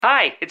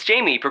Hi, it's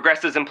Jamie,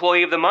 Progressive's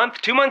Employee of the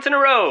Month, 2 months in a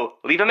row.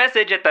 Leave a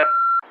message at the...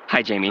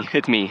 Hi, Jamie.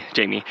 It's me,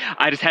 Jamie.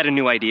 I just had a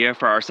new idea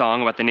for our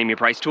song about the Name Your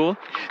Price tool.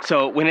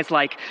 So when it's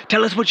like,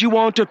 tell us what you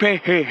want to pay,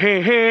 hey,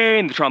 hey, hey,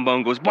 and the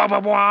trombone goes, blah, blah,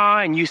 blah,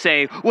 and you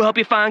say, we'll help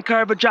you find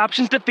coverage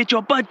options to fit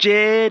your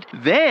budget.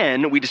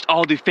 Then we just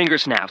all do finger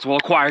snaps while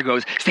a choir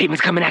goes,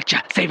 statements coming at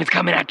ya, statements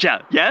coming at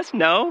ya. Yes?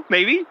 No?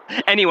 Maybe?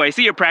 Anyway,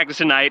 see your practice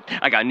tonight.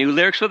 I got new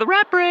lyrics for the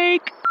rap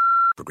break.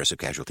 Progressive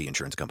Casualty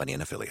Insurance Company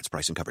and Affiliates.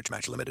 Price and coverage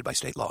match limited by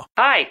state law.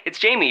 Hi, it's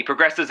Jamie,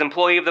 Progressive's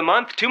Employee of the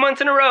Month, 2 months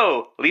in a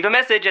row. Leave a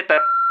message at the...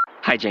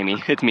 Hi,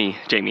 Jamie. It's me,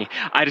 Jamie.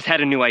 I just had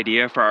a new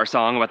idea for our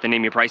song about the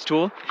Name Your Price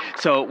tool.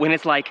 So when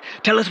it's like,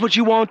 tell us what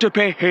you want to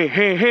pay, hey,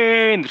 hey,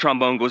 hey, and the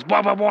trombone goes,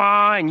 blah, blah,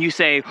 blah, and you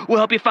say, we'll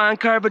help you find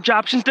coverage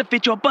options to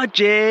fit your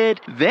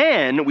budget.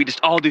 Then we just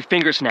all do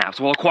finger snaps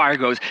while a choir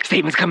goes,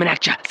 statements coming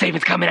at ya,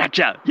 statements coming at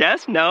ya.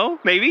 Yes? No?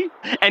 Maybe?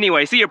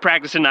 Anyway, see your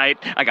practice tonight.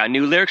 I got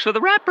new lyrics for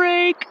the rap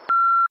break.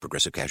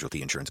 Progressive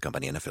Casualty Insurance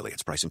Company and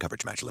Affiliates. Price and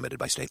coverage match limited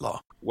by state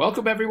law.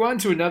 Welcome, everyone,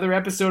 to another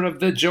episode of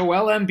the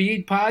Joel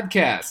Embiid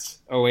podcast.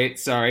 Oh, wait,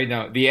 sorry.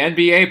 No, the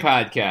NBA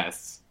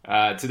podcast.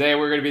 Today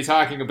we're going to be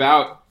talking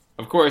about,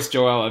 of course,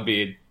 Joel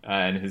Embiid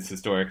and his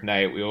historic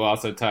night. We will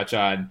also touch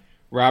on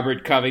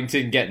Robert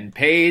Covington getting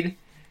paid,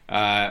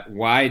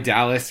 why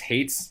Dallas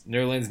hates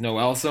Nerlens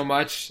Noel so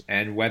much,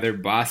 and whether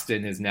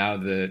Boston is now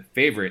the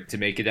favorite to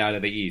make it out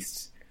of the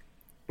East.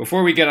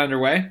 Before we get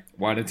underway,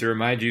 wanted to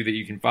remind you that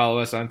you can follow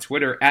us on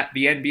Twitter at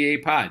the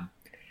NBA Pod.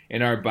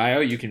 In our bio,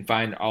 you can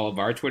find all of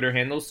our Twitter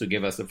handles, so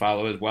give us a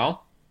follow as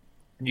well.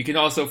 You can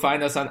also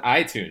find us on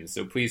iTunes,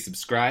 so please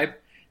subscribe,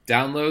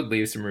 download,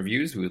 leave some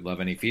reviews. We would love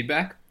any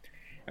feedback.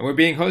 And we're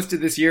being hosted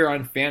this year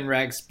on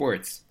FanRag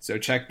Sports, so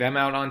check them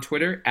out on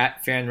Twitter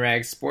at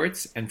FanRag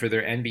Sports and for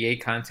their NBA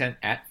content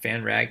at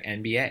FanRag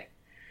NBA.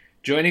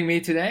 Joining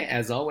me today,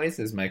 as always,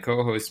 is my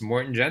co-host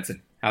Morten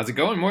Jensen. How's it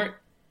going, Mort?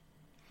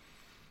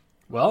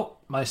 Well,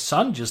 my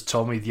son just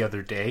told me the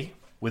other day,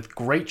 with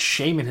great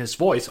shame in his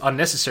voice,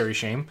 unnecessary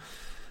shame,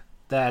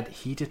 that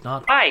he did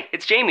not... Hi,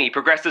 it's Jamie,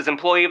 Progressive's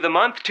Employee of the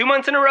Month, 2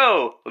 months in a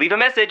row. Leave a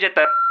message at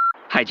the...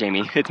 Hi,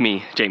 Jamie. It's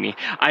me, Jamie.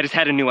 I just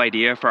had a new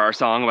idea for our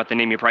song about the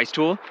Name Your Price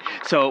tool.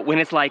 So when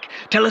it's like,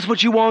 tell us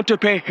what you want to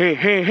pay, hey,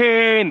 hey,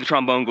 hey, and the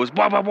trombone goes,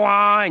 blah, blah,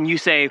 blah, and you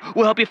say,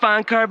 we'll help you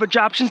find coverage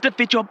options to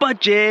fit your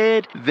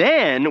budget.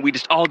 Then we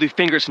just all do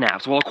finger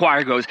snaps while a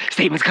choir goes,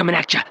 statements coming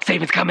at ya,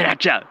 statements coming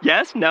at ya.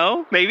 Yes?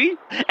 No? Maybe?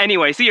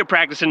 Anyway, see your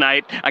practice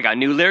tonight. I got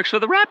new lyrics for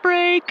the rap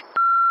break.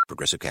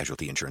 Progressive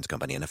Casualty Insurance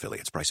Company and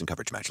Affiliates. Price and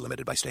coverage match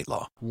limited by state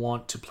law.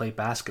 Want to play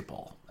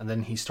basketball. And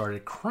then he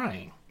started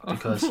crying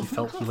because he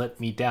felt he let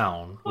me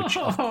down, which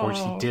of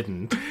course he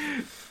didn't.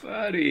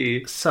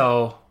 Buddy.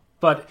 So,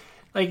 but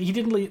like he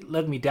didn't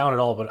let me down at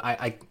all, but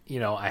I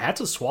had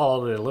to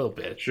swallow it a little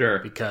bit. Sure.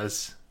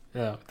 Because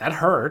that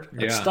hurt.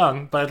 It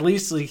stung. But at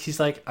least he's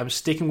like, I'm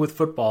sticking with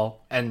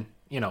football and,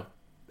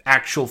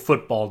 actual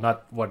football,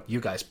 not what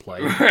you guys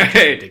play. Right.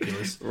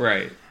 Ridiculous.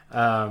 Right.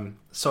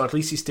 So at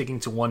least he's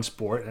sticking to one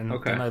sport, and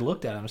then I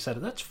looked at him and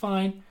said, that's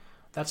fine,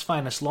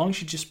 as long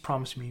as you just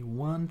promise me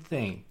one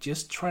thing.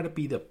 Just try to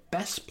be the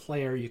best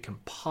player you can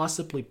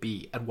possibly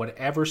be at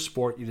whatever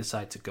sport you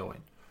decide to go in.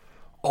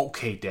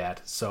 Okay,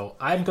 Dad. So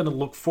I'm going to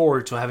look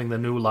forward to having the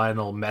new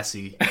Lionel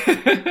Messi,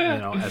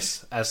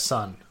 as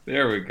son.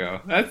 There we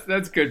go.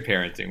 That's good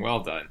parenting.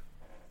 Well done.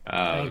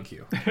 Thank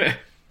you.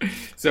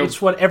 So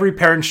it's what every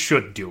parent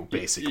should do,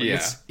 basically.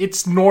 Yeah.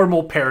 It's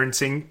normal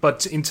parenting,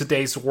 but in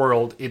today's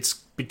world, it's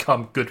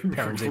become good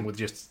parenting with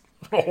just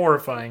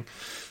horrifying.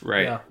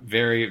 Right. Yeah.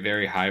 Very,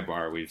 very high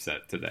bar we've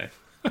set today.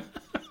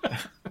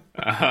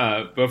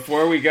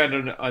 Before we get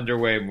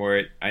underway,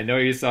 Mort, I know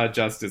you saw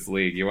Justice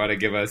League. You want to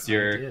give us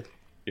your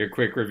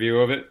quick review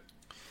of it?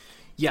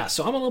 Yeah,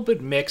 so I'm a little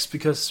bit mixed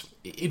because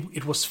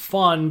it was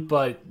fun,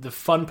 but the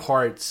fun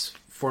parts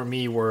for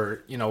me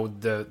were,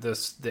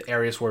 the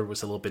areas where it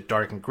was a little bit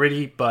dark and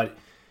gritty. But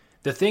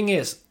the thing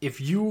is, if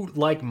you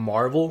like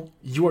Marvel,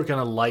 you are going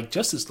to like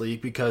Justice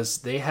League because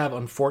they have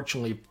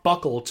unfortunately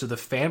buckled to the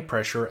fan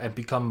pressure and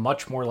become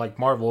much more like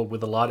Marvel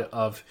with a lot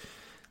of,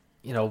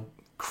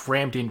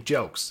 crammed in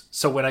jokes.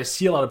 So when I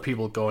see a lot of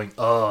people going,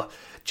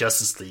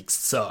 Justice League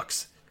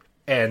sucks,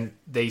 and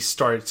they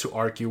started to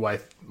argue why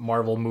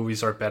Marvel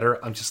movies are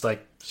better, I'm just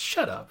like,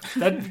 shut up.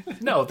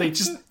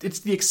 It's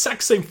the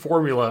exact same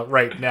formula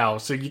right now,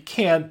 so you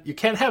can't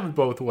have it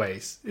both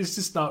ways. It's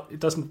just not, it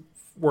doesn't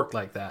work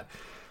like that.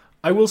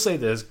 I will say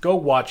this, go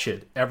watch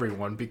it,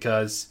 everyone,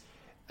 because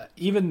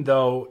even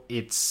though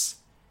it's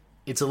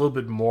a little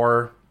bit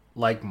more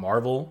like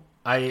Marvel,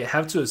 I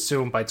have to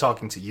assume by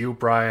talking to you,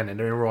 Brian, and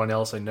everyone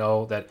else I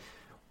know that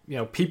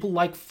people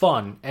like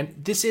fun, and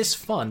this is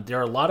fun. There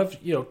are a lot of,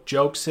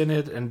 jokes in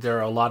it, and there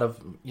are a lot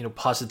of,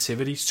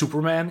 positivity.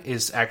 Superman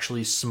is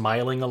actually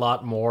smiling a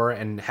lot more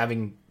and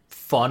having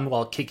fun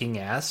while kicking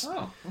ass.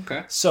 Oh,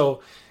 okay.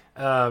 So,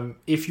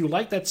 if you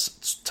like that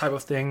type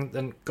of thing,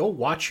 then go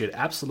watch it,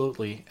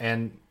 absolutely.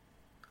 And,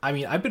 I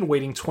mean, I've been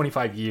waiting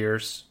 25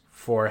 years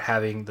for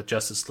having the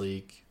Justice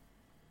League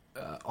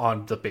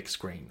on the big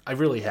screen. I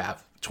really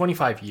have.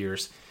 25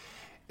 years.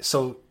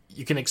 So,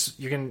 you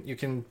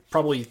can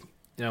probably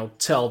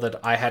tell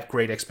that I had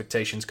great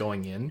expectations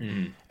going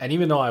in, and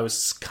even though I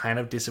was kind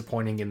of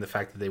disappointing in the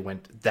fact that they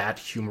went that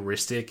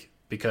humoristic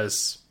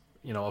because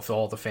of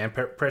all the fan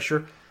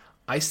pressure,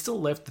 I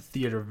still left the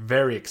theater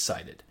very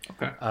excited.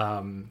 Okay.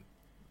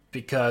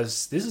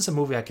 Because this is a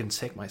movie I can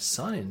take my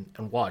son in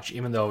and watch,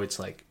 even though it's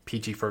like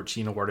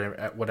PG-13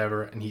 or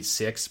whatever, and he's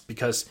 6,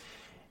 because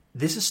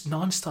this is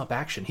nonstop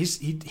action.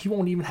 He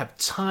won't even have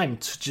time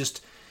to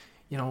just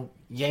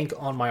yank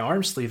on my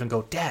arm sleeve and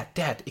go,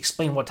 Dad,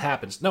 explain what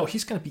happens. No,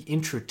 he's going to be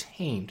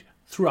entertained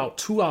throughout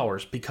 2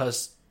 hours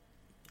because,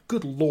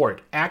 good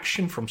Lord,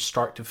 action from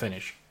start to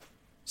finish.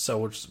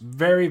 So it's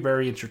very,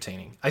 very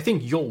entertaining. I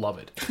think you'll love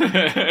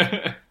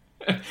it.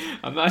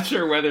 I'm not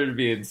sure whether to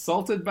be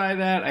insulted by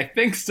that. I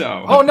think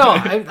so. Oh, no,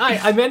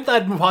 I meant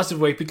that in a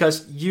positive way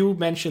because you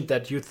mentioned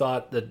that you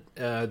thought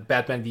that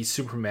Batman v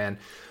Superman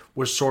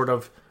was sort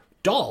of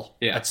dull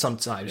at some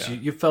times. Yeah.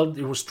 You felt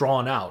it was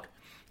drawn out.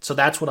 So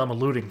that's what I'm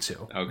alluding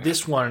to. Okay.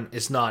 This one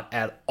is not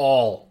at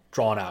all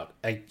drawn out.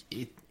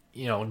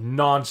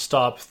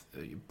 Non-stop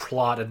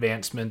plot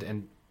advancement,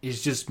 and it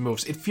just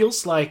moves. It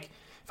feels like,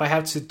 if I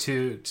have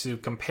to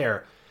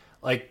compare,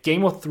 like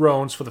Game of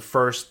Thrones for the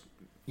first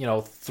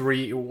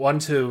 3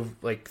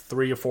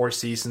 or 4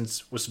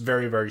 seasons was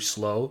very, very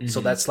slow. So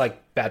that's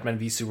like Batman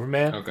v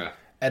Superman. Okay.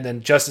 And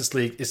then Justice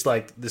League is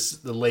like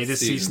the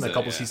latest season, a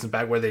couple seasons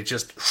back, where they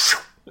just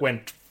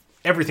went.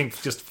 Everything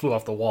just flew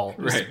off the wall.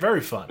 It was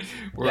very fun.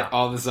 Where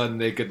all of a sudden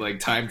they could like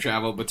time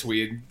travel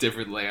between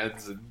different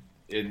lands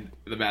in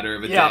the matter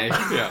of a day.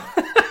 Yeah.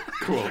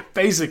 Cool.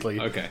 Basically.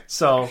 Okay.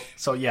 So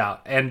yeah,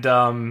 and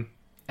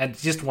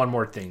just one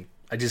more thing,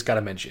 I just gotta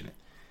mention it.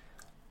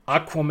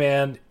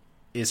 Aquaman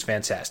is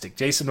fantastic.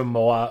 Jason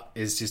Momoa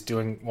is just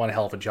doing one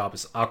hell of a job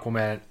as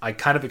Aquaman. I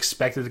kind of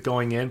expected it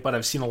going in, but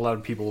I've seen a lot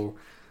of people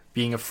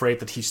being afraid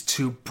that he's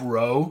too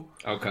bro.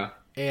 Okay.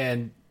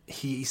 And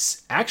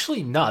he's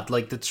actually not.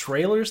 Like, the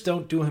trailers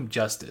don't do him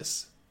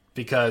justice.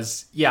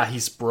 Because, yeah,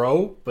 he's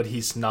bro, but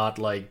he's not,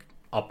 like,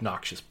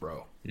 obnoxious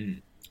bro.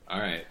 All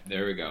right,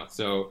 there we go.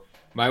 So,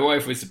 my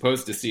wife was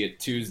supposed to see it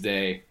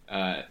Tuesday.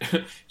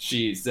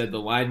 She said the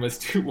line was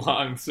too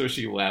long, so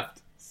she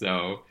left.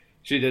 So,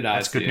 she did not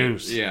That's good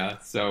news. Yeah,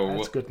 so...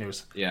 That's good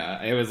news.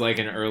 Yeah, it was like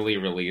an early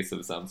release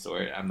of some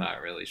sort. I'm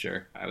not really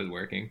sure. I was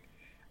working.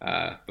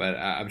 But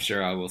I'm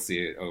sure I will see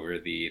it over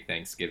the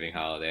Thanksgiving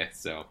holiday,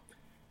 so...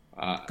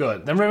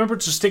 Good. Then remember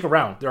to stick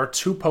around. There are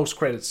 2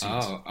 post-credit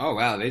scenes. Oh,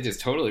 wow. They just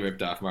totally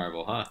ripped off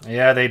Marvel, huh?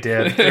 Yeah, they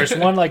did. There's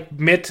one like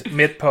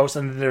mid post,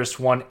 and then there's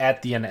one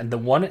at the end. And the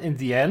one in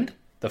the end,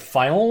 the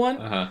final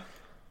one,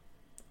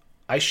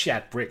 I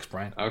shat bricks,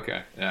 Brian.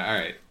 Okay. Yeah, all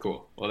right.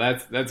 Cool. Well,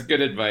 that's good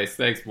advice.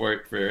 Thanks,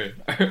 Mort, for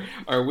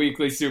our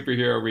weekly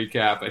superhero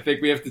recap. I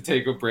think we have to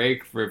take a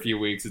break for a few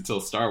weeks until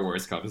Star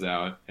Wars comes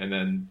out, and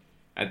then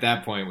at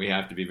that point we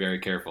have to be very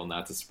careful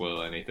not to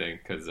spoil anything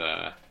because.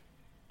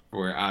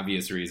 For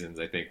obvious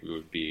reasons, I think we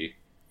would be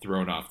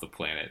thrown off the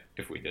planet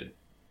if we did.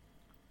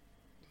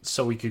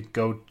 So we could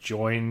go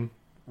join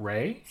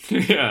Ray?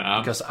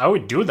 Yeah. Because I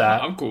would do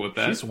that. I'm cool with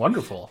that. She's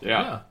wonderful.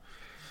 Yeah.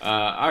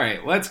 All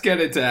right, let's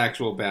get into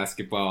actual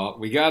basketball.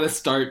 We got to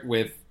start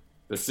with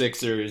the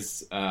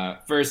Sixers.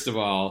 First of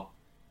all,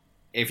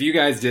 if you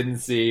guys didn't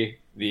see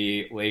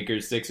the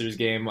Lakers-Sixers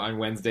game on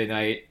Wednesday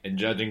night, and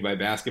judging by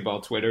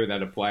basketball Twitter,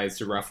 that applies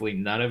to roughly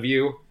none of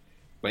you.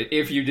 But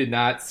if you did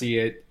not see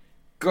it,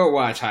 go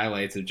watch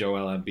highlights of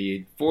Joel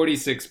Embiid.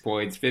 46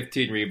 points,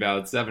 15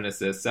 rebounds, 7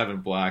 assists, 7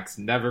 blocks.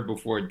 Never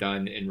before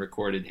done in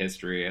recorded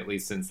history, at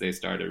least since they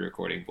started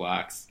recording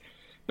blocks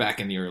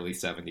back in the early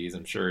 70s.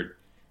 I'm sure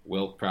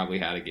Wilt probably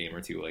had a game or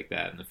two like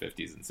that in the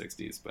 50s and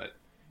 60s, but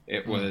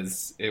it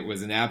was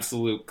an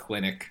absolute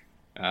clinic.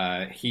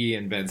 He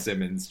and Ben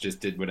Simmons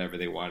just did whatever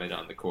they wanted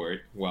on the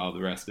court, while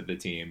the rest of the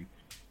team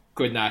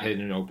could not hit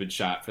an open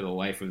shot for the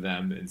life of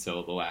them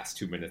until the last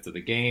 2 minutes of the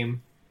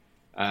game.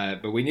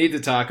 But we need to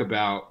talk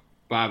about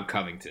Bob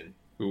Covington,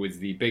 who was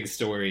the big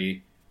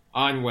story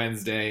on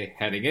Wednesday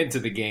heading into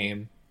the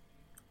game.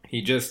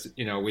 He just,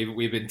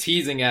 we've been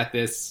teasing at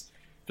this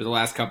for the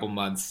last couple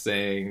months,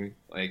 saying,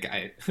 like,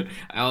 I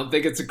don't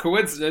think it's a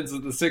coincidence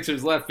that the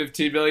Sixers left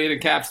 $15 million in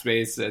cap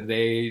space, and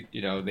they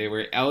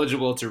were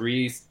eligible to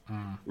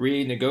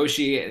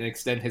renegotiate and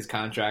extend his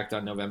contract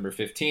on November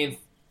 15th.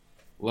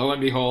 Lo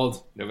and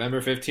behold,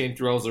 November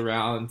 15th rolls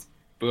around.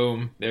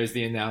 Boom, there's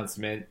the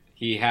announcement.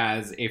 He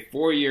has a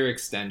 4-year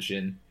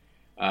extension,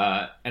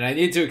 and I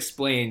need to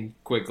explain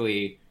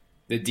quickly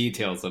the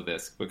details of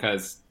this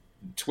because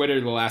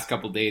Twitter the last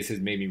couple of days has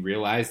made me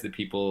realize that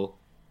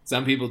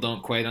some people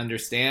don't quite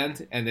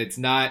understand, and it's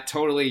not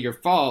totally your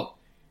fault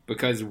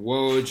because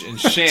Woj and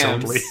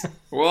Shams, Totally.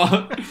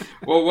 well,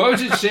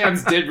 Woj and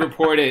Shams did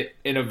report it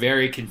in a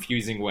very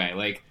confusing way.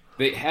 Like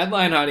the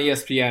headline on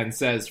ESPN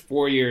says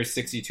 4 years,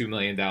 $62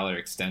 million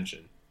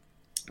extension.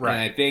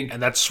 Right.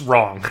 And that's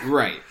wrong.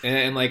 Right.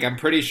 And like, I'm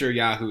pretty sure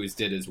Yahoo's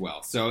did as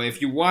well. So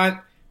if you want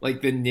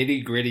like the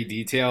nitty gritty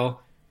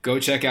detail, go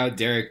check out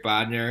Derek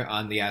Bodner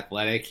on The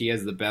Athletic. He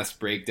has the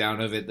best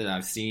breakdown of it that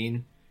I've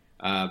seen.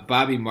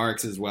 Bobby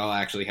Marks as well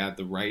actually had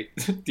the right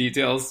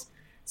details.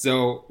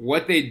 So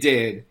what they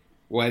did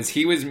was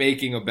he was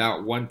making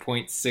about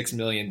 $1.6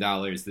 million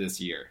this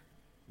year.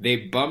 They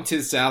bumped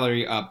his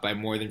salary up by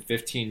more than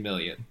 $15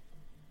 million.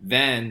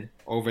 Then,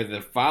 over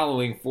the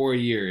following 4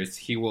 years,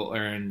 he will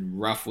earn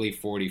roughly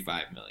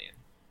 $45 million.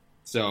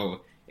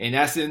 So, in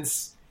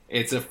essence,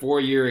 it's a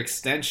 4-year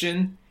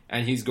extension,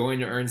 and he's going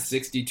to earn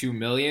 $62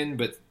 million,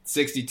 but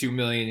 $62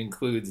 million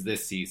includes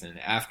this season.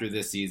 After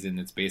this season,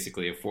 it's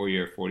basically a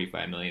 4-year,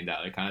 $45 million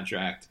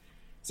contract.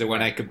 So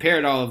when I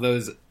compared all of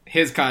those,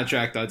 his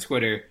contract on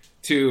Twitter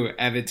to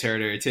Evan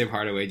Turner, Tim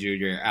Hardaway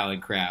Jr., Alan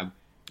Crabb,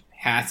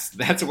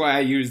 that's why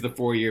I use the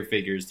 4-year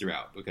figures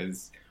throughout,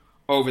 because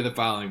over the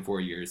following 4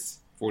 years,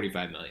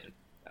 $45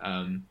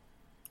 million.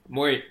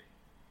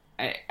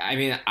 I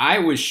mean, I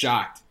was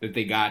shocked that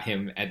they got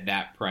him at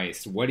that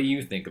price. What do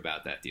you think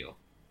about that deal?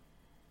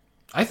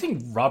 I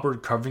think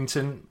Robert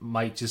Covington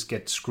might just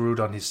get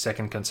screwed on his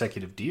second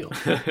consecutive deal.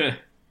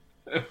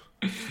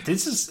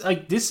 This is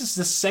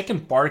the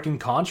second bargain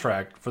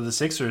contract for the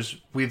Sixers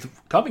with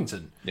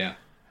Covington. Yeah.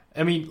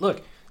 I mean,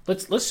 look,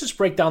 let's just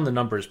break down the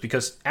numbers,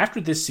 because after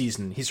this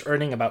season, he's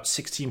earning about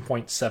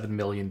 $16.7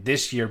 million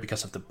this year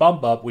because of the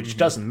bump up, which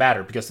doesn't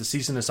matter because the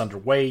season is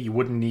underway. You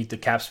wouldn't need the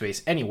cap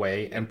space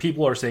anyway, and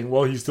people are saying,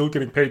 well, he's still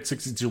getting paid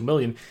 $62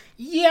 million.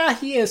 Yeah,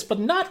 he is, but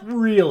not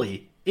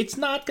really. It's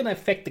not going to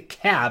affect the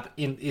cap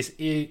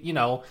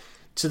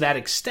to that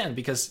extent,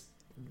 because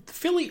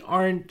Philly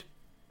aren't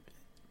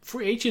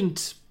free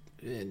agent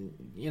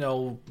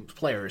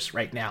players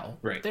right now.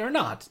 Right. They're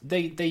not.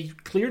 They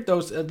cleared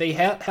those. They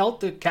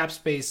held the cap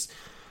space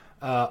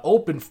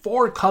open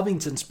for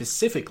Covington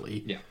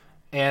specifically. Yeah.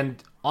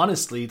 And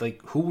honestly,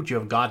 like, who would you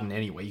have gotten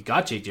anyway? You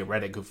got JJ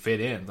Redick who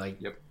fit in.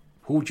 Like, yep.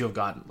 Who would you have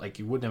gotten? Like,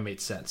 it wouldn't have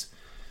made sense.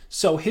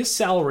 So his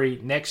salary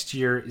next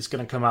year is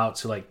going to come out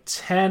to like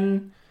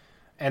 10,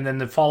 and then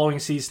the following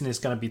season is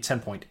going to be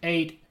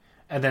 10.8,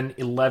 and then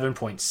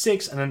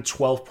 11.6, and then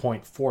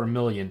 12.4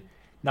 million.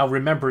 Now,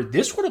 remember,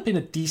 this would have been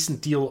a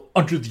decent deal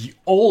under the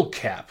old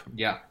cap.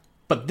 Yeah.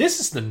 But this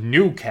is the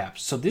new cap,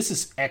 so this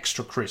is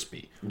extra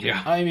crispy.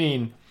 Yeah. I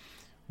mean,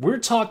 we're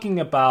talking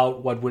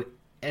about what would...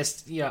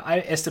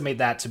 I estimate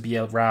that to be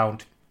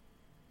around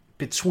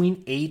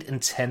between 8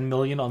 and 10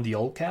 million on the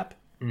old cap.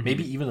 Mm-hmm.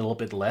 Maybe even a little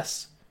bit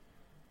less.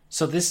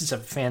 So this is a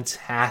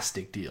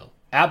fantastic deal.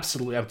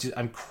 Absolutely.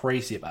 I'm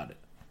crazy about it.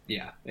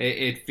 Yeah.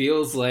 It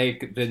feels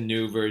like the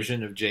new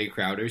version of Jay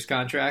Crowder's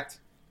contract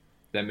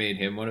that made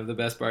him one of the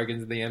best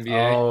bargains in the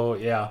NBA. Oh,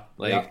 yeah.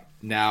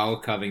 Now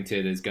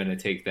Covington is going to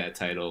take that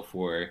title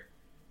for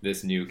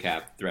this new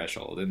cap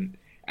threshold. And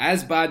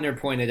as Bodner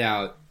pointed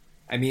out,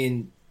 I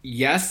mean,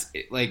 yes,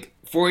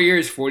 4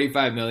 years,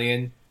 $45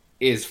 million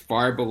is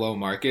far below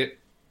market.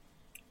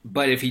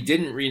 But if he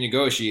didn't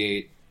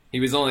renegotiate, he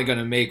was only going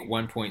to make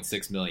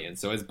 $1.6 million.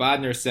 So as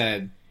Bodner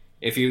said,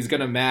 if he was going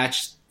to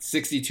match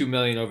 $62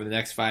 million over the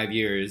next 5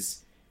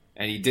 years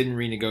and he didn't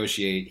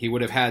renegotiate, he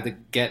would have had to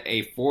get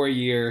a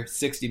 4-year,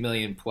 $60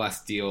 million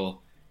plus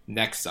deal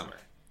next summer.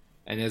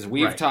 And as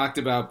we've talked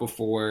about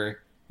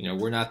before,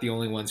 we're not the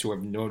only ones who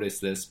have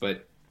noticed this,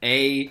 but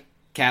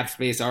cap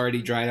space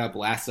already dried up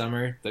last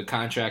summer. The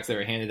contracts that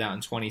were handed out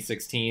in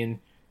 2016,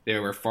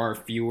 there were far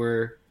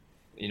fewer,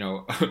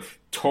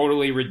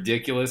 totally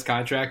ridiculous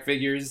contract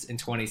figures in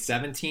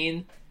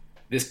 2017.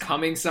 This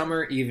coming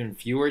summer, even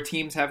fewer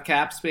teams have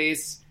cap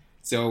space.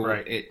 So,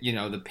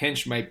 the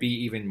pinch might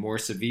be even more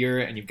severe,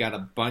 and you've got a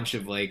bunch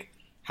of,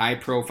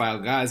 high-profile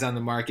guys on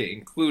the market,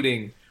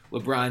 including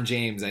LeBron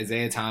James,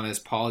 Isaiah Thomas,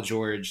 Paul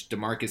George,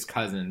 DeMarcus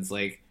Cousins.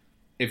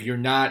 If you're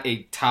not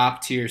a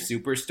top-tier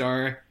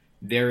superstar,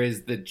 there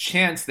is the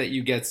chance that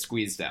you get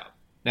squeezed out.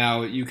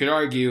 Now, you could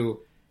argue,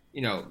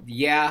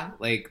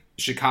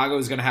 Chicago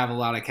is going to have a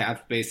lot of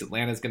cap space,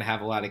 Atlanta's going to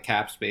have a lot of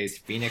cap space,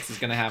 Phoenix is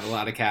going to have a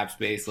lot of cap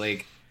space.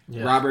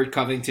 Robert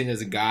Covington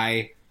is a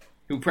guy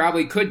who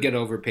probably could get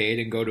overpaid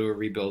and go to a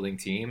rebuilding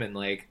team. And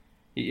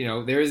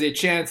there is a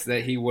chance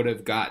that he would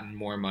have gotten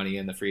more money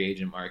in the free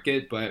agent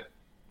market. But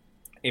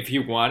if he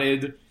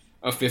wanted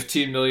a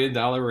 $15 million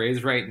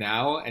raise right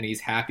now and he's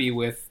happy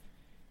with,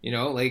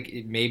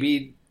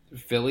 maybe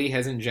Philly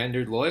has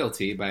engendered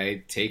loyalty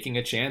by taking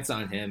a chance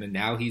on him. And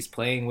now he's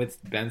playing with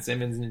Ben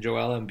Simmons and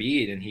Joel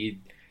Embiid, and he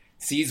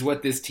sees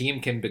what this team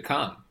can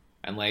become.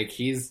 And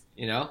he's,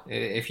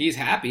 if he's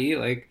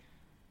happy,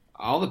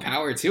 all the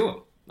power to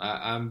him.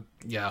 The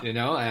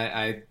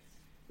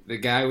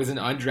guy was an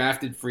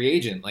undrafted free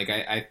agent.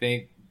 I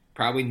think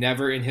probably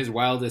never in his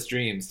wildest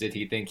dreams did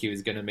he think he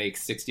was going to make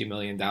 $60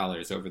 million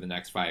over the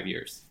next 5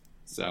 years.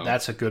 So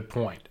that's a good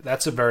point.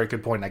 That's a very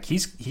good point.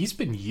 He's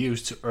been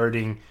used to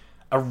earning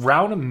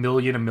around $1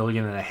 million, $1.5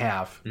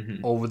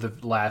 million over the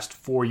last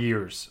 4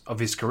 years of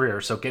his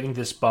career. So getting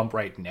this bump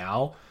right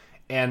now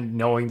and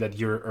knowing that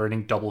you're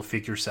earning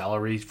double-figure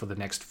salaries for the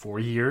next 4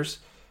 years,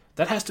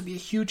 that has to be a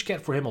huge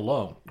get for him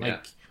alone.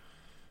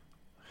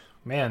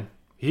 Man,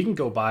 he can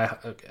go buy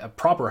a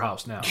proper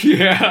house now.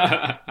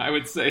 Yeah, I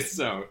would say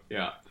so.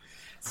 Yeah.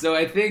 So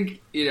I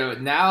think,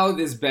 now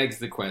this begs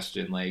the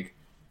question,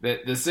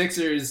 the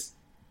Sixers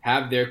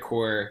have their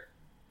core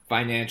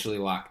financially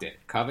locked in.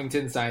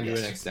 Covington signed to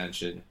an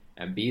extension.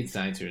 Embiid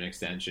signed to an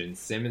extension.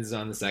 Simmons is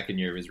on the second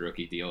year of his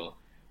rookie deal.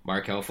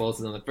 Markelle Fultz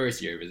is on the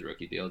first year of his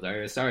rookie deal.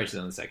 Dario Saric is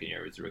on the second year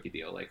of his rookie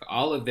deal. Like,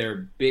 all of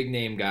their big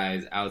name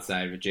guys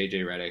outside of J.J.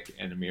 Redick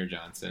and Amir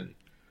Johnson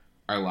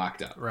are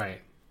locked up.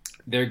 Right.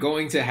 They're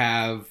going to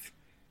have...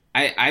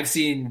 I've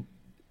seen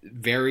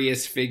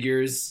various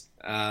figures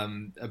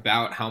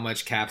about how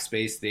much cap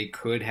space they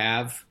could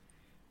have.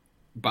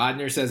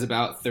 Bodner says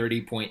about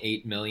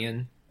 $30.8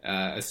 million,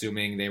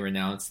 assuming they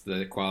renounce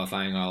the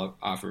qualifying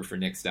offer for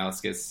Nick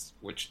Stauskas,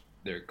 which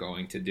they're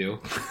going to do.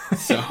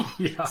 So,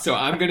 so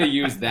I'm going to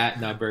use that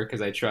number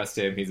because I trust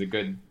him. He's a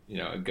good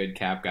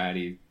cap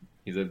guy.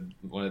 He's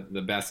one of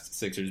the best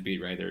Sixers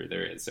beat writer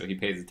there is, so he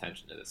pays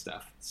attention to this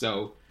stuff.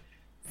 So,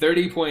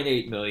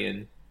 $30.8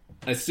 million,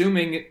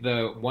 assuming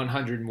the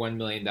 $101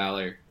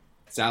 million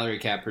salary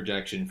cap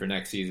projection for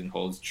next season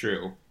holds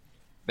true.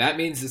 That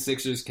means the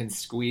Sixers can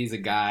squeeze a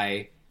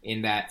guy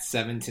in that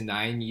 7 to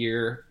 9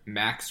 year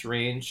max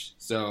range.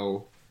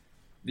 So,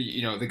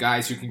 the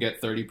guys who can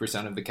get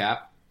 30% of the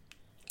cap.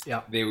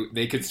 Yeah,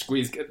 they could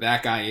squeeze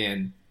that guy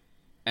in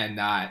and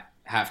not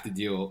have to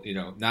deal,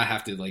 not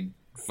have to like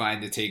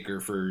find a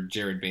taker for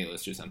Jared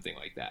Bayless or something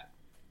like that.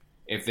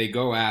 If they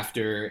go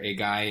after a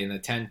guy in the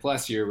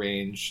 10+ year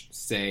range,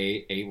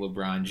 say a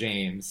LeBron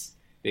James,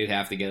 they'd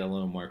have to get a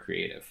little more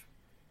creative.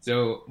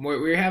 So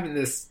we're having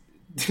this,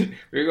 we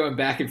were going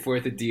back and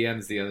forth at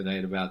DMs the other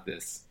night about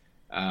this.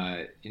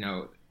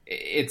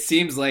 It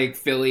seems like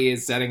Philly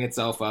is setting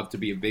itself up to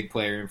be a big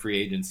player in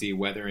free agency,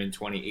 whether in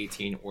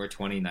 2018 or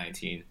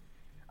 2019.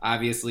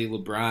 Obviously,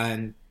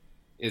 LeBron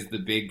is the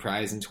big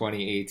prize in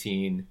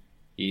 2018.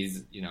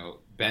 He's,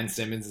 Ben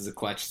Simmons is a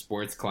Clutch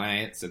Sports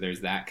client, so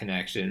there's that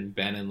connection.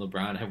 Ben and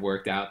LeBron have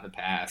worked out in the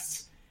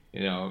past.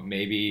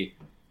 Maybe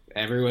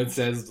everyone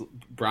says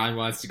Bron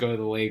wants to go to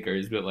the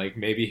Lakers, but like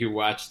maybe he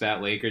watched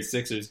that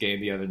Lakers-Sixers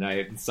game the other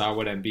night and saw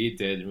what Embiid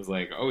did and was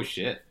like, oh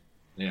shit.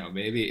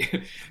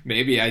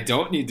 Maybe I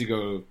don't need to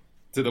go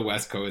to the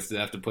West Coast and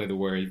have to play the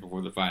Warriors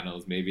before the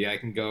finals. Maybe I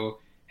can go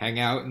hang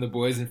out in the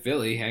boys in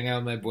Philly, hang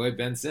out with my boy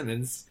Ben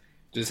Simmons,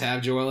 just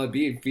have Joel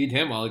Embiid feed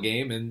him all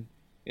game, and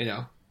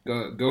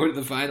go to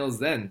the finals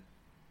then.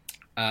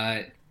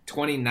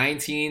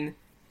 2019,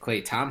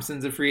 Klay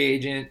Thompson's a free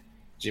agent.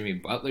 Jimmy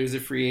Butler's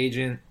a free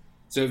agent.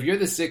 So if you're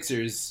the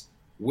Sixers,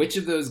 which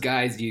of those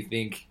guys do you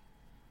think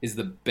is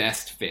the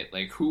best fit?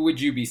 Like, who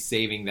would you be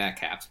saving that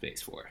cap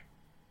space for?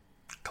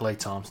 Klay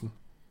Thompson.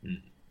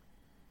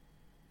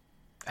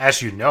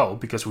 As you know,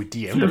 because we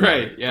DM'd him.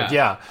 Right, yeah. But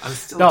yeah. I'm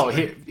still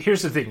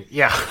here's the thing.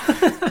 Yeah.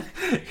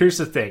 Here's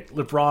the thing.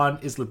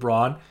 LeBron is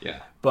LeBron. Yeah.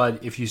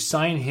 But if you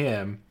sign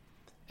him,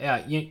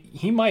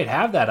 he might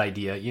have that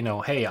idea,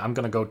 hey, I'm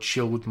going to go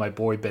chill with my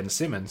boy Ben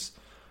Simmons.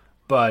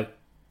 But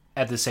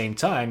at the same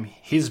time,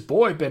 his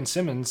boy Ben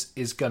Simmons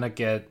is going to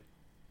get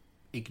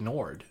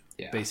ignored.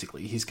 Yeah.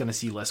 Basically, he's going to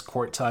see less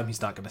court time.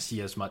 He's not going to see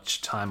as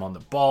much time on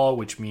the ball,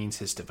 which means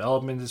his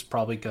development is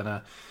probably going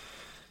to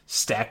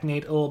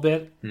stagnate a little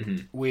bit,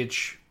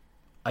 which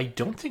I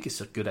don't think is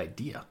a good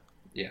idea.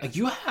 Yeah. Like,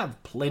 you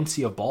have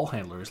plenty of ball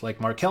handlers,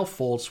 like Markelle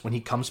Fultz when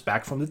he comes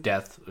back from the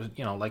death,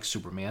 like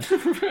Superman. He's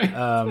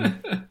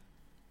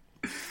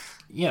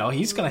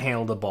going to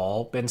handle the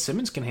ball. Ben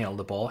Simmons can handle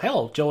the ball.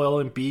 Hell,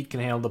 Joel Embiid can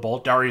handle the ball.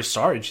 Dario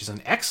Saric is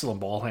an excellent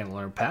ball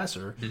handler and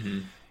passer.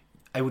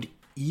 I would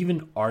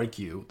even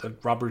argue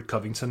that Robert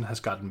Covington has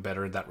gotten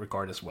better in that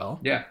regard as well.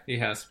 Yeah, he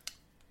has.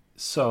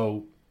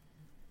 So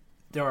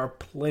there are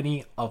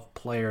plenty of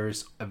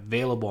players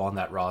available on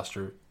that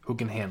roster who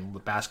can handle the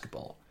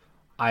basketball.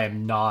 I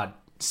am not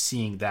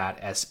seeing that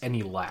as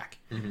any lack.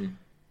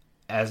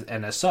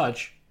 As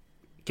such,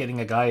 getting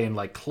a guy in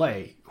like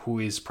Klay, who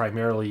is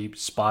primarily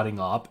spotting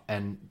up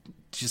and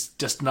just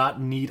does not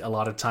need a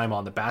lot of time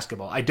on the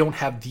basketball. I don't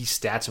have these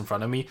stats in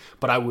front of me,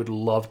 but I would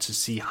love to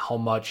see how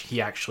much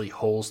he actually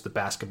holds the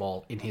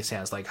basketball in his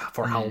hands, like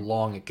for how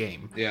long a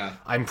game. Yeah.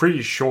 I'm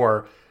pretty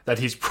sure that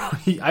he's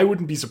probably, I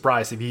wouldn't be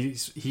surprised if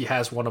he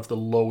has one of the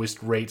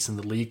lowest rates in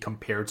the league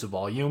compared to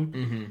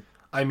volume.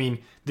 I mean,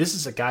 this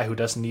is a guy who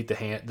doesn't need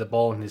the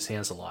ball in his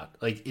hands a lot.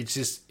 Like, it's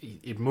just,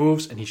 it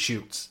moves and he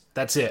shoots.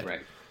 That's it.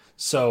 Right.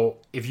 So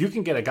if you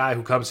can get a guy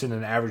who comes in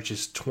and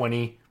averages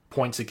 20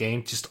 points a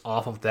game just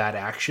off of that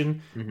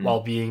action while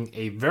being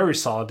a very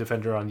solid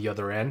defender on the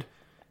other end,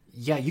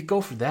 yeah, you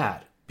go for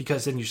that.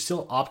 Because then you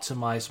still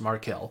optimize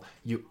Markelle,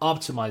 you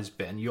optimize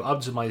Ben, you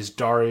optimize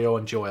Dario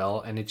and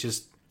Joel, and it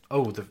just,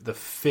 the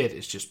fit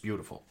is just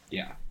beautiful.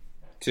 Yeah.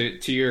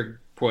 To your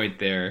point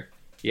there,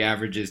 he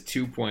averages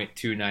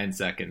 2.29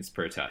 seconds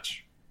per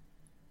touch.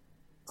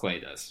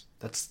 Klay does.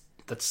 That's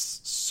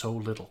so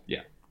little.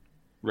 Yeah.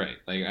 Right.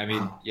 Like, I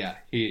mean, yeah,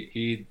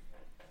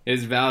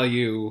 his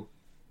value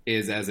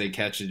is as a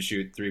catch and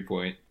shoot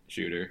 3-point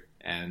shooter,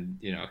 and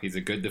he's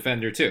a good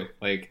defender too.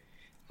 Like,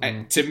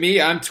 to me,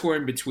 I'm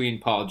torn between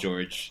Paul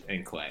George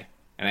and Klay,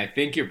 and I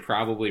think you're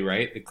probably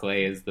right that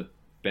Klay is the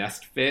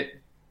best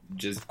fit.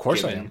 Just of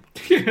course given...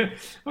 I am.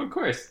 Of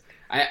course,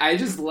 I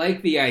just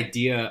like the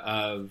idea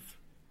of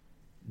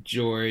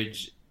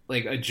George.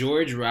 like a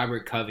George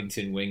Robert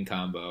Covington wing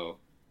combo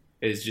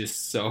is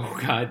just so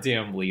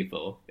goddamn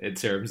lethal in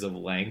terms of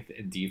length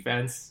and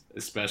defense,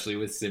 especially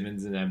with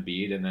Simmons and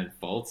Embiid, and then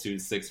Fultz,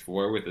 who's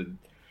 6'4" with a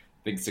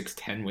big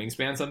 6'10"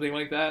 wingspan, something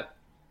like that.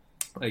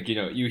 Like, you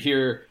know, you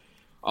hear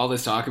all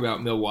this talk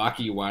about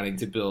Milwaukee wanting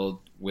to build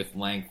with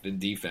length and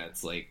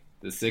defense. Like,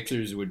 the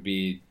Sixers would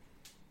be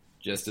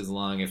just as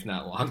long, if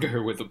not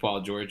longer, with the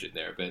Paul George in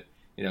there. But,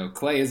 you know,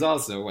 Klay is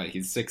also,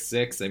 he's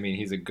 6'6". I mean,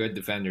 he's a good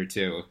defender,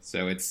 too.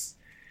 So it's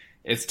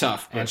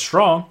tough. And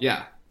strong.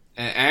 Yeah.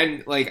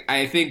 And, like,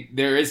 I think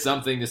there is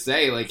something to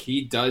say. Like,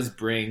 he does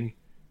bring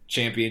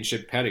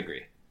championship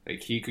pedigree.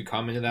 Like, he could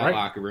come into that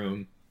locker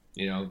room.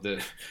 You know,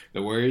 the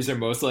Warriors are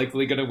most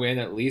likely going to win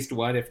at least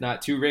one, if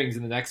not two rings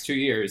in the next 2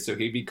 years. So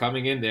he'd be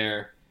coming in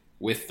there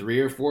with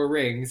 3 or 4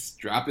 rings,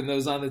 dropping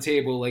those on the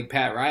table like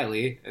Pat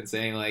Riley and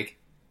saying, like,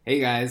 hey,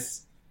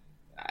 guys,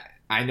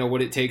 I know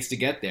what it takes to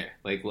get there.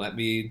 Like, let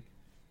me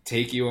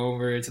take you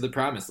over to the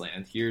promised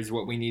land. Here's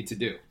what we need to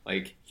do.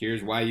 Like,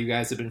 here's why you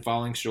guys have been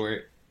falling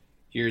short.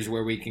 Here's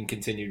where we can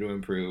continue to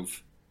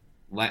improve.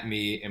 Let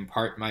me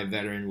impart my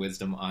veteran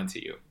wisdom onto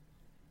you.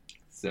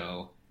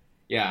 So,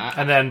 yeah.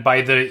 And then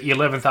by the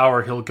 11th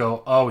hour, he'll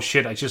go, oh,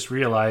 shit, I just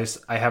realized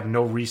I have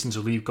no reason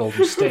to leave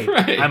Golden State.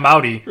 Right. I'm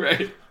outie.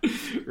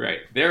 Right.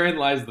 Therein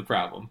lies the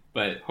problem.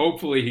 But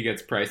hopefully he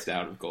gets priced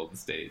out of Golden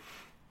State.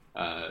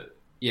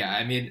 Yeah,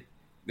 I mean,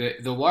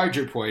 the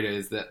larger point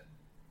is that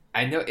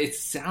I know it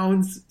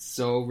sounds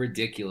so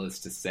ridiculous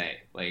to say.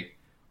 Like,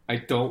 I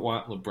don't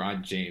want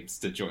LeBron James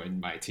to join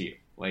my team.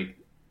 Like,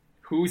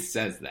 who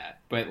says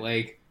that? But,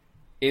 like,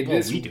 in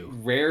this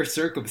rare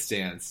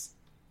circumstance,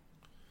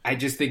 I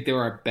just think there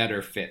are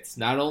better fits.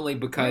 Not only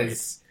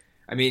because,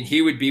 I mean,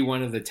 he would be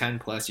one of the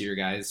 10-plus year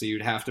guys, so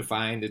you'd have to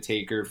find a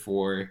taker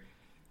for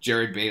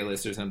Jared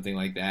Bayless or something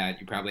like that.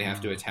 You probably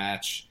have to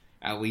attach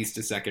at least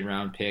a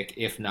second-round pick.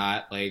 If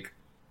not, like,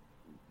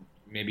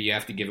 maybe you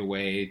have to give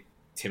away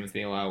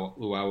Timothy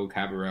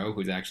Luwawu-Cabarrot,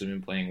 who's actually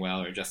been playing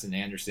well, or Justin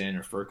Anderson,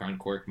 or Furkan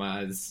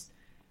Korkmaz.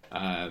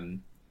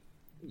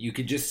 You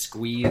could just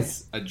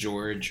squeeze a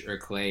George or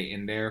Klay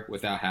in there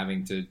without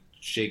having to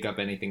shake up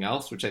anything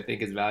else, which I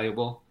think is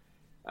valuable.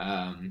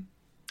 And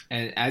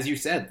as you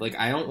said, like,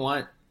 I don't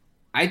want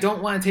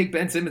to take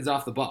Ben Simmons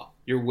off the ball.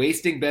 You're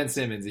wasting Ben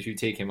Simmons if you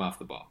take him off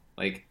the ball.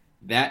 Like,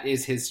 that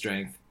is his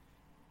strength.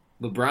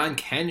 LeBron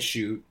can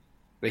shoot,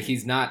 but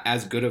he's not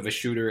as good of a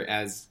shooter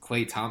as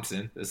Klay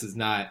Thompson. This is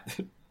not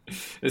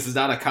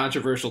a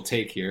controversial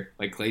take here.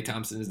 Like, Klay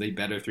Thompson is a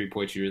better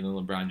three-point shooter than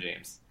LeBron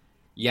James.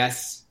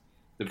 Yes,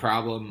 the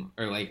problem,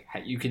 or like,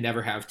 you can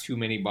never have too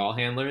many ball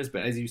handlers,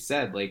 but as you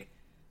said, like,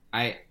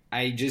 I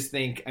just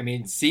think, I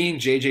mean, seeing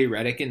JJ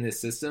Redick in this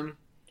system,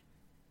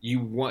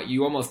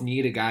 you almost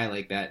need a guy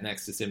like that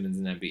next to Simmons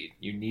and Embiid.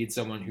 You need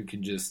someone who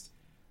can just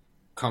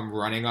come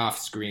running off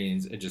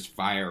screens and just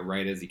fire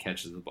right as he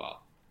catches the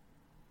ball.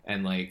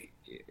 And, like,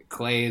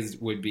 Klay's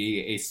would be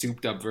a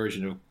souped up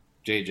version of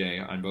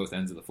JJ on both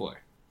ends of the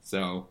floor.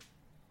 So,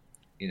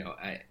 you know,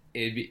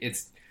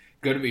 it's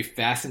going to be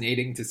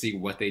fascinating to see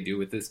what they do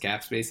with this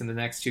cap space in the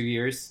next 2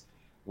 years,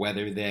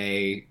 whether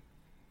they,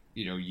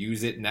 you know,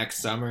 use it next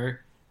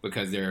summer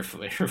because they're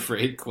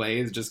afraid Klay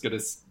is just going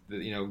to,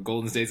 you know,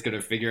 Golden State's going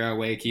to figure out a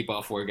way to keep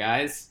all 4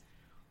 guys,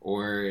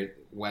 or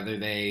whether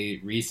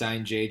they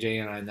re-sign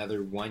JJ on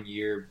another 1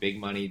 year big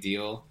money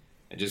deal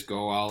and just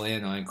go all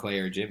in on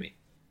Klay or Jimmy.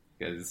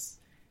 Because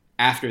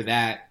after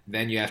that,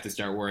 then you have to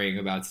start worrying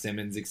about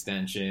Simmons'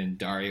 extension,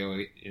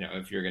 Dario, you know,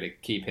 if you're going to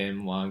keep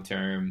him long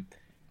term.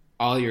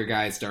 All your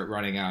guys start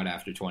running out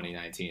after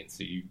 2019.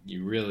 So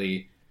you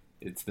really,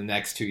 it's the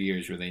next 2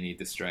 years where they need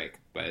to strike.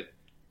 But,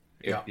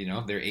 you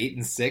know, they're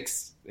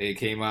 8-6. They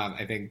came up,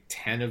 I think,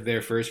 10 of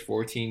their first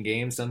 14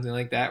 games, something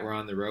like that, were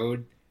on the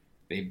road.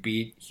 They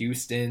beat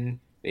Houston.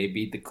 They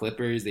beat the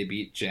Clippers. They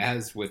beat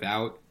Jazz with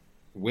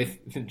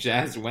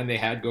Jazz when they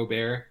had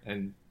Gobert.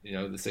 And, you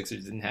know, the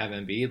Sixers didn't have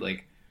Embiid.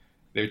 Like,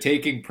 they're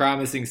taking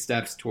promising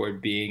steps toward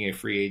being a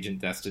free agent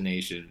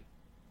destination,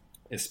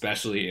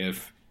 especially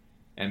if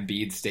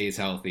Embiid stays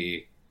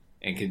healthy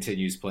and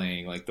continues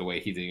playing like the way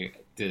he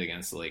did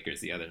against the Lakers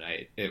the other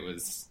night. It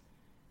was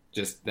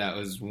just, that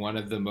was one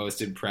of the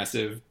most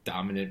impressive,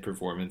 dominant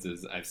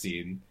performances I've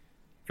seen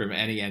from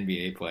any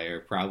NBA player,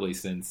 probably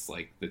since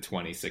like the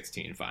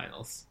 2016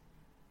 finals.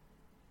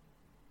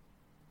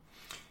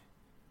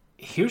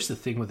 Here's the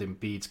thing with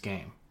Embiid's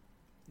game.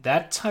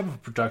 That type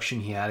of production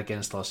he had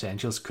against Los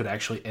Angeles could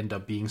actually end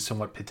up being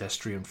somewhat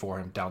pedestrian for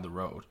him down the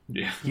road.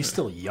 Yeah. He's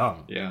still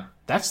young. Yeah.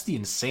 That's the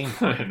insane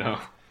part. I know.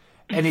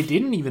 And it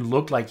didn't even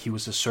look like he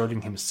was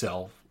asserting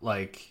himself,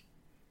 like,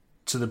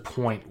 to the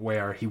point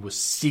where he was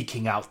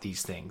seeking out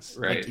these things.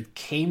 Right. Like, it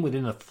came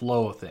within a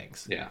flow of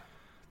things. Yeah.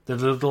 The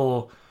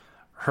little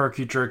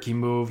herky-jerky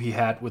move he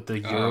had with the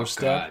Euro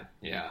step. God.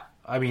 Yeah.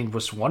 I mean,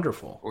 was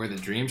wonderful. Or the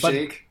Dream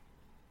Shake.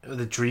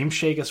 The Dream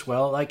Shake as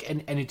well. Like,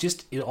 and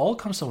it all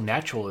comes so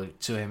natural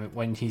to him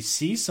when he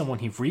sees someone,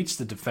 he reads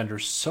the defender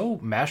so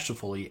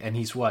masterfully, and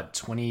he's what,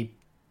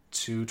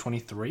 22,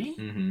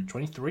 23?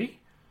 23?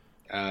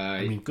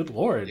 I mean, good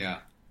Lord. Yeah.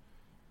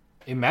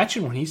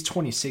 Imagine when he's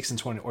 26 and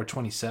 20 or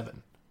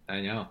 27.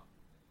 I know.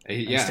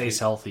 And stays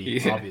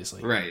healthy,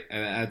 obviously. Right.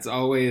 And that's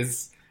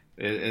always,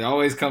 it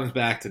always comes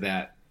back to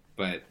that.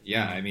 But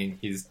yeah, I mean,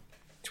 he's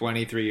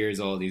 23 years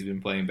old. He's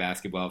been playing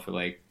basketball for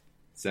like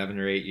 7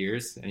 or 8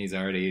 years, and he's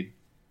already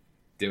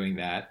doing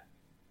that.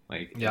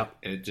 Like,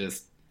 it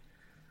just...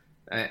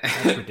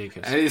 That's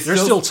ridiculous.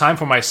 There's still time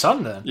for my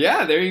son then.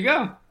 Yeah, there you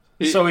go.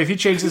 So if he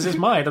changes his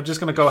mind, I'm just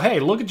going to go, hey,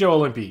 look at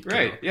Joel Embiid.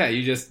 Right. Yeah,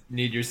 you just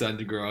need your son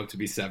to grow up to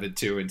be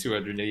 7'2" and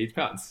 280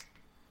 pounds.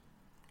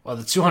 Well,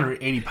 the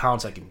 280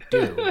 pounds I can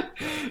do.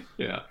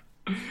 Yeah.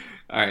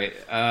 All right.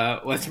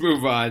 Let's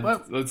move on.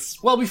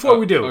 Well, before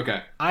we do,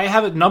 okay. I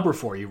have a number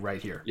for you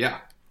right here. Yeah.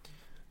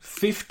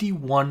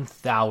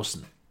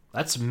 51,000.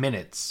 That's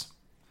minutes.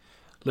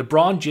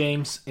 LeBron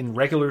James in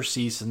regular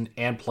season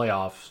and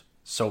playoffs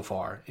so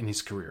far in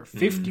his career.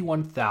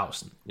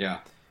 51,000. Yeah.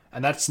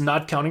 And that's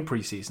not counting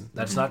preseason.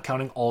 That's not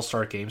counting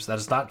all-star games. That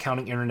is not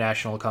counting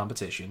international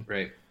competition.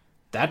 Right.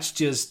 That's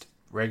just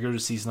regular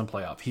season and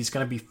playoff. He's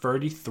going to be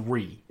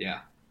 33. Yeah.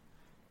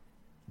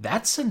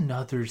 That's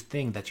another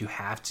thing that you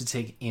have to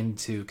take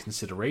into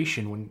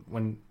consideration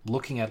when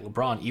looking at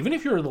LeBron. Even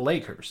if you're the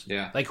Lakers.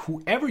 Yeah. Like,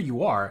 whoever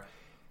you are,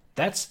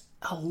 that's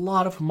a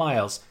lot of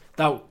miles.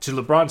 Now, to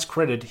LeBron's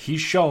credit,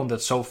 he's shown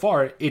that so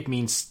far it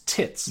means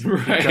tits.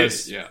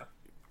 Right. Yeah.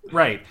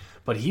 Right.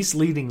 But he's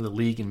leading the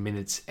league in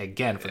minutes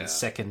again for the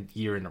second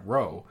year in a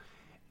row.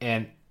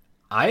 And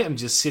I am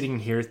just sitting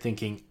here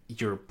thinking,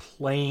 you're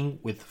playing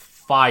with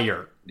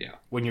fire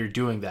when you're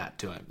doing that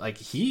to him. Like,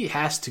 he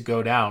has to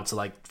go down to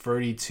like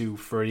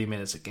 30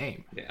 minutes a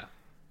game. Yeah.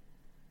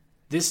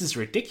 This is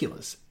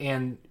ridiculous.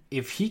 And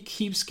if he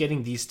keeps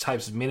getting these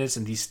types of minutes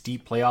and these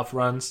deep playoff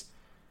runs,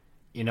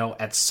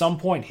 at some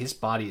point his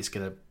body is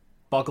going to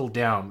buckle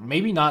down.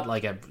 Maybe not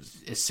like a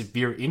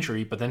severe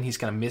injury, but then he's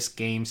going to miss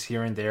games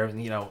here and there. And,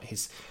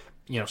 he's,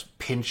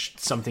 pinched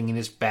something in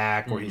his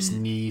back, or his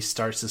knee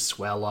starts to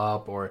swell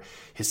up, or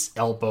his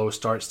elbow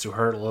starts to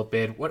hurt a little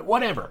bit,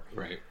 whatever.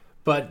 Right.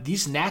 But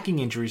these nagging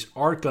injuries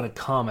are going to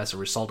come as a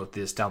result of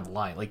this down the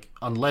line. Like,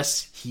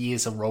 unless he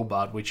is a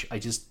robot, which I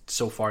just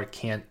so far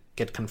can't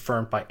get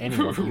confirmed by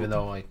anyone, even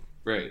though I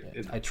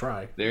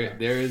try. There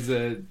is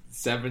a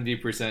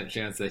 70%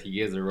 chance that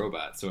he is a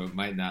robot, so it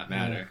might not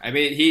matter. I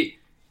mean,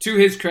 to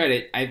his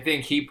credit, I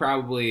think he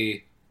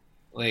probably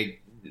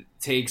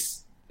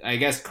takes. I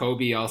guess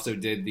Kobe also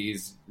did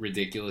these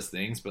ridiculous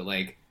things, but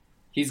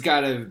he's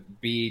got to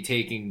be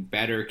taking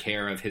better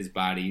care of his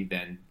body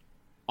than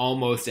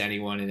almost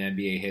anyone in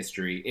NBA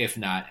history, if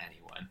not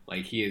anyone.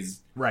 Like, he is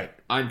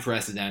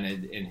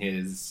unprecedented in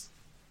his,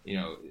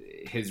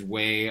 his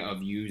way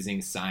of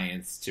using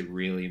science to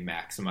really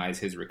maximize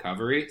his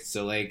recovery.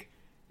 So,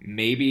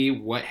 maybe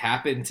what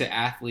happened to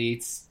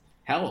athletes,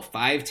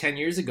 5-10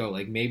 years ago,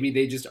 maybe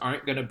they just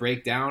aren't going to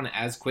break down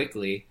as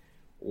quickly,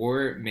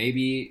 or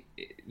maybe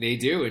they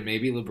do, and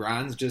maybe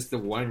LeBron's just the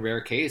one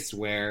rare case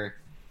where,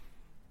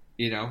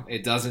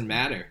 it doesn't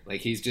matter.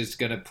 He's just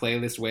going to play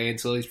this way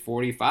until he's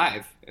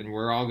 45, and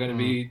we're all going to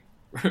be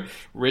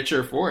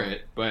richer for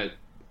it. But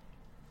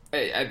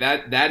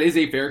that is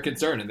a fair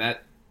concern, and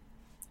that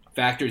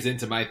factors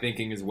into my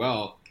thinking as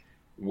well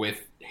with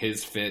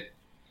his fit,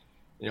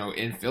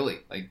 in Philly.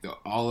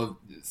 All of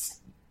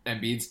this,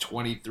 Embiid's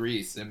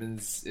 23,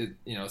 Simmons,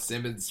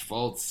 Simmons,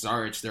 Fultz,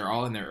 Sarge, they're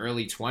all in their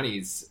early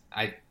 20s.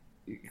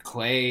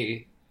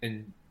 Clay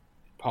and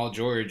Paul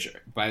George,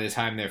 by the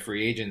time they're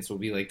free agents, will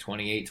be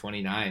 28,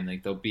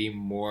 29. They'll be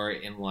more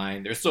in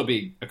line. They'll still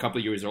be a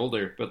couple years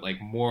older, but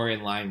more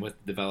in line with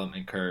the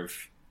development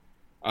curve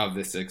of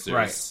the Sixers.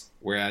 Right.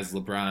 Whereas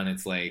LeBron,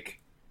 it's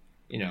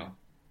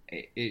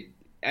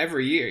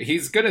every year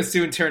he's gonna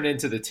soon turn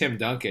into the Tim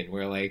Duncan,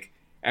 where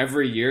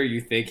every year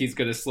you think he's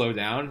gonna slow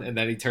down, and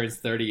then he turns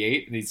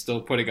 38 and he's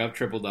still putting up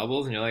triple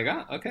doubles, and you're like,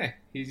 oh, okay,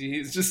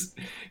 he's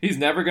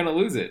never gonna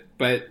lose it.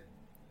 But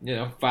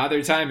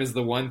Father Time is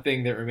the one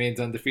thing that remains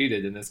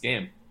undefeated in this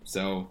game.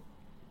 So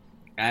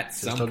at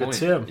some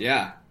point,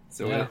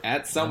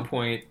 at some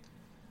point,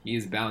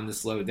 he's bound to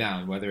slow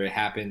down. Whether it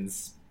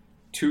happens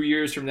 2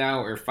 years from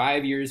now, or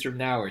 5 years from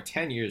now, or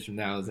 10 years from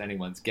now is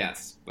anyone's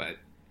guess. But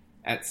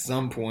at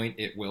some point,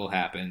 it will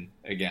happen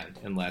again,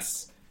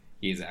 unless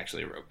he's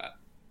actually a robot.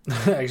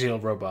 Actually, a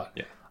robot.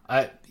 Yeah.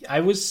 I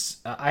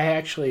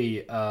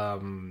actually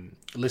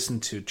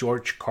listened to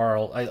George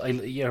Carl.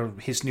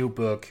 His new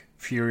book,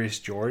 Furious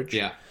George.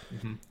 Yeah.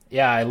 Mm-hmm.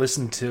 Yeah, I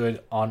listened to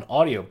it on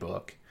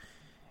audiobook,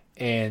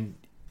 and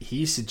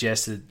he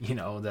suggested,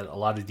 that a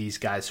lot of these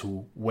guys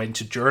who went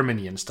to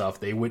Germany and stuff,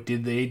 they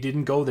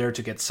didn't go there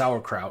to get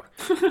sauerkraut,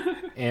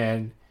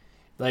 and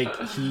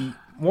he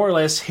more or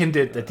less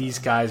hinted that these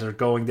guys are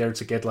going there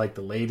to get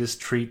the latest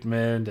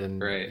treatment,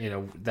 and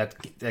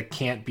that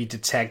can't be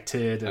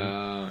detected.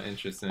 And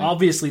interesting.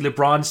 Obviously,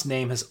 LeBron's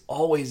name has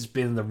always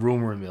been in the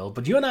rumor mill,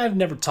 but you and I have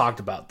never talked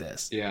about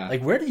this. Yeah.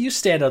 Where do you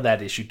stand on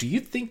that issue? Do you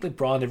think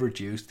LeBron ever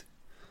juiced?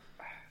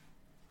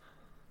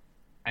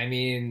 I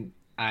mean,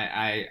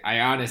 I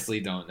honestly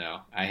don't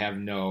know. I have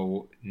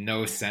no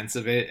sense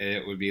of it.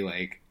 It would be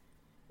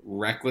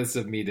reckless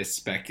of me to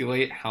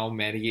speculate how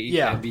many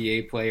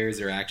NBA players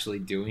are actually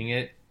doing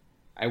it.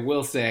 I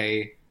will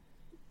say,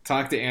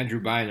 talk to Andrew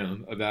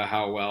Bynum about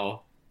how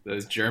well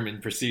those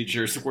German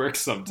procedures work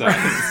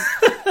sometimes.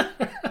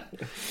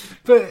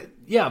 But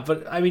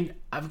I mean,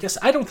 I guess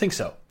I don't think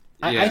so.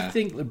 I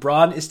think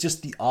LeBron is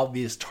just the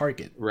obvious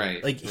target.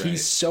 Right. Like,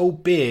 he's so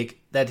big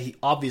that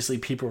obviously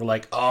people were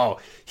like, oh,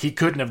 he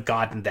couldn't have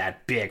gotten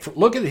that big.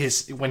 Look at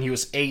when he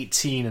was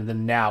 18 and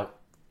then now.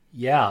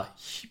 Yeah,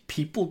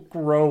 people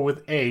grow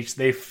with age.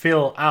 They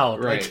fill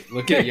out. Right. Like,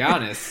 look at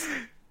Giannis.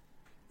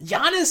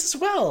 Giannis as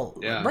well.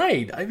 Yeah.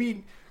 Right. I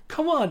mean,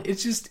 come on.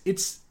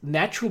 It's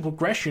natural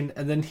progression,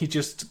 and then he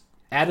just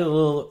added a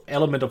little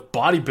element of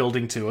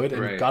bodybuilding to it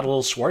and got a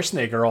little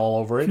Schwarzenegger all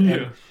over it. Yeah.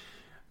 And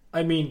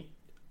I mean,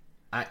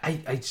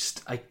 I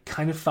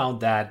kind of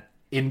found that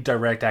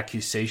indirect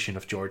accusation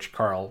of George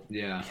Karl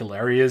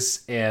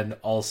hilarious and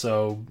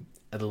also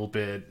a little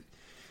bit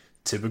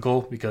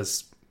typical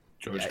because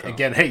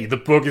again, hey, the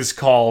book is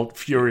called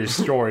Furious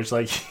George.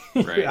 Like,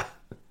 right.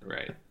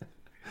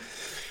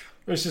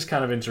 It's just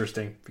kind of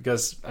interesting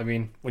because, I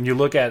mean, when you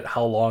look at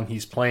how long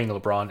he's playing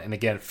LeBron, and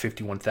again,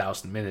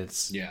 51,000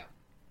 minutes.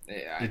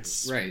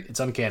 It's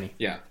uncanny.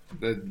 Yeah.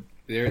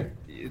 The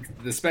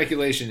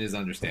speculation is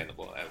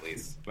understandable, at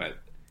least, but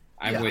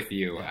I'm with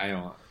you.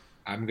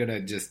 I'm going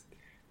to just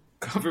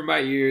cover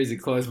my ears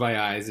and close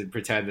my eyes and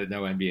pretend that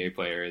no NBA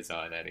player is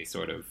on any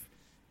sort of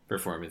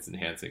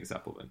performance-enhancing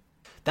supplement.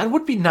 That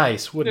would be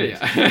nice,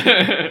 wouldn't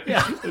it?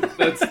 Yeah.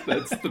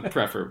 That's the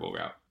preferable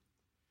route.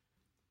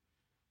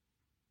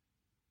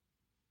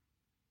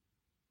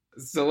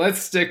 So let's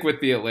stick with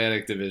the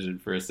Atlantic Division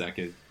for a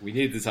second. We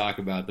need to talk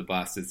about the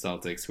Boston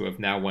Celtics, who have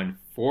now won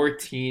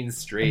 14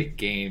 straight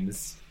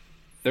games.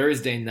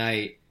 Thursday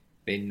night,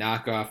 they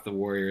knock off the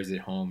Warriors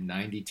at home,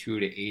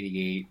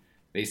 92-88.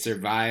 They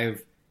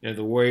survive.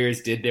 The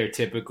Warriors did their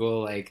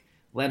typical, like,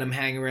 let them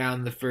hang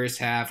around the first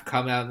half,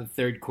 come out in the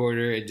third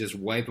quarter, and just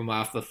wipe them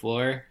off the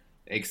floor.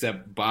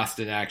 Except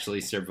Boston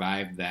actually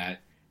survived that,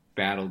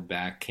 battled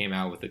back, came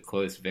out with a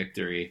close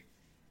victory.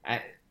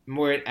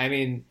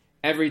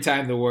 Every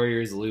time the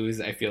Warriors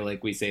lose, I feel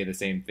like we say the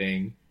same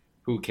thing.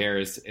 Who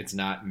cares? It's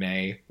not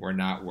May. We're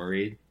not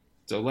worried.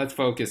 So let's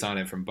focus on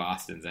it from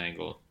Boston's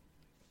angle.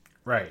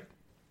 Right.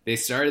 They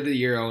started the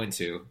year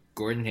 0-2.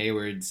 Gordon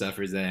Hayward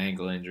suffers that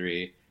ankle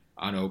injury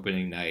on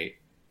opening night.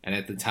 And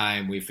at the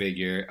time, we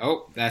figure,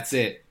 that's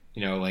it.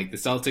 The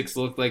Celtics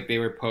looked like they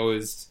were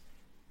posed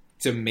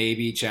to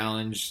maybe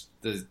challenge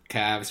the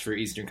Cavs for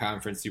Eastern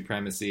Conference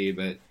supremacy,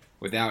 but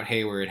without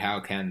Hayward, how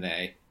can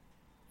they?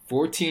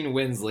 14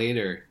 wins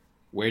later,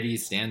 where do you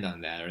stand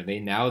on that? Are they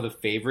now the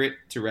favorite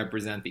to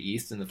represent the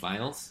East in the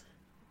finals?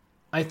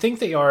 I think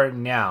they are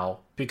now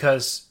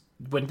because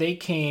when they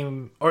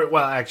came,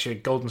 actually,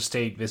 Golden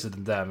State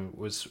visited them.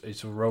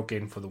 It's a road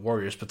game for the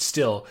Warriors, but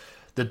still,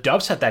 the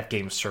Dubs had that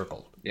game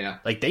circled. Yeah.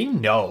 Like, they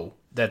know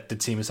that the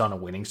team is on a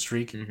winning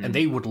streak, and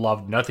they would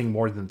love nothing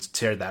more than to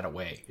tear that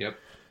away. Yep.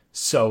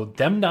 So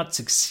them not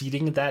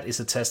succeeding in that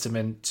is a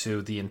testament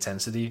to the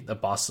intensity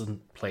that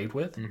Boston played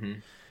with. Mm-hmm.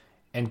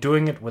 And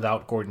doing it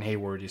without Gordon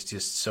Hayward is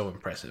just so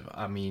impressive.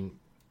 I mean,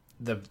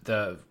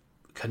 the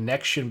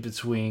connection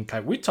between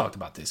we talked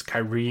about this,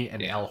 Kyrie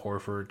and Al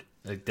Horford,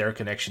 like, their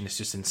connection is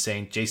just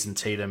insane. Jason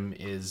Tatum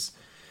is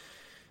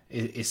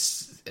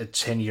a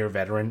 10-year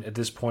veteran at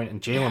this point, and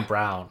Jaylen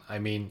Brown. I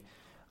mean,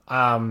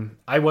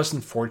 I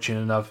wasn't fortunate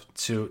enough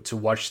to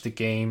watch the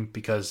game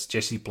because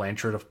Jesse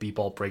Blanchard of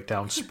B-Ball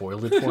Breakdown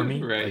spoiled it for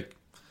me. Right.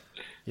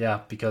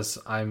 Because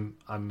I'm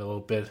a little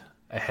bit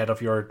ahead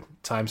of your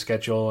time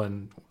schedule,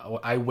 and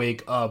I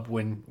wake up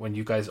when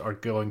you guys are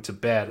going to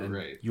bed,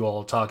 and you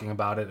all are talking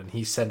about it, and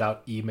he sent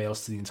out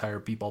emails to the entire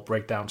B-Ball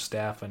Breakdown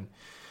staff, and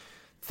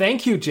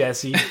thank you,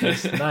 Jesse.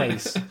 That's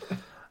nice.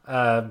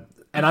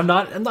 And I'm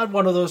not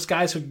one of those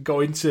guys who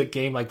go into a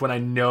game like when I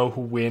know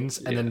who wins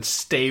and then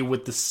stay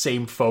with the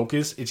same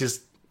focus. It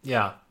just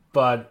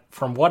But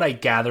from what I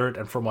gathered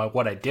and from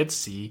what I did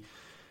see,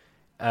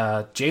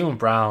 Jaylen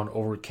Brown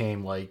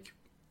overcame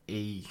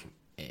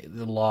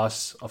the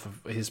loss of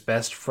his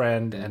best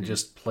friend and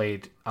just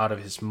played out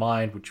of his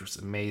mind, which was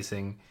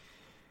amazing.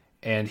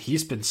 And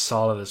he's been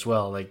solid as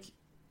well.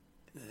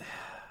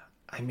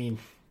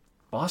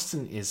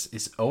 Boston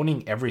is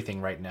owning everything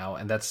right now,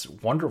 and that's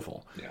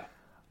wonderful. Yeah.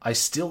 I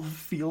still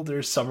feel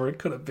their summer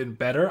could have been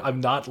better.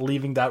 I'm not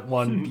leaving that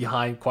one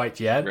behind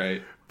quite yet.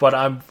 Right. But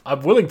I'm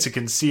willing to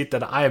concede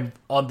that I am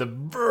on the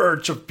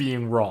verge of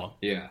being wrong.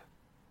 Yeah.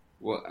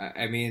 Well,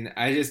 I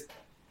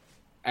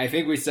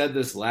think we said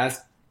this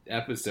last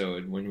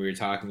episode when we were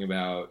talking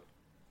about,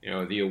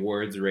 the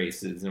awards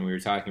races, and we were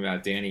talking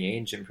about Danny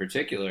Ainge in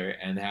particular,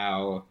 and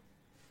how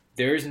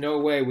there's no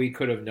way we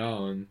could have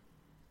known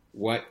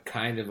what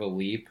kind of a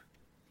leap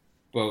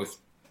both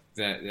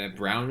that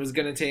Brown was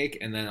going to take,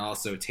 and then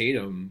also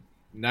Tatum,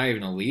 not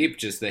even a leap,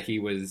 just that he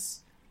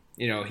was,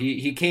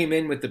 he came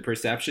in with the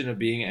perception of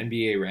being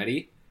NBA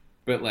ready,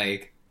 but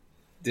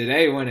did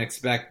anyone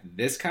expect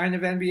this kind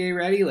of NBA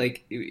ready?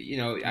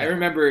 I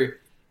remember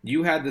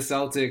you had the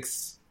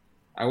Celtics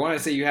I want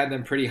to say you had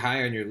them pretty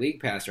high on your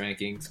league pass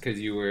rankings because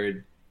you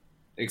were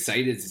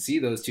excited to see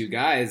those two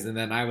guys, and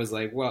then I was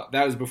like, well,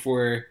 that was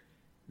before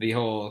the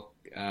whole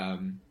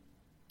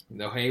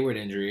the Hayward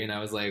injury, and I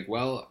was like,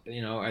 well,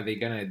 are they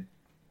gonna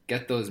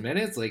get those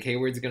minutes? Like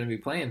Hayward's gonna be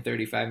playing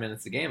 35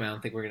 minutes a game. I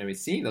don't think we're gonna be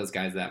seeing those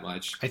guys that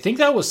much. I think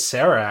that was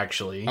Sarah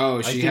actually.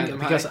 Oh, she had them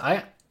because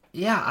high?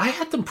 I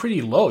had them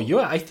pretty low.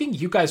 I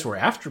think you guys were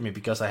after me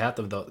because I had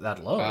them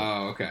that low.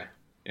 Oh, okay.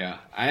 Yeah,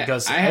 I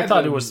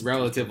thought it was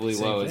relatively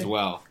low as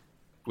well,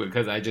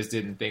 because I just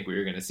didn't think we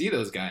were going to see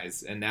those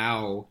guys. And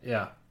now,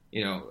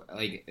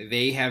 like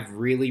they have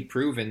really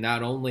proven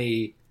not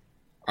only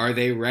are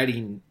they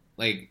ready,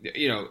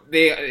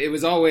 it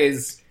was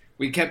always,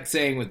 we kept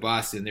saying with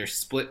Boston, they're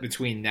split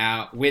between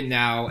win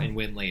now and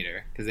win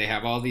later, because they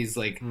have all these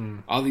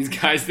all these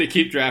guys they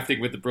keep drafting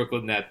with the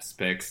Brooklyn Nets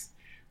picks,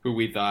 who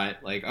we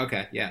thought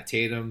okay, yeah,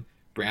 Tatum,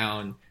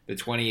 Brown, the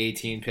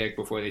 2018 pick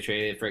before they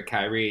traded for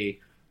Kyrie.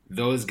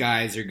 Those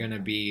guys are going to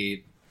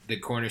be the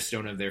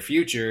cornerstone of their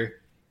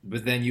future.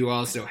 But then you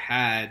also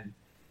had,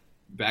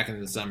 back in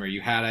the summer,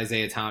 you had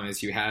Isaiah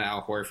Thomas, you had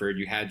Al Horford,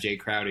 you had Jay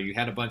Crowder, you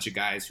had a bunch of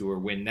guys who were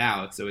win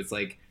now. So it's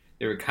like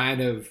they were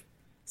kind of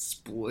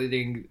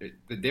splitting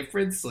the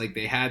difference. Like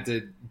they had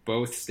to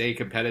both stay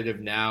competitive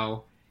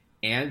now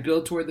and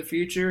build toward the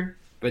future.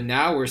 But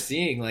now we're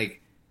seeing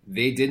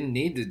they didn't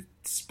need to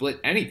split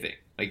anything.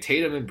 Like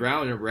Tatum and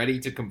Brown are ready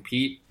to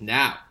compete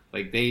now.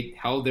 Like, they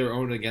held their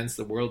own against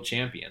the world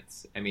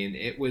champions. I mean,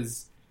 it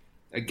was,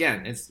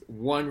 again, it's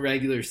one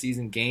regular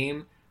season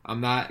game.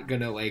 I'm not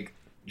going to,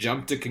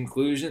 jump to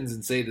conclusions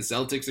and say the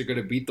Celtics are going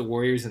to beat the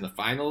Warriors in the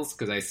finals,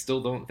 because I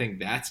still don't think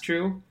that's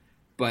true.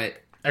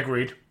 But,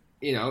 agreed.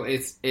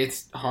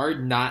 It's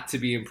hard not to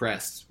be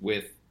impressed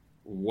with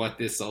what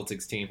this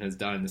Celtics team has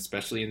done,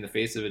 especially in the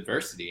face of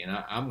adversity. And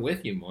I'm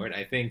with you, Mort.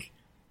 I think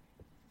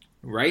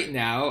right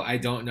now, I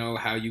don't know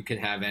how you can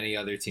have any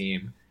other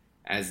team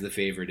as the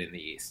favorite in the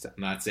East. I'm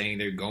not saying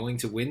they're going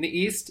to win the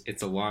East.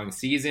 It's a long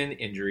season.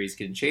 Injuries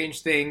can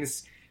change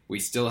things. We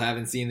still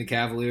haven't seen the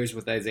Cavaliers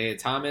with Isaiah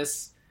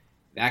Thomas.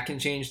 That can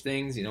change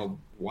things.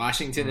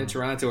 Washington and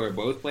Toronto are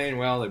both playing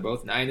well. They're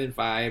both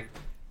 9-5.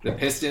 The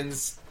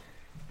Pistons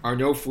are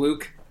no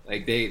fluke.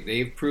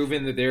 They've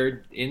proven that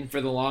they're in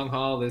for the long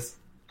haul. This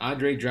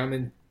Andre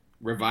Drummond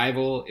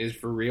revival is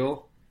for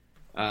real.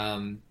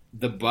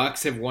 The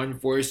Bucks have won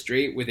 4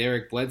 straight with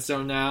Eric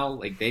Bledsoe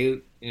now.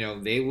 They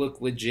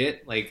look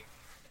legit.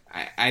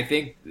 I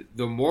think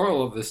the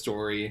moral of the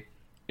story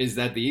is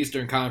that the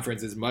Eastern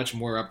Conference is much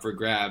more up for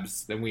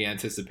grabs than we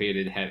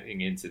anticipated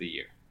heading into the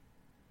year.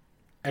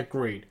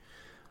 Agreed.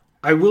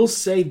 I will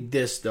say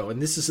this, though,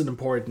 and this is an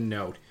important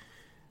note.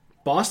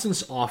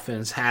 Boston's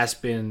offense has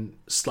been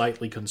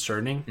slightly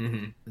concerning.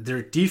 Mm-hmm.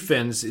 Their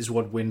defense is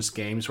what wins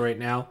games right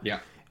now. Yeah.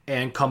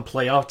 And come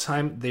playoff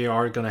time, they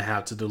are going to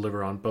have to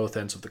deliver on both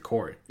ends of the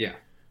court. Yeah.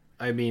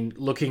 I mean,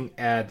 looking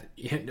at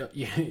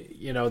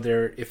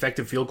their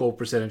effective field goal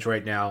percentage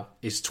right now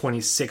is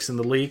 26 in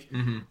the league,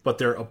 mm-hmm. but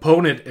their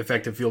opponent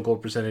effective field goal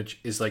percentage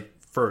is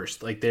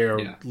first. They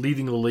are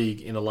leading the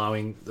league in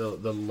allowing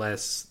the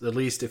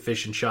least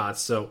efficient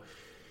shots. So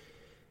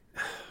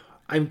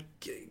I'm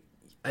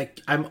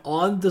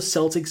on the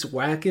Celtics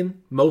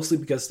wagon mostly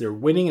because they're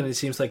winning and it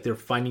seems like they're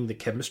finding the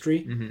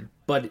chemistry. Mm-hmm.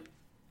 But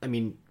I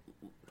mean,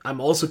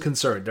 I'm also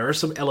concerned. There are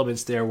some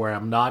elements there where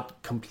I'm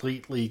not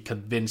completely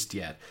convinced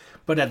yet.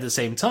 But at the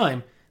same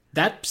time,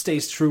 that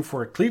stays true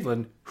for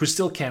Cleveland, who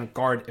still can't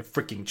guard a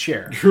freaking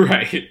chair.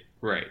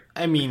 Right.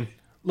 I mean,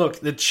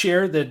 look, the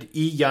chair that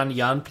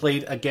Yan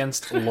played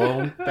against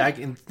alone back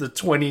in the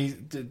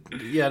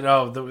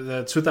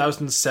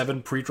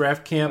 2007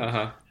 pre-draft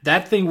camp,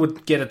 that thing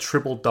would get a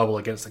triple-double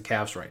against the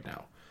Cavs right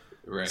now.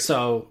 Right.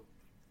 So,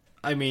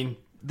 I mean,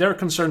 there are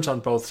concerns on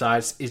both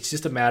sides. It's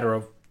just a matter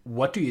of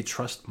what do you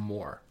trust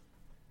more?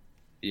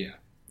 Yeah.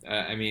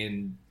 I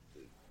mean,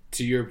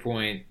 to your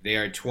point, they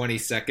are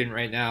 22nd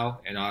right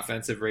now in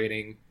offensive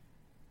rating.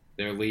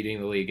 They're leading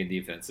the league in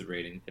defensive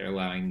rating. They're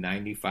allowing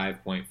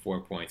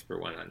 95.4 points per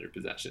 100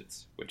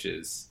 possessions, which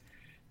is,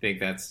 I think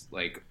that's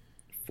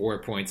 4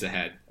 points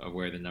ahead of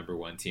where the number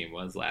one team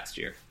was last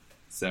year.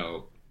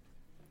 So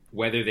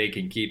whether they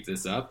can keep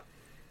this up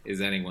is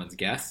anyone's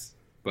guess.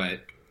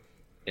 But,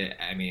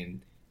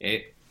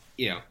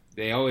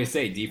 they always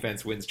say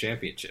defense wins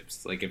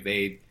championships.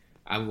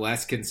 I'm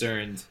less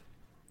concerned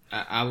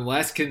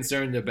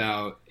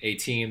about a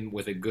team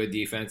with a good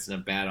defense and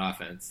a bad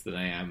offense than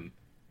I am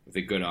with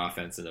a good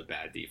offense and a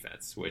bad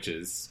defense, which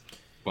is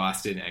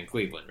Boston and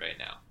Cleveland right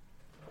now.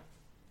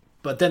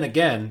 But then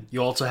again,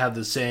 you also have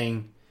the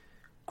saying,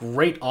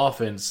 great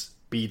offense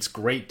beats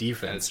great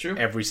defense. That's true.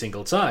 Every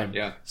single time.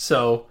 Yeah.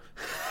 So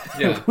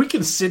we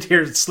can sit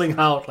here and sling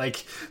out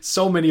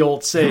so many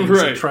old sayings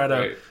and try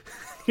to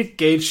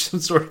gauge some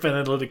sort of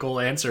analytical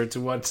answer to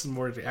what's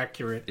more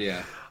accurate.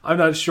 Yeah. I'm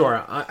not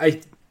sure.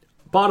 I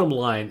bottom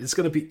line, it's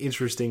going to be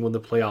interesting when the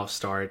playoffs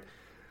start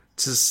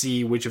to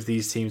see which of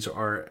these teams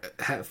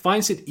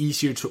finds it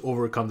easier to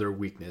overcome their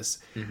weakness.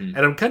 And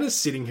I'm kind of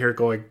sitting here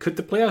going, could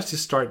the playoffs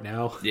just start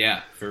now?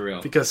 Yeah, for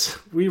real. Because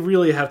we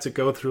really have to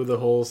go through the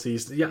whole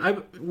season. Yeah,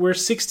 we're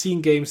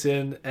 16 games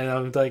in, and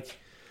I'm like,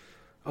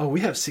 oh, we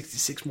have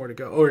 66 more to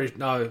go. Or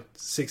no,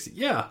 60.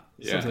 Yeah,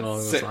 something along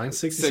those lines.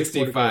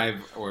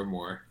 65 or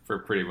more for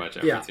pretty much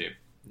every team.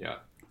 Yeah.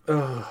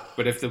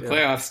 But if the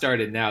playoffs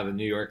started now, the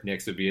New York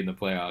Knicks would be in the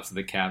playoffs, and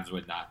the Cavs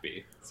would not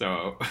be.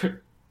 So...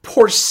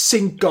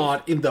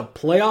 Porzingis in the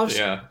playoffs.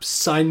 Yeah.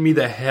 Sign me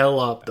the hell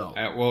up, though.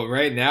 Well,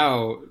 right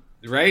now,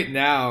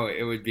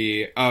 it would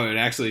be. Oh, it would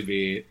actually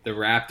be the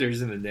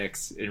Raptors and the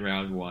Knicks in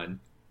round 1.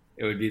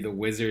 It would be the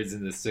Wizards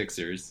and the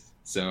Sixers.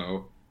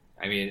 So,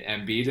 I mean,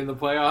 Embiid in the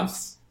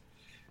playoffs.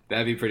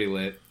 That'd be pretty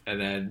lit. And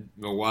then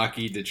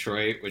Milwaukee,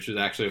 Detroit, which was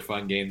actually a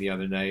fun game the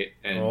other night,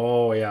 and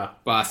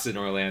Boston,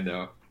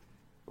 Orlando,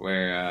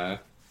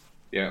 where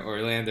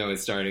Orlando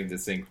is starting to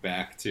sink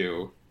back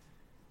to.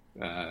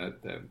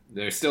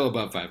 They're still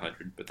above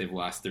 500, but they've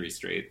lost 3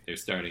 straight. They're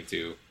starting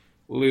to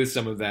lose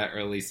some of that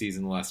early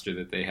season luster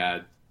that they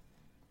had.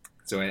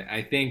 So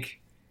I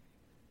think,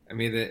 I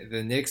mean,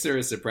 the Knicks are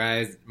a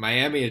surprise.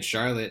 Miami and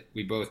Charlotte,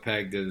 we both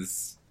pegged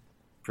as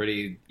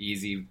pretty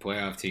easy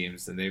playoff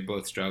teams, and they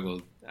both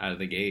struggled out of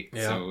the gate.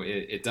 Yeah. So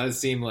it does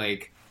seem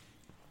like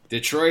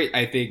Detroit,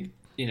 I think,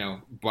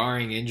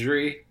 barring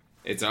injury,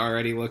 it's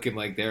already looking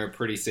like they're a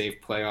pretty safe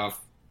playoff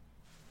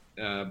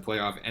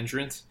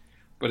entrant.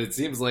 But it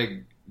seems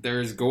like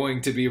there's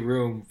going to be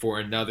room for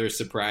another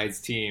surprise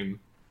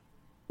team,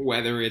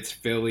 whether it's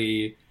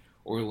Philly,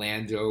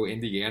 Orlando,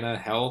 Indiana,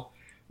 hell,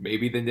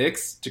 maybe the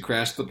Knicks to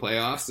crash the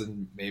playoffs,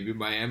 and maybe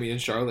Miami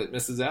and Charlotte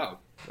misses out.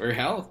 Or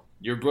hell,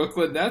 your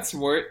Brooklyn Nets,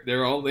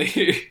 they're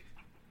only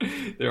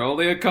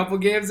a couple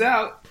games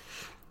out.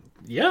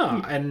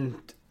 Yeah,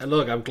 and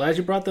look, I'm glad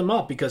you brought them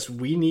up because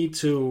we need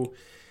to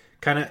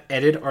kind of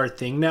edit our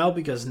thing now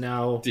because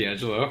now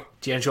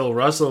D'Angelo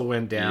Russell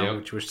went down,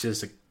 which was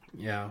just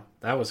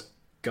that was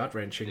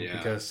gut-wrenching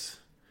because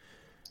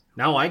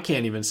now I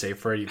can't even say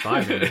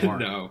 35 anymore.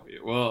 No.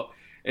 Well,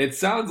 it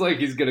sounds like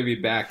he's going to be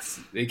back.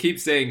 They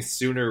keep saying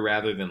sooner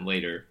rather than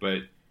later, but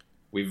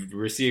we've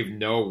received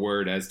no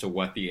word as to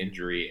what the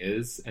injury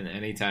is. And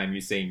anytime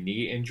you say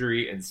knee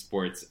injury in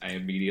sports, I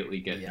immediately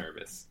get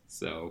nervous.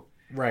 So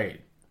Right.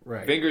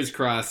 Fingers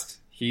crossed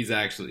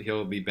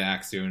he'll be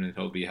back soon and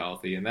he'll be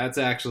healthy. And that's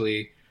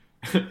actually...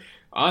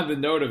 On the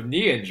note of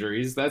knee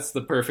injuries, that's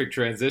the perfect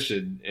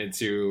transition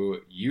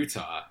into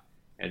Utah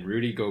and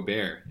Rudy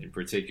Gobert in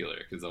particular.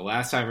 Because the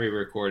last time we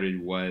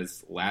recorded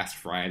was last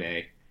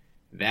Friday.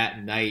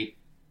 That night,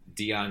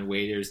 Dion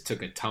Waiters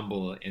took a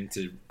tumble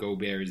into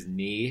Gobert's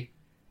knee.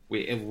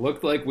 It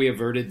looked like we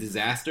averted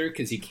disaster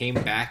because he came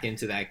back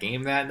into that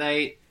game that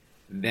night.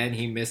 Then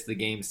he missed the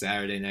game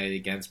Saturday night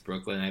against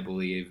Brooklyn, I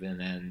believe. And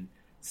then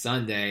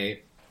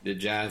Sunday... the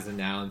Jazz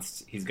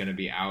announced he's going to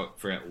be out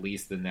for at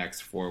least the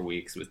next 4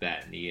 weeks with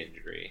that knee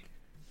injury.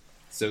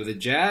 So the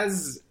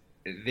Jazz,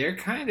 they're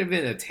kind of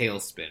in a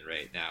tailspin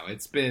right now.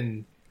 It's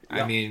been,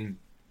 I mean,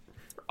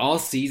 all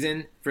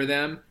season for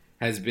them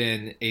has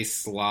been a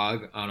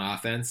slog on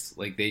offense.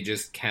 Like, they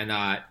just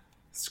cannot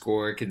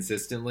score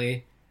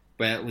consistently,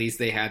 but at least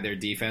they had their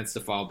defense to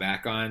fall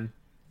back on.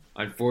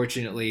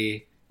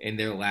 Unfortunately, in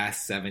their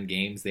last 7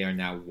 games, they are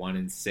now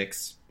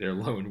 1-6. Their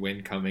lone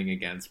win coming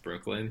against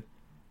Brooklyn.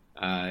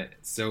 I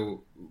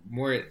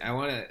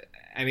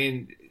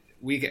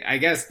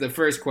guess the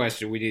first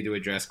question we need to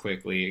address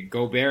quickly,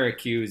 Gobert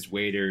accused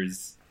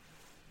Waiters,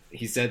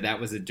 he said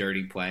that was a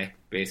dirty play,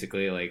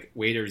 basically, like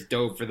Waiters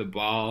dove for the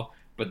ball,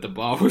 but the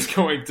ball was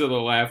going to the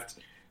left,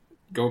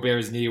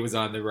 Gobert's knee was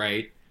on the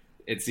right.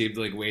 It seemed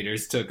like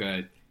Waiters took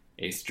a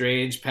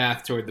strange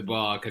path toward the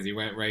ball because he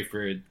went right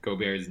for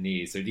Gobert's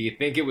knee. So do you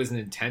think it was an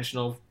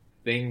intentional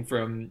thing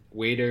from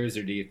Waiters,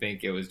 or do you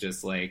think it was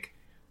just like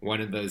one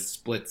of those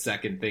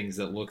split-second things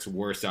that looks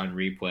worse on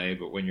replay,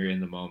 but when you're in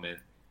the moment,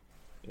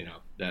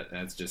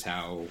 that's just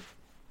how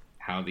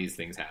these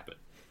things happen?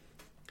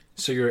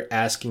 So you're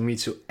asking me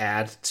to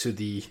add to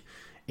the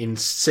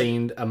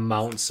insane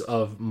amounts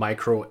of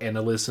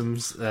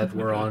micro-analysms that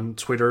were on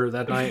Twitter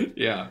that night?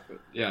 Yeah.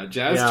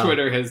 Jazz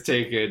Twitter has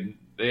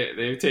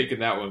they've taken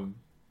that one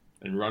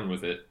and run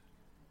with it.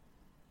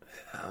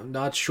 I'm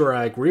not sure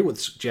I agree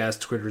with Jazz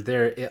Twitter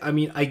there. I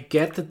mean, I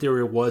get that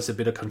there was a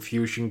bit of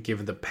confusion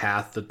given the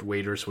path that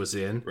Waiters was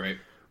in. Right.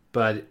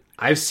 But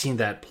I've seen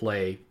that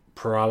play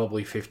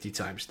probably 50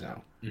 times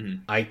now.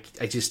 Mm-hmm.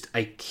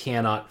 I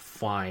cannot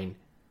find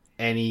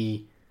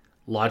any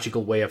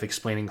logical way of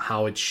explaining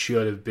how it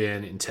should have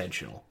been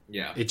intentional.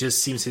 Yeah. It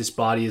just seems his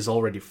body is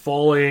already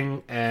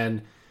falling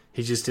and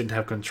he just didn't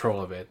have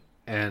control of it.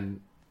 And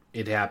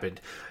it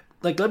happened.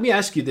 Like, let me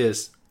ask you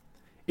this.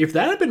 If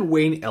that had been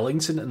Wayne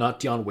Ellington and not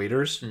Dion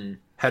Waiters,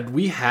 had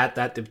we had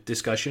that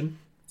discussion?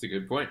 That's a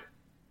good point.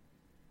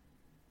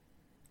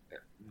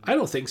 I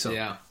don't think so.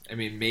 Yeah, I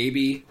mean,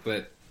 maybe,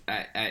 but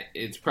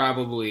it's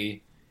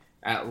probably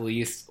at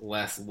least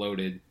less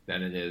loaded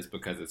than it is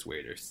because it's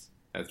Waiters.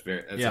 That's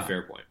a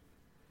fair point.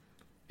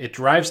 It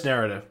drives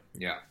narrative.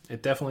 Yeah.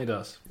 It definitely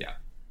does. Yeah.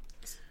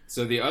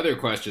 So the other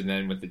question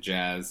then with the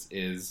Jazz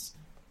is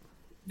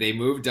they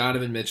moved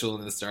Donovan Mitchell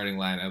into the starting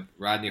lineup.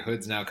 Rodney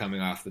Hood's now coming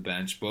off the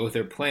bench. Both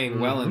are playing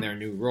well in their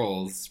new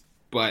roles,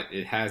 but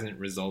it hasn't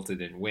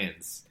resulted in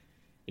wins.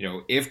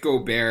 If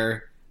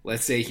Gobert,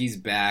 let's say he's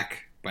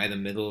back by the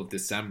middle of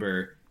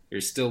December,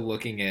 you're still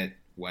looking at,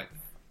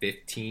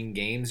 15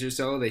 games or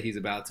so that he's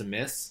about to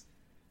miss?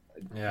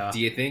 Yeah. Do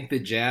you think the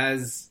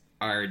Jazz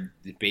are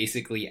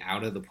basically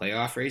out of the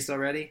playoff race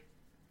already?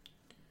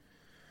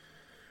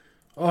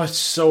 Oh, it's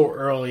so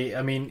early.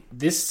 I mean,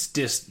 this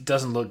just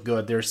doesn't look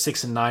good. They're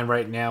 6-9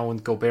 right now,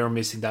 and Gobert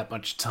missing that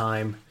much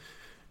time.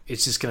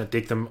 It's just going to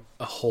dig them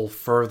a hole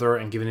further,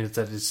 and given it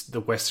that it's the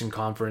Western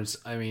Conference,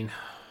 I mean,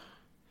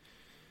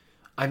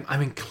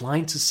 I'm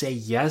inclined to say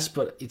yes,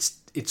 but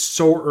it's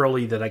so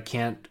early that I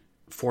can't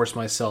force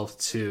myself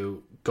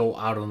to go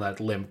out on that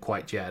limb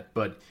quite yet.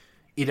 But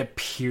it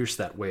appears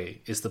that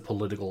way is the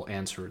political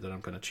answer that I'm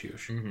going to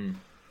choose. Mm-hmm.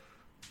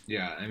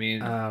 Yeah, I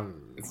mean,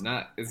 it's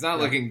not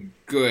looking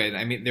good.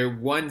 I mean, their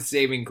one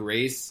saving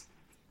grace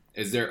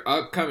is their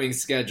upcoming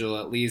schedule,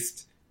 at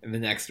least in the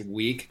next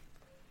week.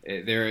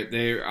 They're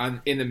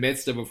in the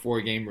midst of a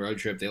 4-game road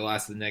trip. They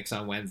lost to the Knicks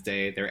on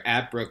Wednesday. They're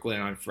at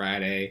Brooklyn on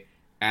Friday,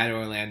 at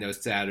Orlando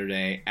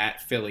Saturday,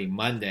 at Philly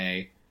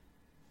Monday,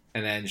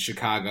 and then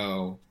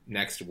Chicago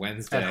next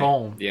Wednesday. At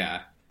home.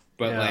 Yeah.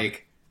 But,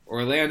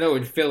 Orlando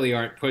and Philly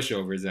aren't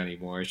pushovers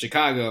anymore.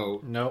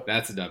 Chicago, nope.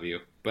 That's a W.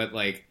 But,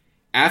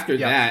 after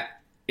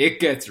that, it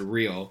gets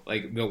real.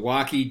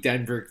 Milwaukee,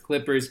 Denver,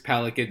 Clippers,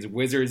 Pelicans,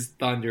 Wizards,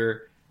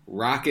 Thunder,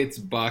 Rockets,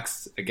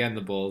 Bucks, again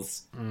the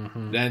Bulls.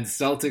 Mm-hmm. Then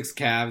Celtics,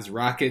 Cavs,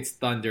 Rockets,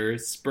 Thunder,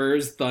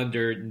 Spurs,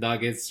 Thunder,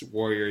 Nuggets,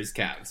 Warriors,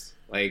 Cavs.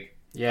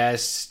 Yeah,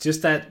 it's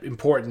just that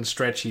important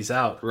stretch he's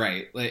out.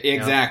 Right.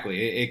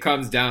 Exactly. It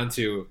comes down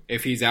to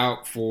if he's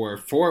out for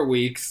 4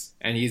 weeks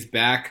and he's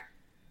back,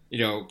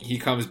 he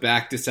comes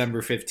back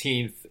December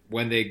 15th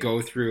when they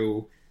go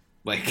through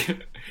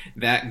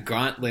that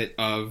gauntlet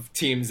of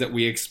teams that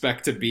we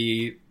expect to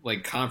be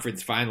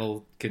conference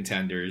final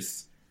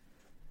contenders,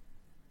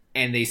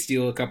 and they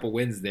steal a couple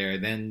wins there,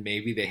 then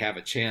maybe they have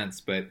a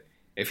chance. But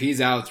if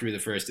he's out through the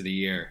first of the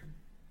year,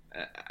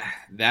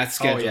 that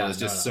schedule is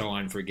just so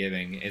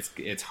unforgiving.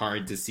 It's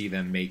hard to see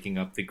them making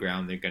up the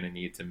ground they're going to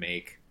need to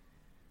make,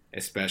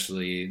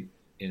 especially,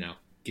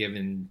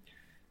 given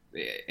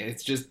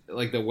it's just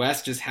the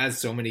West just has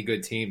so many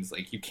good teams.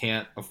 You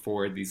can't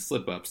afford these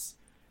slip-ups.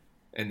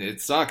 And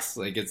it sucks.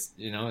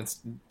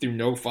 It's through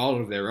no fault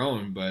of their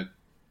own, but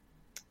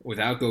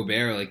without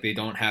Gobert, they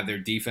don't have their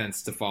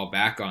defense to fall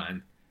back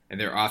on. And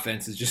their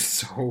offense is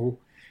just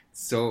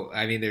so,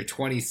 I mean, they're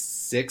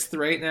 26th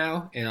right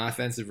now in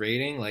offensive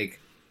rating.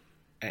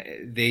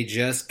 They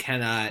just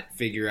cannot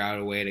figure out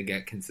a way to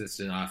get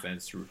consistent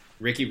offense.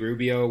 Ricky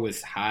Rubio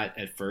was hot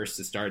at first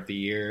to start the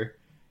year.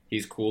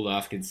 He's cooled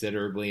off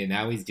considerably, and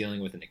now he's dealing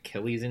with an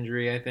Achilles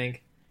injury, I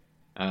think.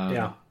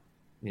 Yeah.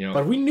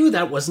 But we knew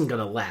that wasn't going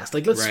to last.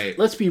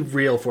 Let's be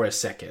real for a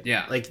second.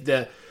 Yeah.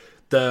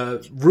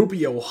 The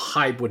Rubio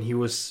hype when he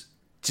was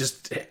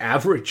just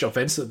average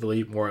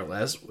offensively, more or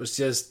less, was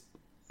just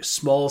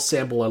small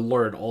sample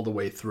alert all the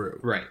way through.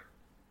 Right.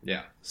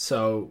 Yeah.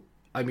 So,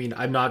 I mean,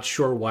 I'm not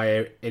sure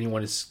why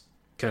anyone is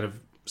kind of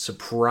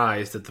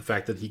surprised at the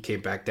fact that he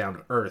came back down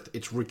to earth.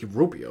 It's Ricky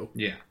Rubio.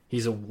 Yeah.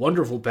 He's a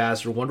wonderful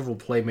passer, wonderful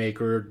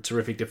playmaker,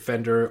 terrific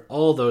defender,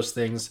 all those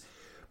things.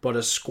 But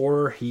a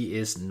scorer, he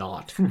is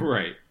not.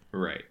 Right.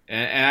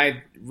 And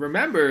I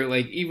remember,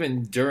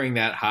 even during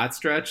that hot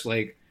stretch,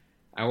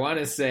 I want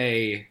to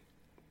say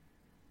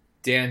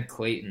Dan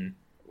Clayton,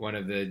 one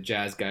of the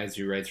Jazz guys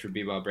who writes for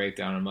B-Ball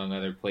Breakdown, among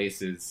other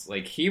places,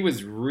 he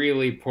was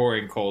really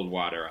pouring cold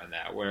water on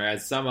that.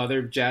 Whereas some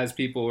other Jazz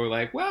people were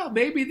like, well,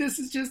 maybe this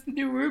is just the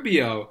new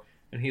Rubio.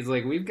 And he's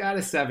like, we've got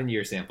a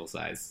 7-year sample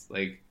size.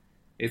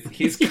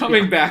 He's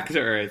coming back to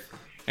earth.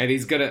 And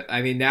he's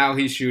now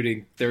he's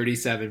shooting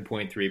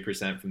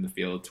 37.3% from the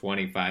field,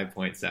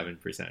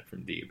 25.7%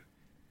 from deep.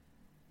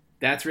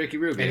 That's Ricky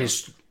Rubio.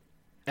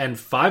 And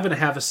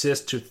 5.5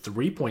 assists to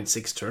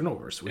 3.6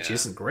 turnovers, which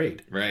isn't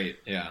great. Right,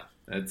 yeah.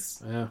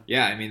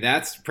 I mean,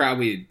 that's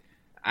probably,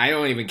 I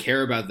don't even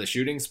care about the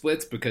shooting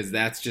splits because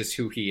that's just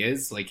who he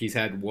is. He's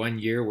had 1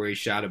 year where he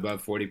shot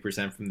above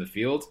 40% from the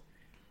field,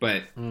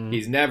 but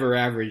he's never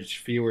averaged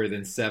fewer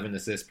than 7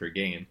 assists per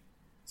game.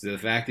 So the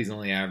fact he's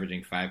only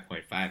averaging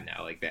 5.5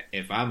 now, that,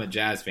 if I'm a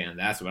Jazz fan,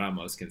 that's what I'm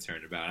most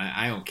concerned about.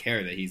 I don't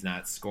care that he's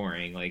not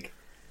scoring.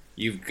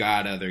 You've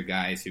got other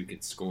guys who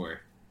can score.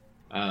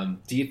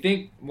 Do you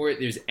think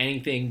there's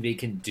anything they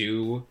can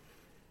do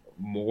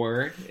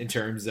more in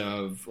terms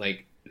of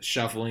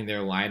shuffling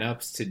their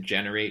lineups to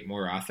generate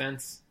more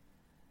offense?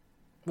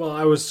 Well,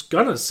 I was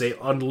gonna say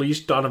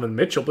unleash Donovan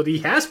Mitchell, but he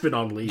has been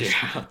unleashed.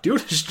 Yeah.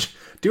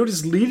 Dude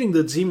is leading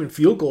the team in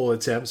field goal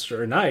attempts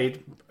per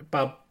night,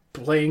 about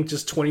playing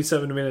just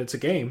 27 minutes a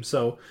game.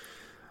 So,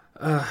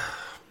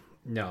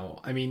 no.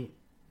 I mean,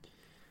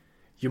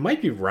 you might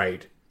be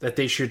right that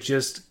they should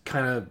just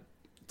kind of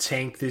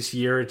tank this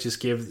year, just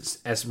give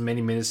as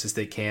many minutes as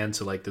they can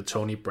to the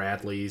Tony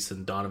Bradleys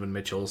and Donovan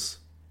Mitchells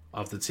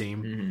of the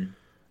team. Mm-hmm.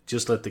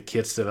 just let the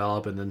kids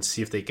develop and then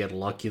see if they get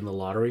lucky in the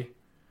lottery.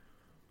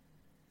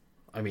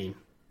 I mean,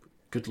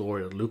 good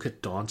lord, look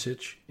at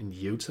Doncic in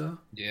Utah.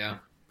 Yeah.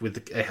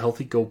 With a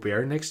healthy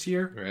Gobert next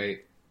year.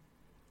 Right.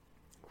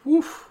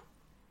 Whew.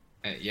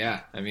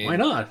 Yeah, I mean... Why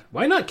not?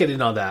 Why not get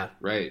in on that?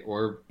 Right,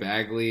 or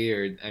Bagley,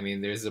 or... I mean,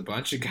 there's a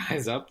bunch of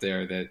guys up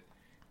there that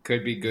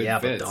could be good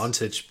fits. But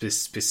Doncic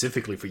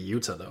specifically for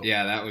Utah, though.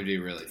 Yeah, that would be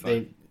really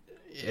fun.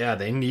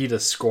 They need a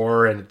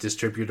scorer and a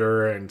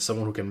distributor and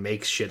someone who can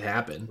make shit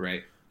happen.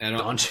 Right. And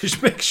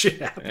Doncic makes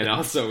shit happen. And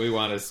also, we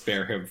want to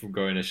spare him from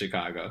going to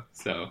Chicago.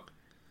 So,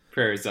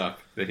 prayers up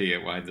that he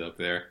winds up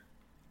there.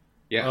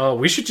 Yeah. Oh,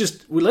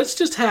 let's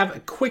just have a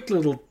quick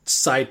little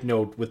side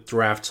note with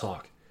draft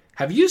talk.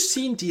 Have you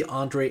seen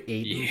DeAndre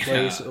Ayton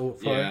play so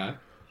far? Yeah.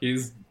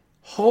 He's...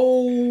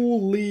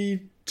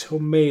 Holy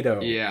tomato.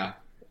 Yeah,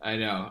 I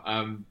know.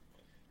 I'm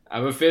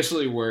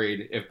officially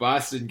worried if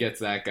Boston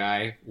gets that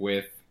guy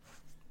with...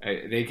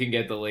 they can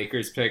get the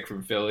Lakers pick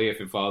from Philly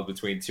if it falls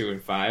between 2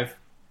 and 5.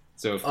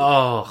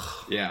 So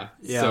yeah.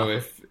 So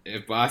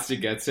if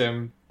Boston gets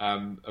him,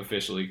 I'm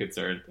officially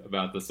concerned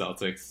about the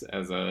Celtics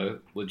as a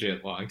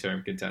legit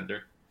long-term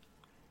contender.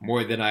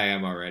 More than I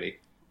am already.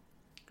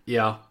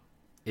 Yeah.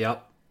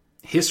 Yep.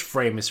 His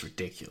frame is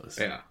ridiculous.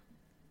 Yeah.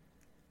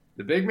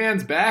 The big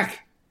man's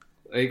back.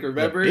 Like,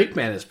 remember... The big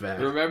man is back.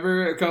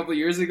 Remember a couple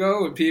years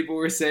ago when people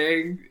were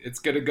saying it's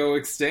going to go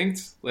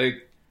extinct?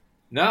 Like,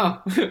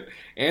 no.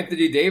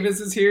 Anthony Davis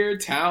is here.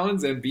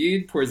 Towns,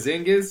 Embiid,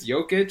 Porzingis,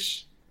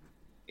 Jokic,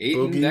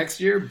 Ayton Boogie.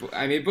 Next year.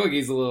 I mean,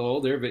 Boogie's a little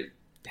older, but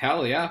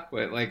hell yeah.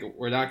 But, like,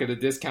 we're not going to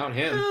discount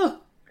him.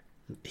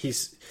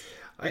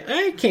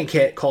 I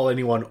can't call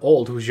anyone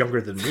old who's younger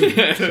than me.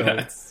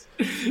 So.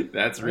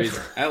 That's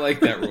reason. I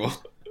like that rule.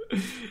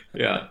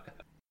 Yeah.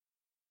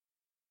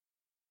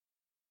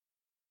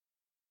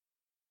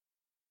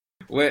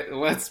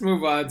 Let's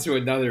move on to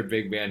another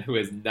big man who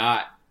has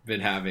not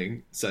been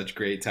having such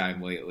great time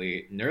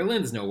lately,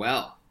 Nerlens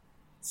Noel.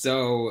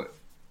 So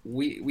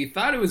we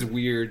thought it was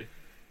weird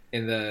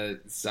in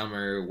the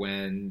summer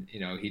when,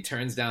 he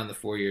turns down the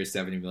 4-year,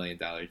 $70 million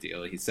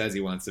deal. He says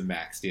he wants a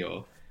max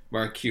deal.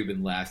 Mark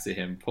Cuban laughs at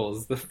him,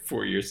 pulls the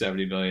 4-year,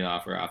 $70 million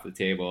offer off the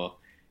table.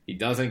 He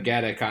doesn't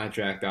get a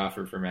contract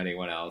offer from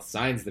anyone else,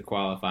 signs the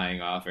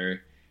qualifying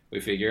offer.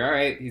 We figure, all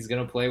right, he's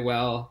going to play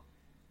well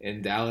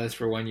in Dallas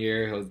for 1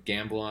 year. He'll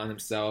gamble on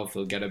himself.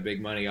 He'll get a big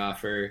money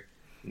offer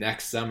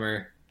next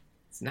summer.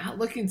 It's not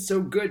looking so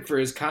good for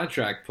his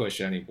contract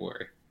push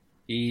anymore.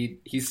 He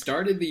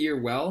started the year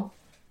well.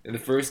 In the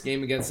first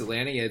game against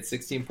Atlanta, he had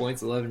 16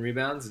 points, 11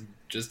 rebounds, in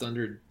just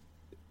under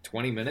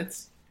 20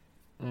 minutes.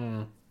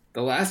 The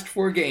last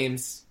 4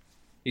 games,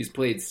 he's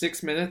played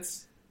 6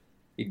 minutes.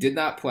 He did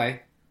not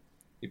play.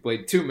 He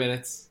played 2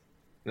 minutes,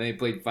 and then he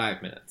played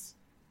 5 minutes.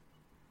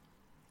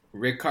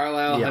 Rick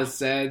Carlisle has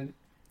said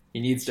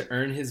he needs to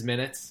earn his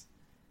minutes,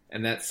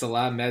 and that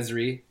Salah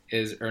Mesri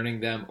is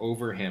earning them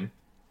over him.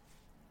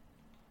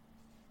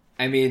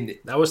 I mean...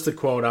 That was the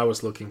quote I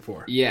was looking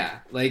for.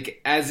 Yeah,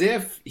 like, as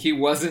if he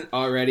wasn't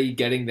already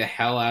getting the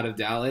hell out of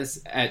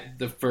Dallas at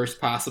the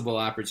first possible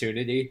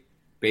opportunity,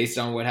 based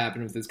on what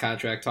happened with his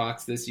contract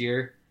talks this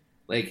year.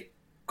 Like,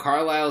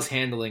 Carlisle's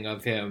handling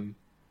of him...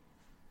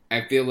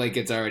 I feel like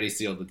it's already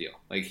sealed the deal.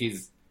 Like,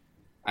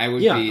 I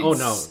would be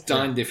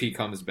stunned if he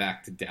comes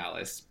back to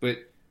Dallas. But,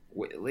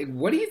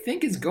 what do you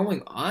think is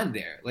going on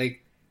there?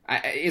 Like,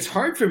 it's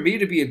hard for me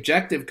to be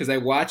objective because I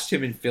watched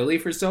him in Philly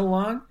for so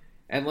long.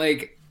 And,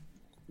 like,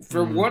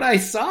 from what I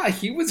saw,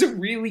 he was a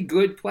really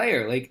good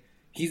player. Like,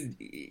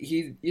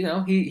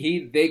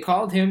 they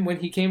called him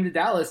when he came to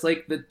Dallas,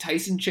 like, the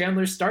Tyson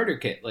Chandler starter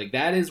kit. Like,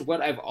 that is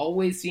what I've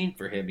always seen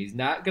for him. He's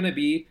not going to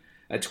be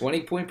a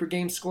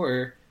 20-point-per-game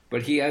scorer,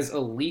 but he has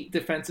elite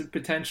defensive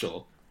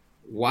potential.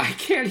 Why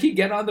can't he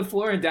get on the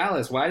floor in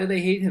Dallas? Why do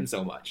they hate him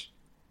so much?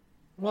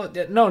 Well,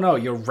 no,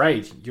 you're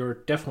right. You're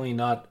definitely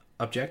not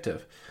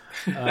objective.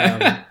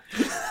 No,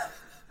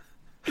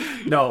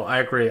 I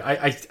agree.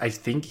 I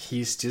think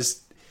he's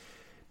just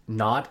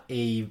not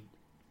a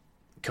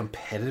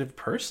competitive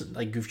person.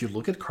 Like, if you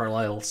look at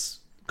Carlisle's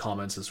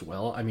comments as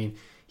well, I mean,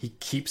 he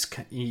keeps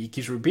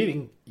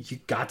repeating, you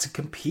got to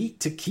compete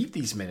to keep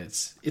these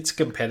minutes. It's a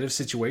competitive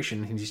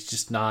situation, and he's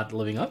just not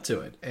living up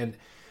to it. And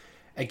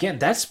again,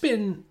 that's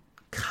been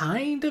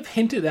kind of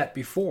hinted at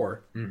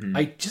before. Mm-hmm.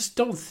 I just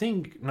don't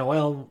think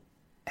Noel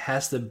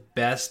has the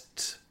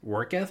best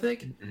work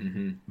ethic.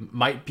 Mm-hmm.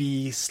 Might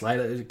be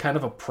slightly kind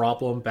of a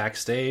problem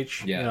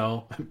backstage. Yeah.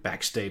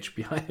 Backstage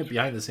behind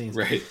the scenes.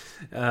 Right.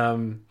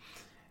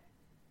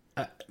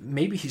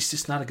 Maybe he's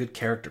just not a good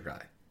character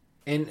guy,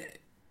 and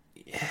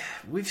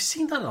we've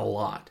seen that a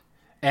lot,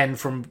 and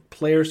from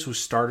players who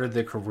started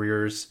their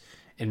careers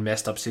in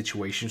messed up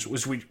situations,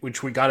 which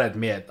we gotta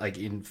admit, like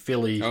in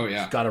Philly,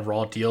 he got a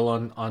raw deal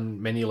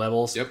on many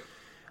levels. Yep.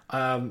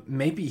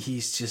 Maybe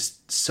he's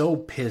just so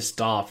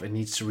pissed off and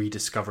needs to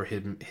rediscover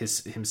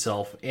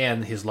himself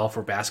and his love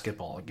for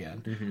basketball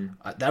again. Mm-hmm.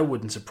 That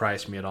wouldn't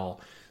surprise me at all.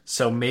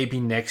 So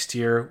maybe next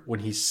year when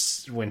he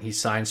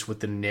signs with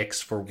the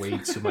Knicks for way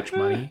too much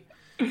money.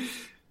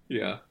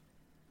 Yeah.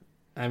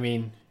 I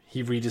mean,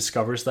 he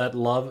rediscovers that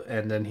love,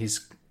 and then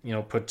he's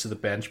put to the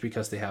bench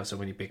because they have so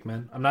many big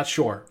men. I'm not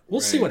sure.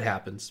 We'll see what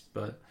happens,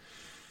 but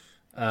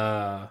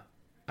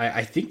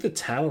I think the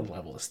talent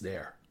level is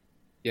there.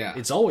 Yeah,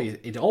 it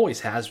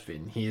always has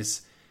been.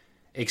 He's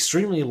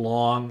extremely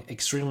long,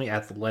 extremely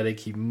athletic.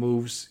 He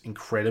moves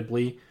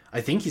incredibly.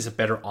 I think he's a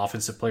better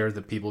offensive player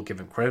than people give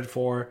him credit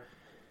for.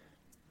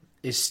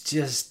 It's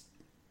just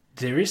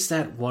there is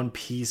that one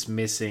piece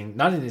missing,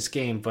 not in his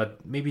game,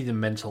 but maybe the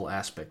mental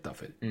aspect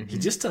of it. Mm-hmm. He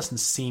just doesn't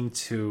seem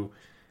to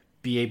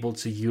be able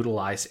to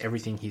utilize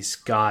everything he's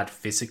got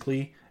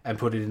physically and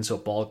put it into a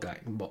ball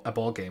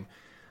game.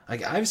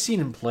 Like, I've seen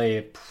him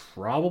play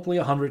probably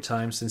 100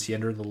 times since he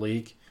entered the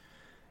league,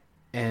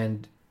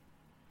 and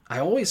I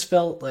always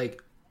felt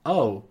like,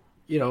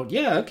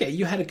 okay,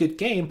 you had a good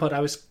game, but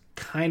I was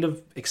kind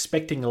of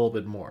expecting a little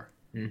bit more.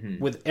 Mm-hmm.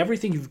 With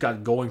everything you've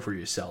got going for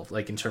yourself,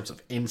 like in terms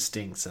of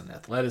instincts and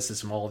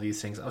athleticism, all of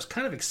these things, I was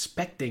kind of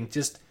expecting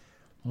just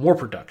more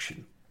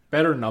production,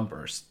 better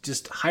numbers,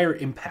 just higher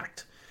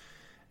impact.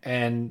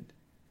 And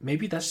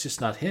maybe that's just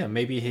not him.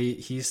 Maybe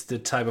he's the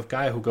type of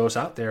guy who goes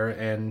out there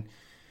and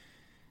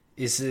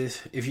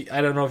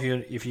I don't know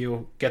if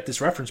you get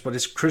this reference, but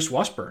it's Chris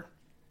Washburn.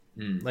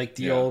 Like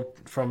the old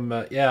from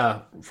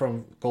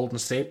Golden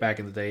State back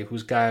in the day,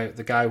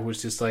 the guy who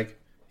was just like,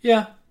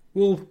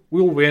 we'll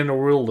win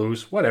or we'll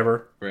lose,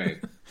 whatever. Right.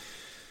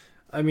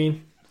 I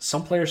mean,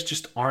 some players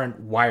just aren't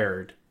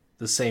wired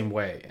the same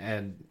way,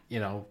 and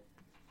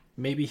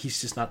maybe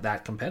he's just not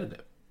that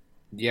competitive.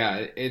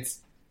 Yeah, it's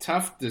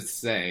tough to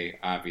say,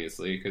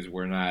 obviously, because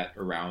we're not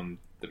around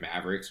the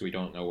Mavericks. We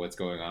don't know what's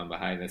going on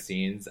behind the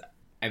scenes.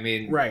 I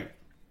mean, right.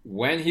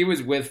 When he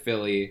was with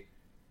Philly,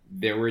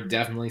 there were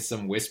definitely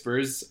some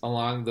whispers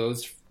along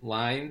those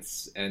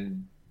lines,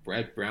 and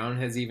Brett Brown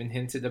has even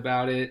hinted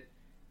about it.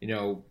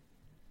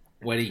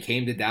 When he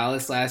came to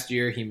Dallas last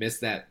year, he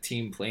missed that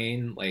team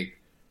plane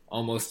like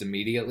almost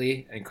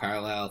immediately, and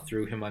Carlisle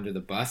threw him under the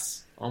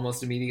bus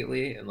almost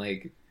immediately,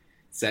 and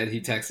said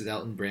he texted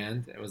Elton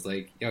Brand and was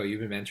like, "Yo,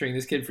 you've been mentoring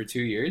this kid for 2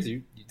 years.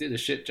 You did a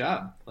shit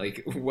job.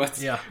 Like,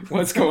 what's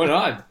going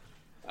on?"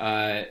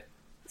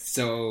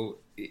 So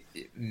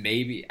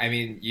maybe, I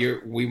mean,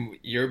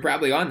 you're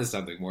probably onto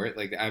something more.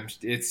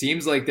 It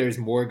seems like there's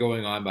more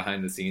going on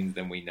behind the scenes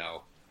than we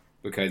know,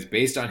 because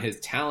based on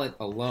his talent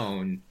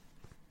alone,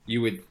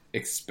 you would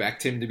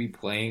expect him to be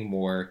playing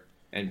more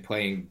and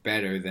playing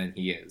better than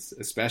he is,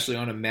 especially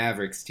on a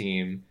Mavericks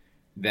team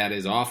that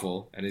is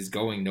awful and is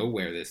going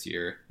nowhere this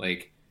year.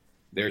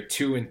 They're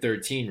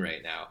 2-13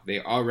 right now. They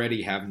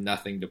already have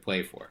nothing to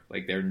play for.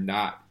 They're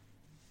not.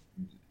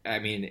 I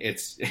mean,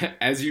 it's,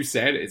 as you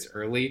said, it's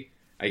early.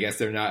 I guess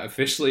they're not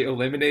officially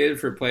eliminated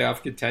for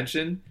playoff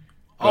contention.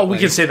 We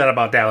can say that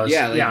about Dallas.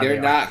 Yeah,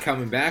 they're not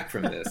coming back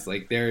from this.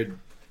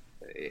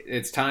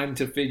 It's time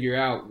to figure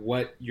out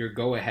what your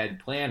go-ahead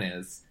plan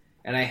is.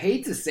 And I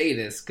hate to say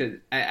this because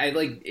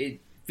it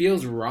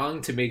feels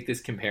wrong to make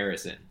this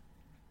comparison,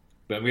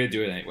 but I'm going to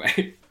do it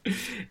anyway.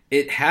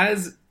 It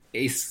has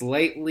a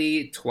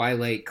slightly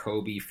Twilight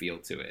Kobe feel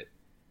to it,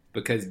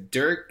 because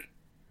Dirk,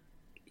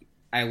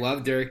 I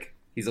love Dirk.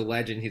 He's a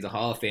legend. He's a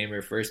Hall of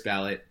Famer, first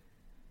ballot.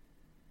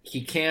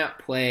 He can't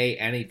play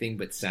anything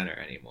but center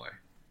anymore.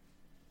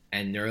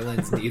 And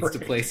Nerlens needs to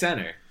play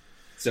center.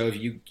 So if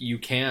you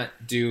can't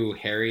do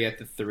Harry at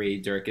the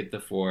 3, Dirk at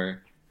the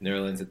 4,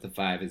 Nerlens at the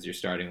 5 as your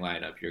starting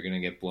lineup, you're going to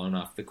get blown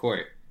off the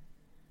court.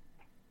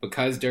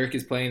 Because Dirk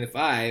is playing the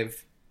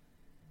 5,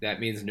 that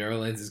means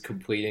Nerlens is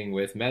completing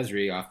with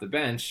Mesri off the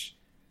bench.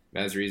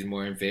 Mesri's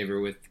more in favor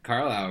with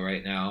Carlisle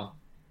right now.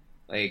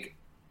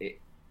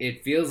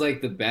 It feels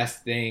like the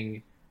best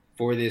thing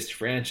for this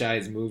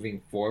franchise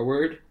moving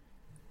forward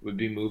would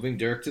be moving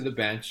Dirk to the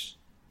bench,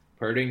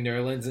 putting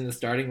Nerlens in the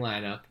starting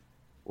lineup,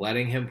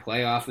 letting him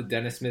play off of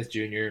Dennis Smith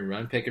Jr. and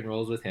run pick and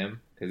rolls with him.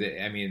 Because,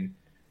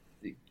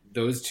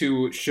 those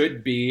two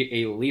should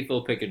be a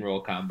lethal pick and roll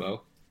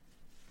combo.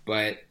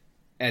 But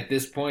at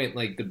this point,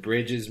 the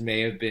bridges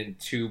may have been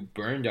too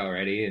burned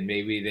already, and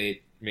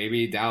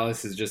maybe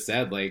Dallas has just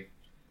said,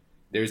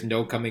 there's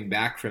no coming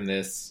back from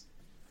this.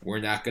 We're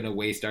not going to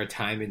waste our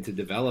time into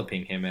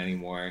developing him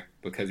anymore,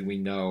 because we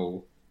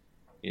know,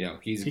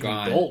 he's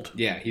gone.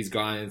 Yeah, he's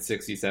gone in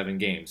 67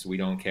 games. We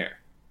don't care.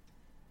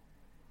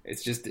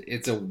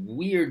 It's a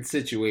weird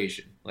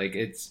situation.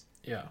 It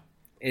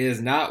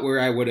is not where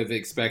I would have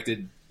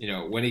expected,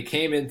 when he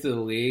came into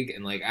the league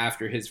and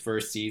after his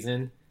first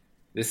season,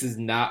 this is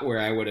not where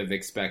I would have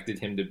expected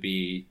him to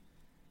be,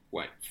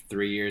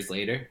 3 years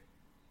later?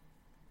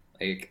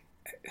 He's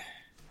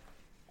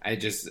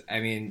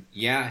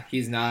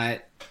not,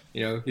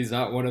 he's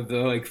not one of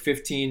the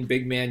 15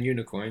 big man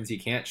unicorns. He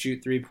can't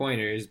shoot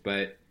 3-pointers,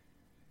 but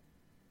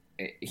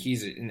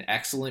he's an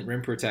excellent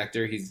rim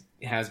protector. He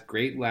has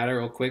great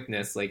lateral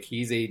quickness.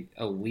 He's a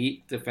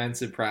elite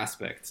defensive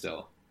prospect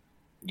still.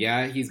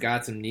 Yeah, he's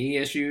got some knee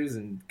issues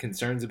and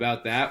concerns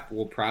about that.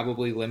 Will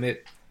probably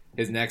limit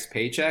his next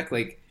paycheck.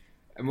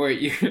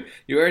 You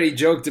already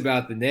joked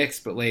about the Knicks,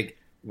 but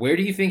where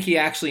do you think he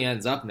actually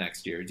ends up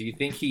next year? Do you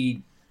think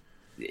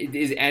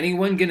is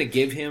anyone going to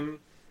give him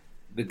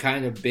the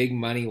kind of big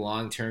money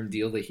long-term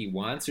deal that he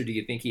wants, or do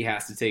you think he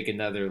has to take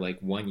another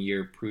 1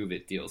 year prove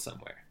it deal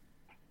somewhere?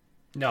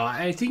 No,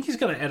 I think he's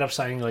going to end up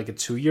signing a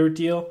 2-year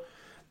deal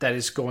that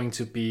is going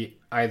to be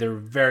either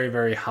very,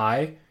 very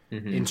high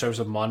in terms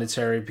of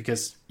monetary,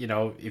 because,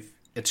 if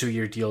a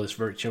 2-year deal is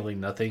virtually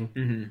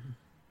nothing,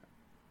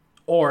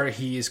 or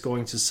he is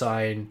going to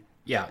sign,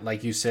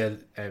 like you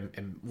said,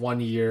 1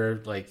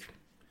 year,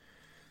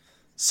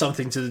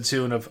 something to the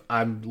tune of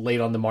I'm late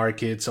on the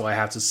market, so I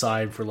have to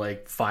sign for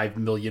 $5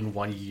 million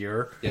 1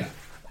 year. Yeah.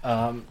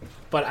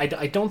 But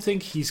I don't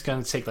think he's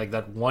going to take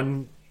that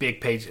one big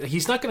page.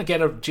 He's not going to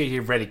get a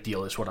JJ Redick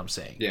deal, is what I'm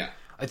saying. Yeah.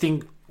 I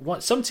think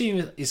some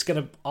team is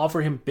going to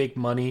offer him big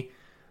money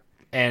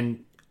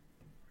and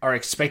are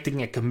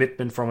expecting a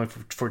commitment from him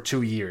for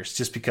 2 years,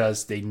 just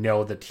because they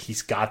know that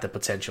he's got the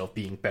potential of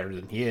being better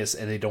than he is,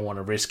 and they don't want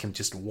to risk him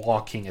just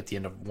walking at the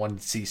end of one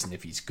season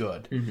if he's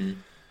good. Mm-hmm.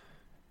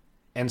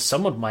 And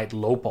someone might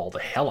lowball the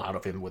hell out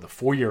of him with a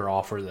 4-year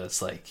offer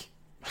that's I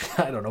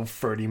don't know,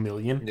 $30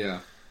 million. Yeah.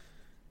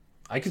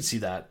 I could see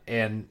that.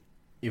 And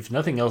if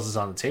nothing else is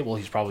on the table,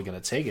 he's probably going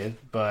to take it.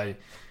 But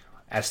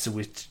as to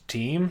which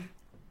team,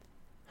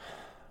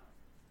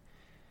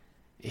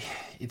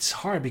 it's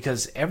hard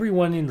because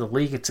everyone in the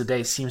league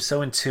today seems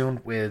so in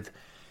tune with,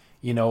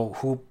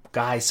 who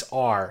guys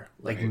are,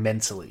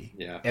 mentally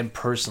and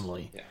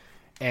personally. Yeah.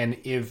 And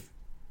if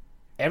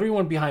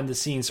everyone behind the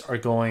scenes are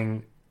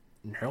going,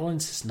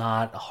 Nerlens is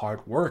not a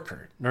hard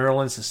worker.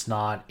 Nerlens is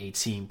not a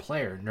team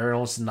player.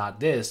 Nerlens is not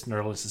this.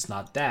 Nerlens is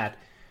not that.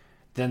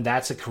 Then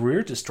that's a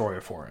career destroyer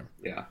for him.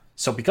 Yeah.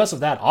 So because of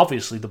that,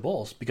 obviously the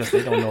Bulls, because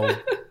they don't know.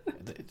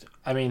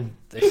 I mean,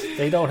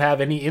 they don't have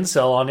any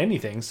intel on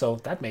anything, so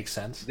that makes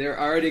sense. They're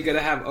already going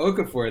to have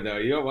Okafor, though.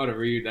 You don't want to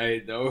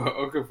reunite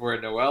Okafor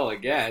and Noel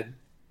again.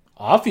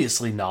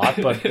 Obviously not,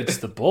 but it's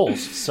the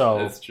Bulls, so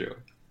that's true.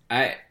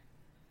 I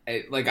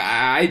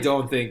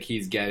don't think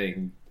he's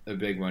getting a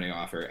big money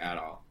offer at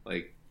all.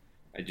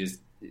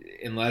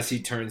 Unless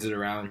he turns it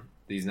around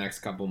these next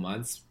couple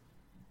months,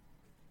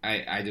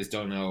 I just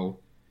don't know.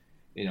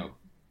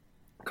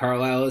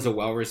 Carlisle is a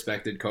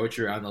well-respected coach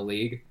around the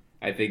league.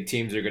 I think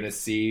teams are going to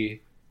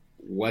see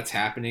what's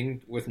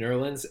happening with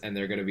Nerlens, and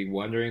they're going to be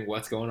wondering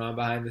what's going on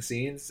behind the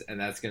scenes, and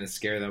that's going to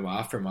scare them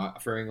off from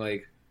offering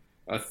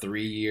a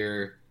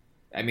 3-year.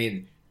 I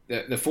mean,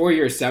 the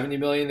 4-year $70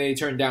 million that he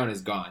turned down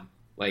is gone.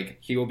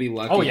 He will be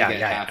lucky to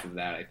get half of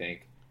that. I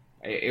think.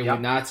 It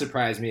would not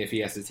surprise me if he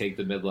has to take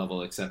the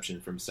mid-level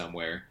exception from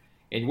somewhere.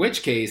 In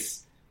which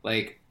case,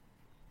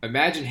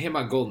 imagine him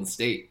on Golden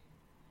State,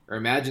 or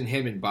imagine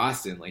him in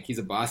Boston. He's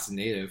a Boston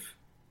native.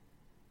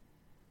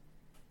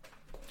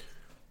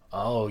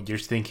 Oh, you're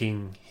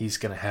thinking he's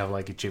going to have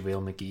a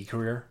JaVale McGee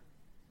career?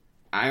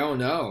 I don't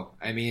know.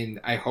 I mean,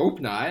 I hope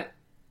not.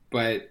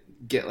 But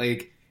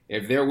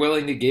if they're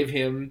willing to give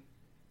him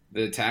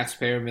the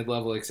taxpayer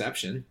mid-level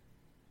exception.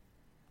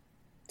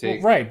 Well,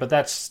 right, but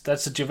that's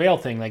a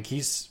JaVale thing.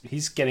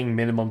 He's getting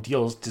minimum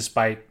deals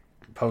despite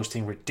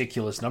posting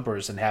ridiculous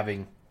numbers and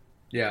having,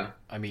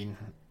 I mean,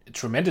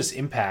 tremendous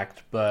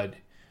impact, but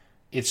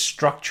it's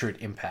structured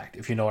impact,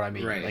 if you know what I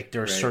mean. Right,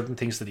 there are certain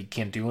things that he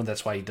can't do, and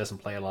that's why he doesn't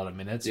play a lot of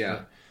minutes.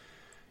 Yeah.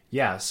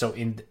 But so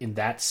in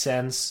that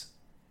sense,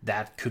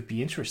 that could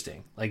be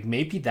interesting.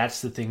 Maybe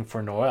that's the thing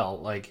for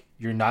Noel.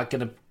 You're not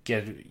gonna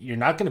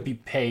be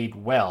paid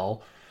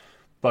well,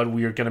 but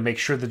we are gonna make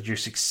sure that you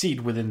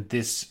succeed within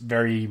this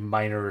very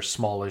minor,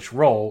 smallish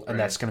role, and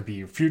that's gonna be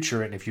your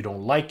future. And if you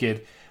don't like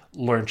it,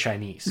 learn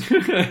Chinese.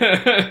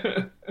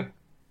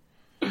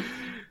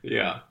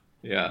 Yeah,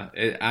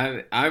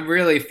 I'm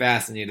really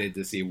fascinated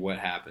to see what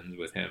happens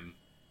with him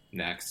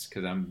next,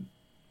 because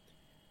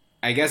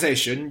I guess I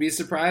shouldn't be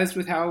surprised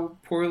with how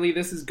poorly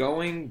this is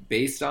going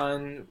based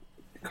on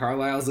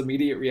Carlisle's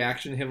immediate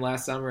reaction to him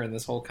last summer and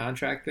this whole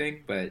contract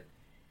thing, but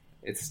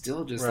it's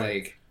still just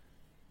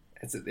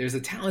there's a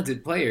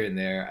talented player in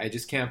there. I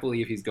just can't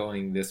believe he's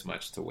going this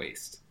much to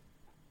waste.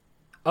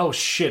 Oh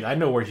shit, I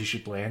know where he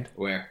should land.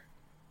 Where?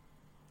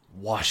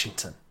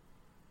 Washington.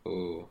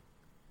 Oh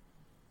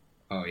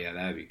yeah,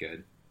 that'd be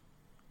good.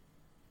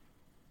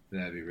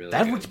 That'd be really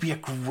that good. Would be a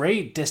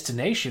great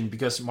destination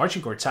because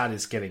Marcin Gortat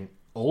is getting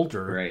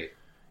older. Right.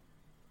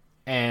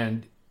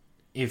 And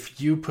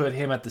if you put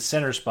him at the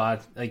center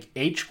spot,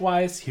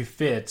 age-wise, he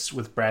fits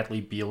with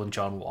Bradley Beal and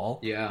John Wall.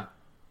 Yeah.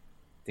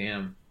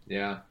 Damn.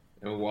 Yeah.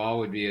 And Wall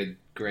would be a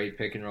great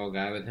pick-and-roll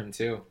guy with him,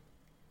 too.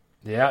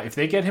 Yeah, if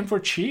they get him for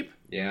cheap.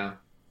 Yeah.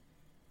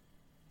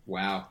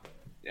 Wow.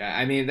 Yeah,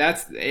 I mean,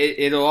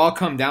 it'll all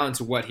come down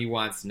to what he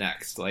wants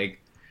next.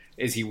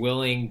 Is he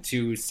willing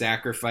to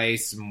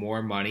sacrifice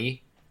more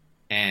money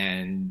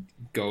and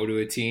go to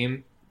a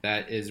team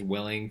that is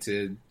willing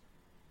to,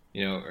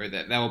 or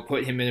that will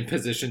put him in a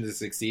position to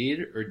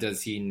succeed? Or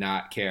does he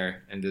not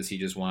care and does he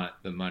just want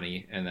the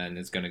money and then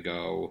it's going to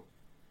go...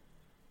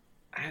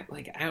 I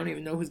don't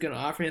even know who's going to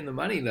offer him the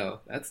money, though.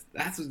 That's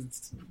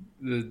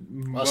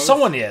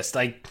someone is,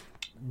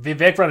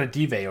 Vivek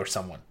Ranadive or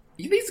someone.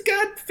 He's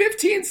got $50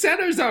 15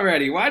 centers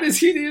already. Why does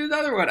he need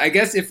another one? I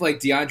guess if like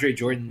DeAndre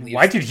Jordan leaves...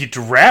 Why did he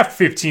draft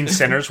 15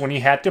 centers when he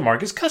had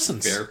DeMarcus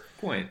Cousins? Fair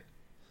point.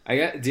 I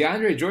guess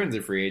DeAndre Jordan's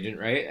a free agent,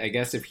 right? I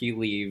guess if he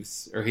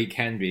leaves, or he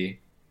can be,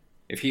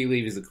 if he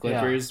leaves the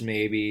Clippers,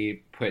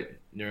 maybe put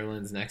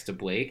Nerlens next to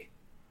Blake.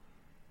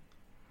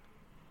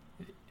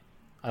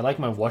 I like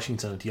my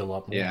Washington deal a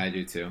lot more. Yeah, I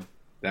do too.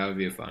 That would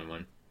be a fun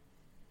one.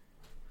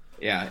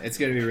 Yeah, it's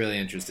going to be really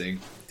interesting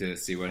to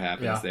see what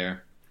happens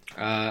there.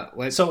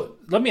 So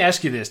let me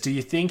ask you this. Do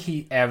you think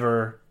he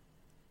ever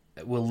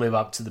will live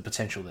up to the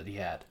potential that he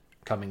had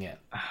coming in?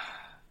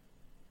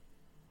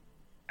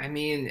 I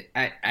mean,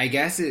 I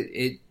guess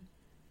it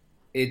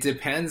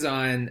depends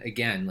on,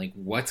 again, like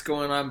what's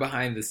going on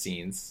behind the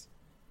scenes.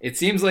 It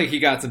seems like he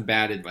got some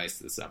bad advice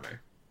this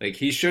summer. Like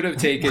he should have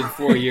taken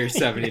 4 years,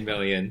 $70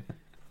 million.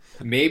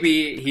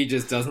 Maybe he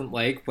just doesn't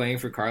like playing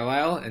for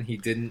Carlisle, and he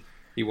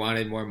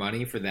wanted more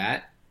money for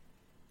that.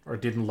 Or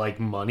didn't like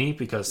money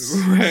because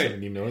right.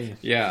 $70 million.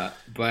 Yeah,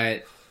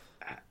 but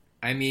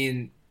I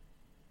mean,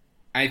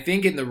 I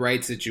think in the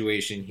right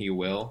situation he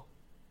will.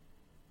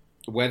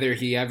 Whether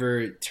he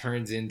ever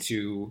turns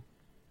into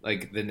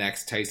like the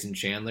next Tyson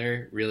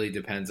Chandler really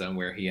depends on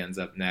where he ends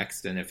up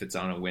next, and if it's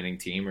on a winning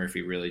team or if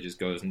he really just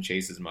goes and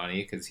chases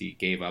money because he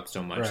gave up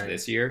so much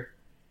this year.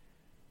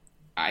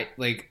 I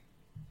like,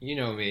 you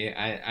know me,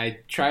 I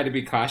try to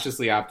be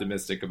cautiously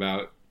optimistic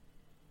about,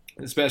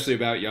 especially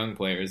about young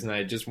players, and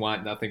I just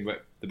want nothing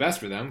but the best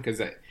for them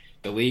because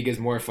the league is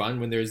more fun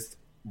when there's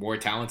more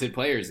talented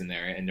players in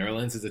there, and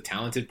Nerlens is a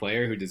talented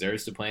player who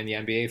deserves to play in the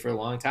NBA for a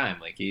long time.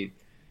 Like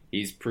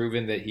he's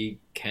proven that he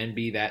can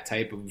be that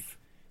type of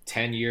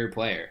 10-year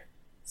player.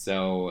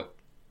 So,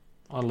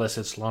 unless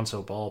it's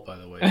Lonzo Ball, by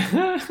the way.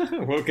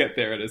 We'll get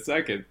there in a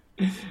second.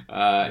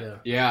 I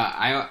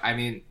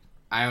mean,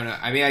 I don't know.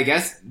 I mean, I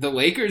guess the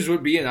Lakers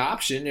would be an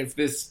option if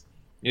this,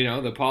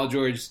 the Paul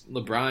George,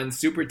 LeBron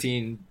super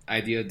team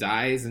idea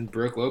dies and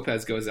Brook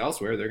Lopez goes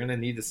elsewhere. They're going to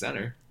need the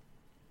center.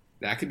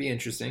 That could be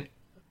interesting.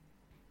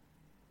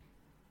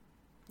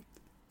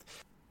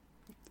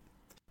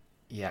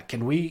 Yeah,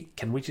 can we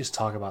just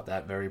talk about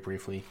that very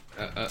briefly?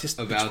 Just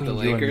about the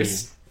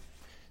Lakers?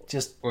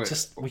 Just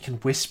we can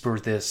whisper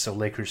this so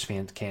Lakers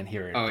fans can't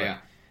hear it. Oh yeah.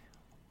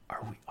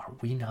 Are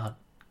we not?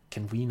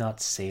 Can we not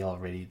say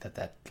already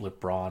that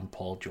LeBron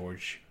Paul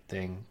George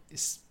thing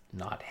is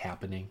not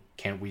happening?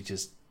 Can't we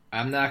just?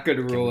 I'm not going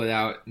to rule it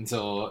out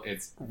until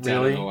it's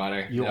down in the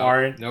water. You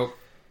aren't? Nope.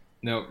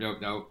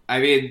 I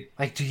mean,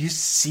 like, do you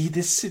see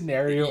this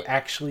scenario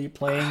actually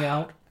playing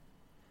out?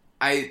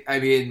 I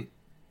mean,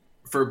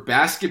 for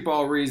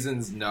basketball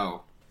reasons,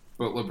 no.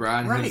 But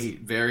LeBron has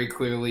very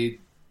clearly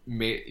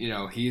made,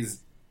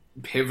 he's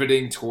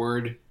pivoting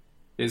toward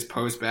his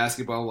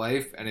post-basketball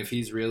life. And if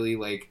he's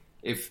really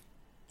if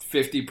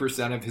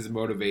 50% of his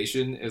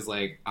motivation is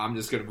I'm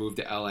just going to move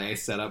to LA,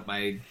 set up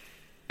my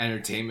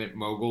entertainment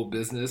mogul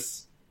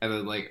business, and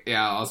then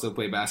I'll also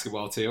play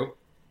basketball too,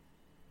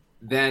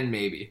 then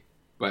maybe.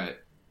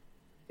 But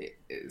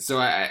so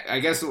I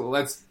guess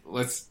let's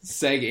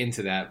seg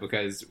into that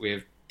because we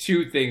have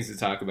two things to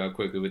talk about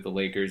quickly with the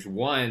Lakers.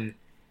 One,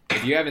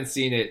 if you haven't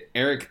seen it,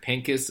 Eric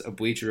Pincus of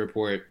Bleacher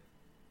Report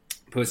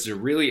posted a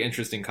really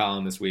interesting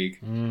column this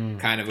week,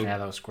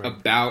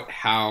 about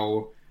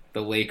how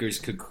the Lakers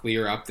could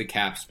clear up the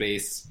cap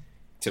space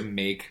to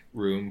make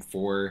room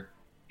for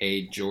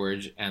a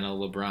George and a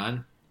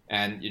LeBron.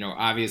 And,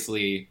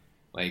 obviously,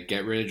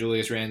 get rid of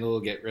Julius Randle,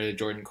 get rid of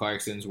Jordan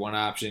Clarkson's one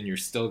option. You're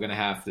still going to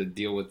have to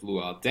deal with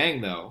Luol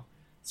Deng, though.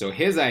 So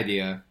his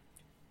idea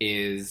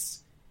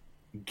is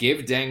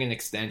give Deng an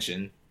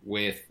extension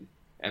with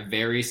a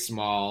very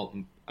small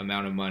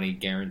amount of money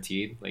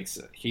guaranteed.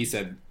 He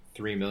said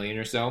 $3 million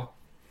or so.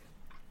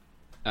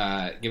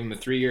 Give him a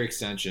 3-year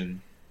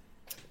extension,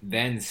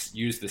 then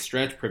use the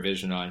stretch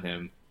provision on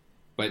him.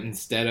 But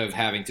instead of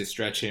having to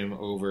stretch him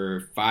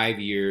over 5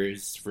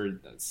 years for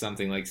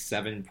something like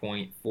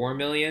 $7.4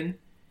 million,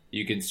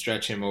 you can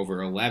stretch him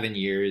over 11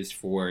 years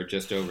for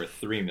just over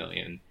 $3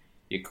 million.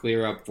 You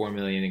clear up $4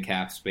 million in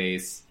cap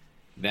space.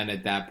 Then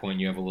at that point,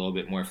 you have a little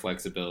bit more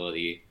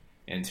flexibility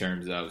in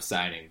terms of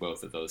signing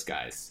both of those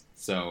guys.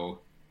 So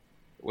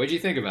what do you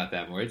think about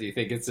that, Moore? Do you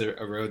think it's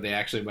a road they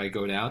actually might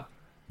go down?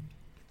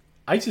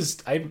 I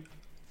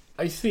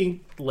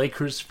think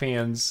Lakers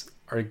fans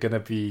are going to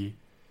be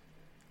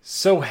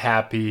so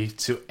happy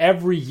to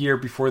every year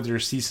before their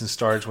season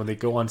starts when they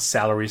go on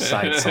salary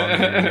sites on the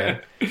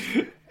internet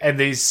and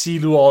they see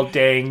Luol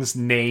Deng's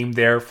name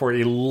there for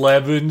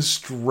 11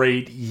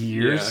 straight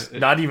years,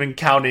 not even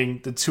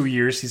counting the 2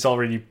 years he's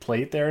already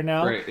played there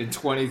now. Right, in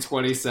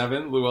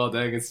 2027, Luol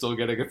Deng is still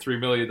getting a $3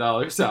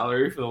 million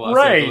salary for the Los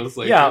Angeles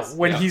Lakers. Yeah,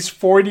 when he's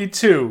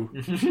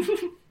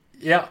 42.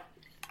 Yeah.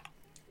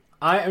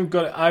 I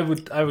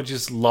would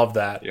just love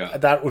that. Yeah.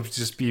 That would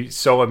just be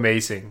so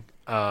amazing.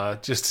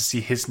 Just to see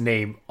his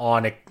name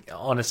on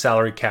a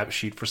salary cap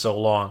sheet for so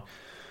long.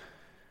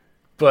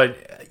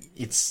 But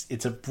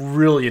it's a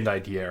brilliant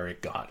idea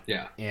Eric got.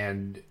 Yeah.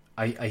 And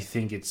I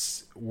think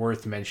it's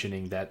worth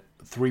mentioning that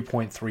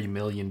 $3.3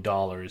 million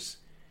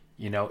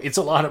It's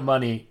a lot of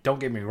money, don't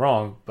get me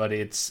wrong, but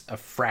it's a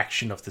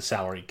fraction of the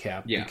salary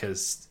cap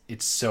because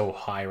it's so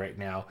high right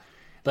now.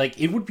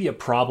 Like, it would be a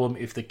problem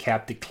if the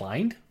cap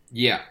declined.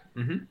 Yeah.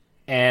 Mm-hmm.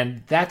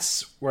 And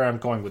that's where I'm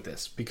going with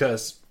this,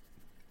 because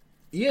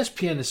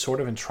ESPN is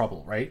sort of in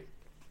trouble, right?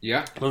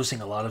 Yeah.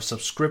 Losing a lot of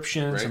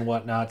subscriptions and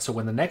whatnot. So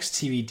when the next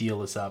TV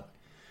deal is up,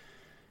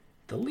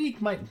 the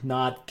league might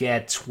not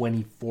get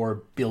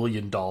 $24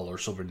 billion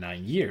over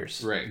 9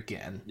 years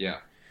again. Yeah.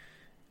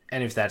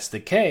 And if that's the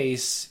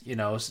case,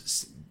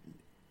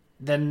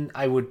 then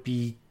I would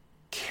be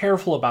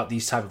careful about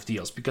these type of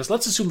deals, because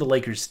let's assume the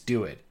Lakers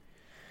do it.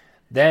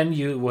 Then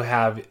you will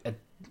have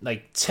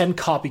 10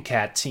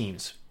 copycat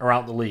teams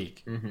around the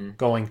league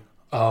going,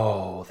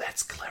 oh,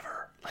 that's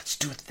clever. Let's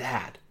do it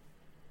that.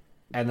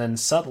 And then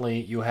suddenly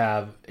you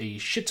have a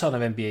shit ton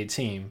of NBA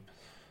teams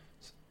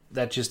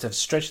that just have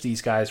stretched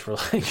these guys for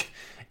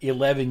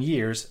 11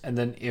 years. And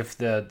then if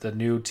the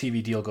new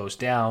TV deal goes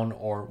down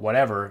or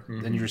whatever,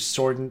 then you're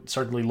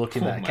certainly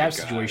looking at a cap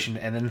situation.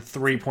 And then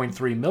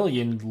 $3.3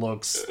 million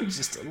looks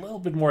just a little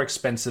bit more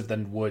expensive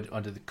than would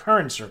under the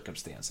current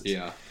circumstances.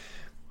 Yeah.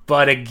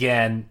 But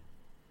again,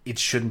 it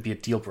shouldn't be a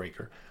deal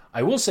breaker.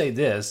 I will say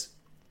this: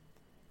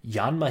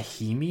 Jan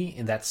Mahimi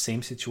in that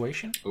same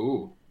situation.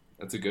 Ooh,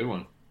 that's a good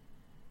one.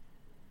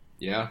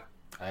 Yeah.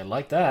 I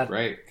like that.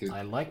 Right.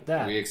 I like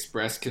that. We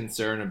expressed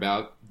concern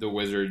about the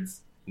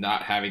Wizards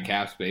not having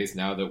cap space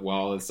now that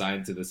Wall is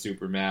signed to the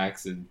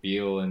Supermax, and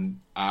Beal and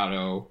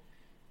Otto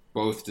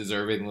both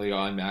deservingly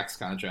on max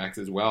contracts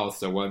as well.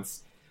 So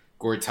once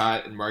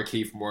Gortat and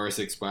Markieff Morris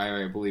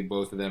expire, I believe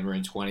both of them are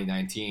in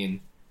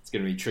 2019, it's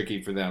going to be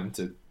tricky for them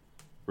to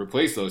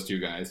replace those two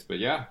guys. But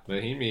yeah,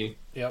 Mahimi.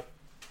 Yep.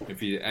 I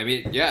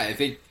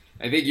think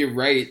you're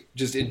right.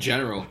 Just in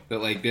general,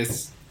 that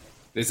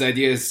this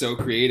idea is so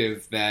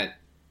creative that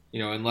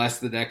unless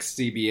the next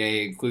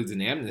CBA includes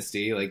an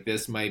amnesty,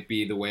 this might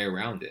be the way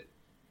around it.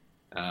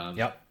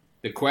 Yep.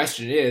 The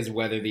question is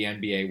whether the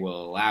NBA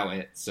will allow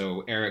it.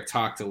 So Eric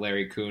talked to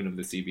Larry Kuhn of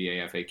the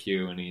CBA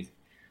FAQ, and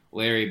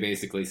Larry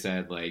basically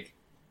said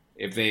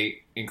if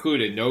they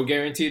included no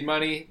guaranteed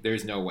money,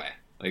 there's no way.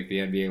 The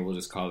NBA will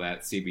just call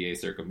that CBA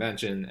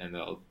circumvention, and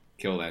they'll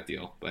kill that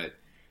deal. But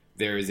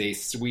there is a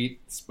sweet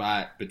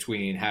spot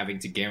between having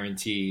to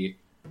guarantee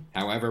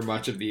however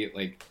much of the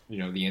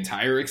the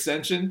entire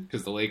extension,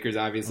 because the Lakers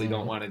obviously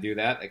don't want to do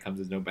that. That comes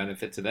as no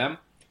benefit to them,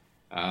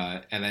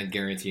 and then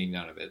guaranteeing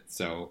none of it.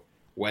 So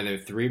whether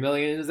 $3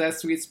 million is that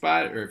sweet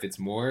spot or if it's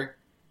more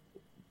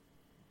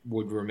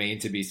would remain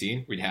to be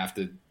seen. We'd have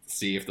to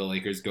see if the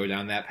Lakers go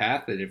down that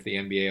path and if the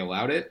NBA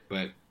allowed it.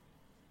 But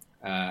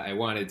I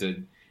wanted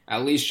to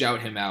at least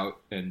shout him out.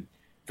 And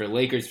for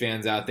Lakers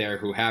fans out there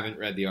who haven't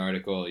read the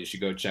article, you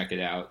should go check it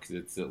out, because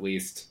it's at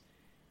least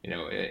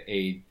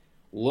a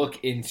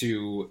look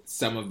into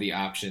some of the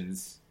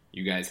options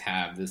you guys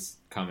have this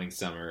coming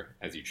summer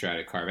as you try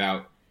to carve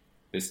out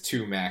this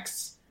 2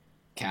 max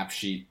cap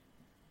sheet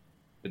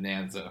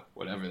bonanza,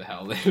 whatever the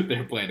hell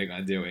they're planning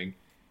on doing.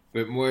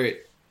 But more,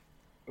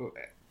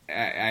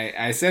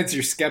 I sense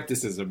your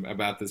skepticism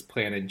about this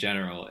plan in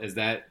general. Is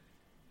that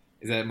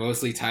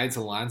mostly tied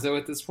to Lonzo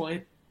at this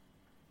point?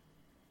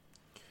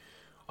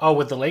 Oh,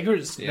 with the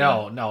Lakers?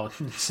 Yeah. No,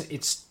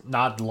 it's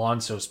not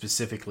Lonzo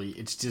specifically.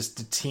 It's just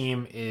the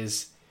team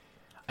is,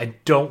 I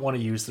don't want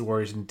to use the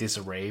words in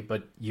disarray,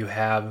 but you're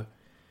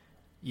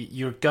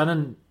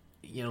gonna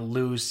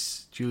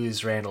lose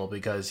Julius Randle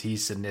because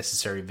he's a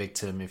necessary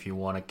victim if you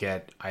want to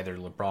get either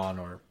LeBron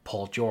or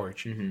Paul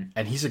George,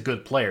 and he's a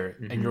good player,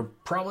 and you're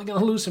probably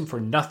gonna lose him for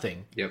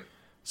nothing. Yep.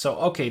 So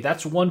okay,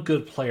 that's one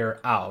good player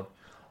out.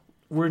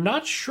 We're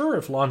not sure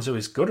if Lonzo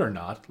is good or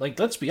not.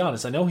 Let's be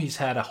honest. I know he's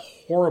had a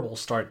horrible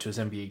start to his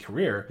NBA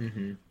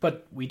career,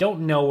 but we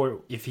don't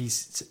know if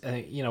he's,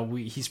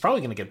 he's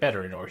probably going to get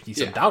better, or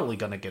he's undoubtedly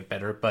going to get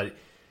better. But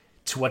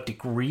to what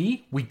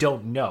degree, we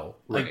don't know.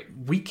 Right.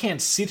 We can't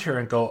sit here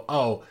and go,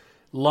 oh,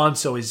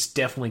 Lonzo is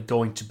definitely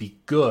going to be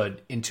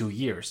good in 2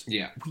 years.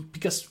 Yeah.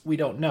 Because we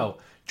don't know.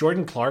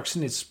 Jordan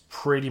Clarkson is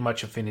pretty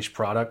much a finished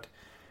product.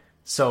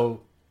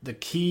 So the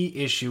key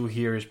issue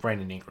here is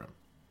Brandon Ingram.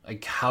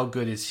 How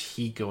good is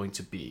he going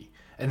to be?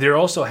 And they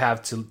also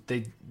have to,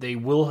 they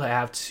will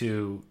have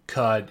to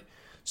cut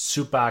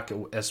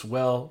Zubac as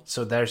well.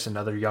 So there's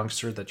another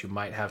youngster that you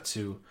might have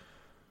to,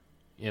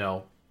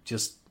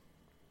 just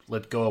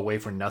let go away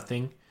for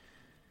nothing.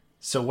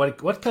 So what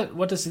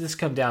does this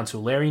come down to?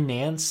 Larry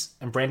Nance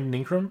and Brandon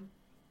Ingram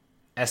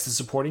as the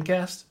supporting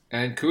cast?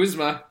 And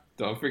Kuzma.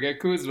 Don't forget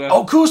Kuzma.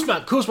 Oh,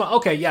 Kuzma.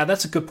 Okay, yeah,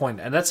 that's a good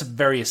point. And that's a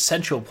very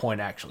essential point,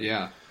 actually.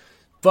 Yeah.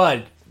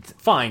 But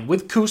fine,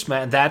 with Kuzma,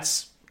 and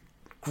that's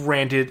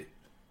granted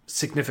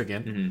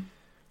significant.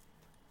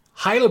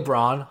 Hi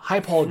LeBron, hi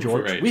Paul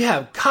George. Right. We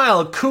have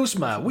Kyle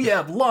Kuzma, we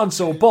have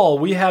Lonzo Ball,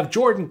 we have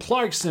Jordan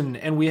Clarkson,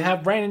 and we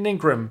have Brandon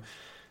Ingram.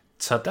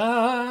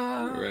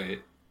 Ta-da!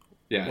 Right.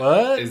 Yeah.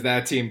 What? Is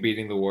that team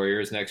beating the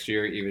Warriors next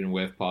year, even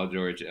with Paul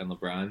George and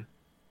LeBron?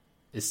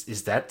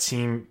 Is that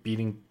team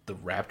beating the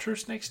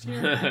Raptors next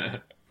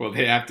year? Well,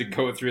 they have to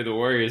go through the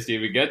Warriors to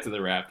even get to the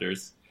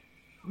Raptors.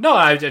 No,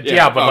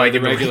 but like the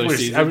in the regular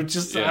season. I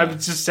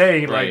was just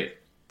saying, Right. like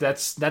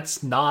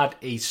that's not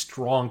a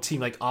strong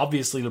team. Like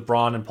obviously,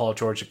 LeBron and Paul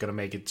George are going to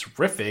make it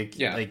terrific.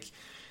 Yeah. Like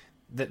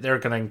they're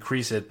going to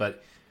increase it,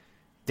 but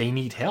they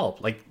need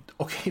help. Like,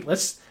 okay,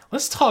 let's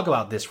talk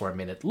about this for a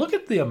minute. Look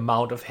at the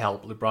amount of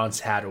help LeBron's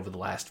had over the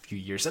last few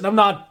years, and I'm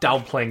not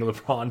downplaying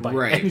LeBron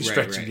by any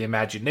stretch of the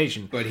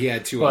imagination. But he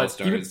had two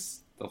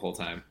All-Stars the whole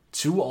time.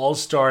 Two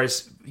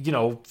All-Stars,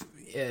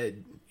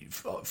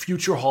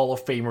 future Hall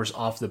of Famers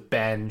off the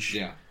bench.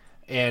 Yeah.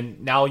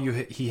 And now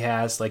he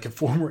has like a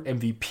former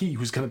MVP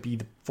who's going to be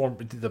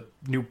the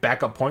new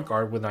backup point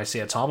guard when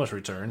Isaiah Thomas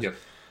returns,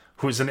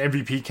 who's an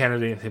MVP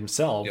candidate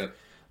himself. Yep.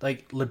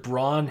 Like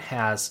LeBron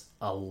has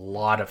a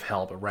lot of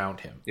help around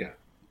him. Yeah.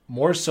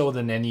 More so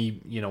than any,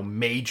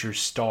 major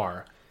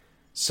star.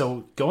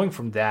 So going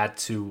from that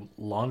to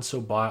Lonzo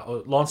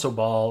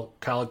Ball,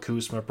 Kyle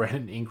Kuzma,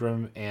 Brandon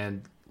Ingram,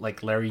 and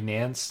like Larry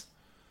Nance,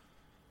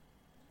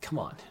 come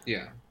on.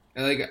 Yeah.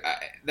 And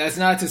that's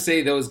not to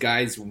say those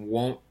guys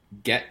won't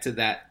get to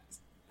that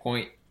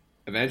point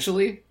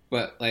eventually,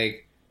 but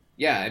right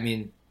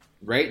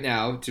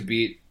now to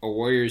beat a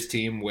Warriors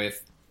team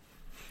with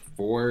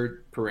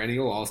 4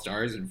 perennial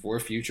All-Stars and 4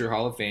 future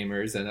Hall of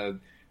Famers and a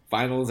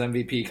Finals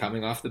MVP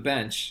coming off the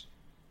bench,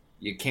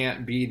 you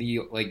can't be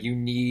you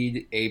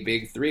need a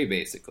big 3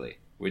 basically,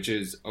 which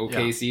is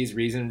OKC's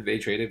reason they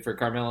traded for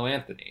Carmelo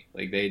Anthony.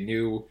 Like they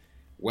knew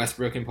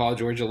Westbrook and Paul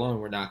George alone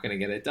were not going to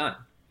get it done.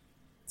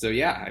 So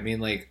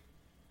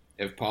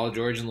if Paul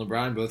George and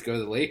LeBron both go to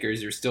the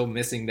Lakers, you're still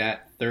missing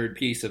that third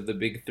piece of the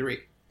big 3.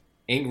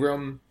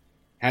 Ingram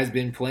has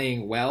been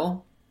playing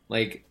well.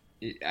 Like,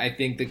 I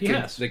think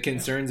the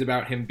concerns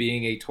about him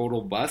being a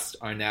total bust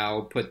are now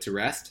put to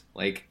rest.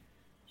 Like,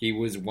 he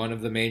was one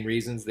of the main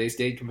reasons they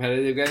stayed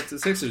competitive against the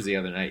Sixers the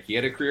other night. He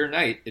had a career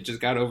night. It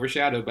just got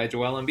overshadowed by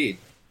Joel Embiid.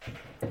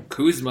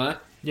 Kuzma,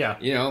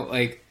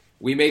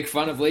 we make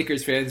fun of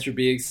Lakers fans for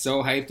being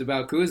so hyped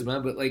about Kuzma,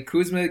 but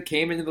Kuzma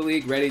came into the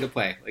league ready to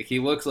play. Like he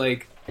looks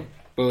like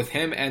both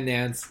him and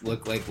Nance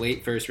look like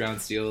late first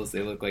round steals.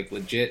 They look like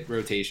legit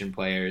rotation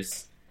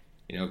players.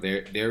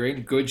 They're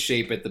in good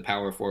shape at the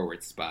power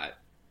forward spot.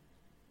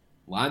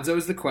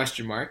 Lonzo's the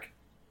question mark.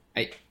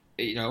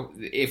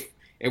 If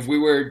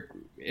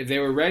they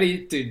were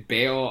ready to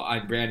bail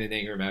on Brandon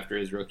Ingram after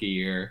his rookie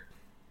year,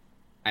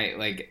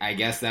 I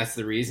guess that's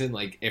the reason.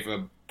 Like if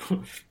a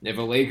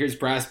Lakers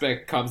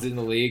prospect comes in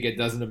the league and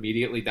doesn't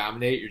immediately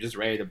dominate, you're just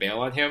ready to bail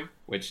on him,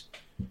 which,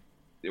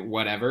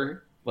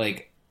 whatever.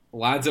 Like,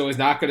 Lonzo is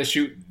not going to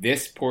shoot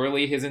this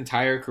poorly his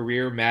entire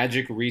career.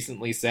 Magic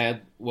recently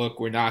said, look,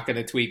 we're not going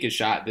to tweak his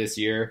shot this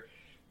year,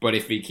 but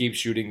if he keeps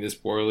shooting this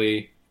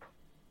poorly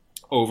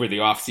over the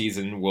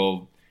offseason,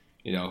 we'll,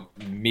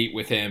 meet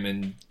with him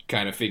and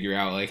kind of figure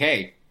out,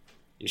 hey,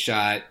 you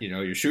shot,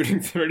 you're shooting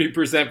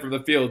 30% from the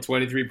field,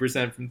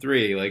 23% from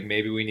 3. Like,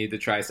 maybe we need to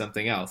try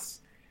something else.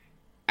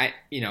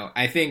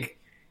 I think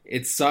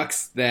it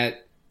sucks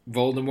that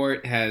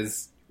Voldemort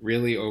has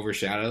really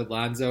overshadowed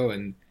Lonzo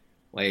and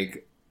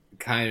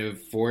kind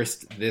of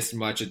forced this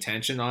much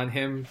attention on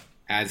him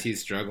as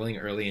he's struggling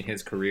early in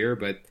his career.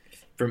 But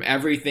from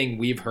everything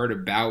we've heard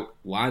about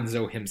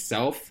Lonzo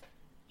himself,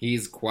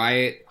 he's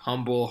quiet,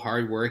 humble,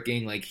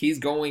 hardworking. He's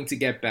going to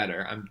get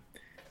better. I'm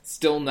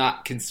still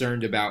not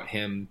concerned about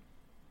him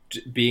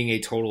being a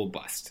total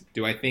bust.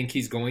 Do I think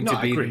he's going to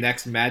be the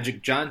next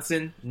Magic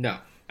Johnson? No.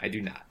 I do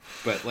not.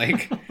 But,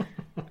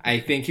 I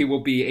think he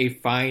will be a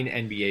fine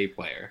NBA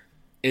player.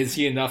 Is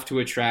he enough to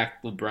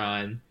attract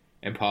LeBron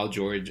and Paul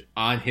George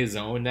on his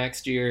own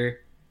next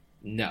year?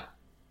 No.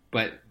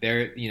 But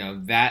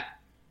that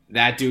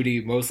duty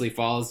mostly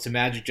falls to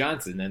Magic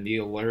Johnson and the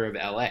allure of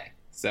LA.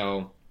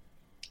 So,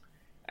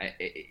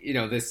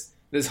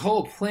 this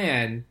whole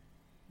plan,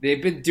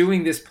 they've been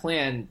doing this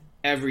plan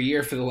every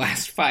year for the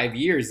last 5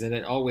 years, and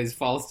it always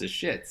falls to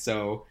shit.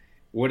 So,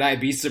 would I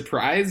be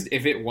surprised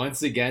if it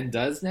once again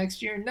does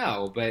next year?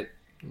 No, but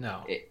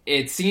no.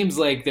 It seems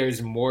like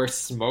there's more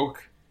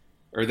smoke,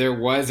 or there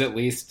was at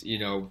least,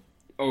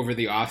 over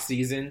the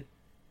offseason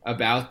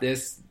about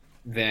this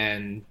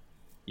than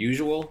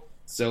usual.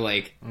 So,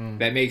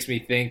 that makes me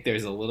think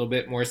there's a little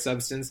bit more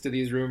substance to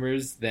these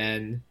rumors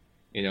than,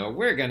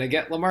 we're going to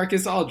get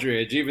LaMarcus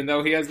Aldridge, even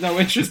though he has no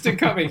interest in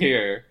coming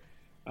here.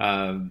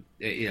 Paul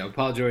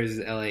George is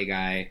an LA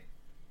guy.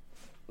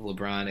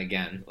 LeBron,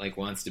 again,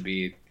 wants to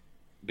be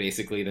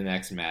basically the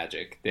next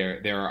Magic.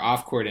 There are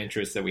off-court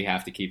interests that we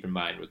have to keep in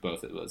mind with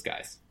both of those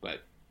guys. But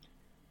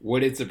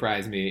would it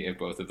surprise me if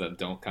both of them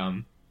don't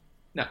come?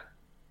 No.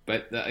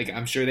 But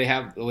I'm sure they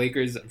have the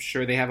Lakers. I'm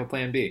sure they have a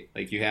plan B.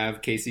 You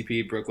have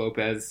KCP, Brook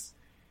Lopez,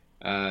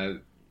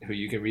 who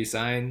you can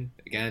re-sign.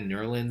 Again,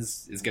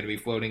 Nerlens is going to be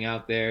floating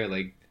out there.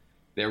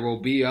 There will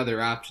be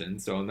other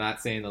options. So I'm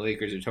not saying the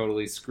Lakers are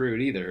totally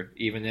screwed either,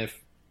 even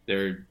if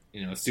their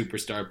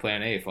superstar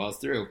plan A falls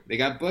through. They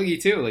got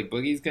Boogie too.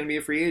 Boogie's going to be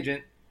a free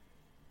agent.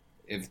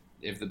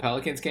 If the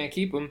Pelicans can't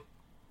keep him,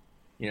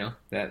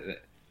 that'd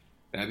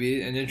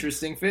be an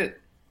interesting fit.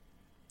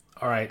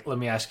 All right, let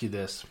me ask you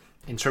this: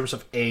 in terms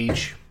of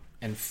age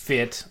and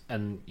fit,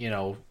 and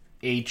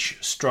age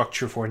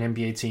structure for an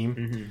NBA team,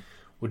 Mm-hmm.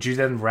 would you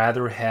then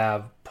rather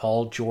have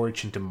Paul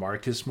George and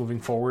DeMarcus moving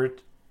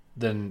forward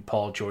than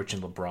Paul George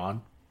and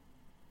LeBron?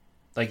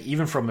 Like,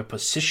 even from a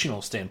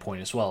positional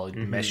standpoint as well, it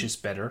meshes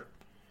better.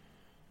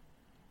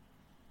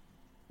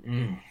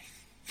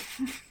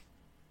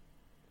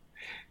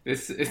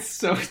 It's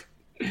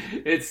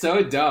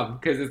so dumb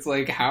because it's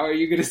like, how are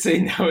you going to say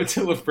no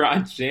to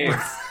LeBron James?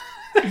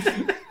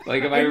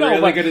 Like, am I know,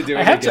 really going to do it?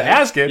 I have to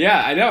ask it.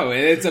 Yeah, I know,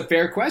 and it's a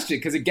fair question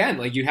because again,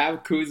 like you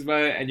have Kuzma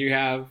and you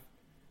have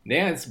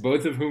Nance,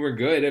 both of whom are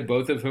good and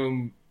both of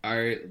whom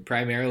are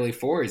primarily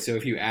forwards. So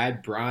if you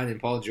add Bron and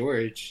Paul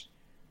George,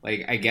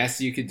 like I guess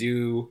you could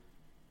do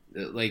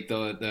like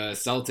the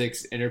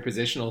Celtics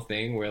interpositional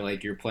thing where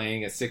like you're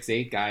playing a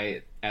 6'8"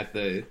 guy at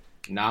the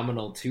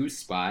nominal 2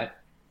 spot,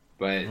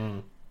 but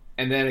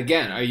and then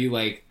again, are you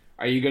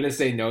going to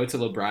say no to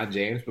LeBron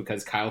James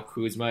because Kyle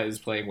Kuzma is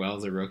playing well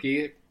as a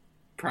rookie?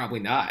 Probably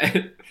not.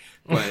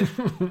 but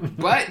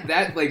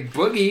that like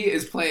Boogie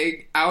is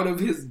playing out of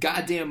his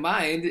goddamn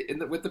mind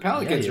with the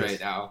Pelicans right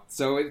now.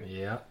 So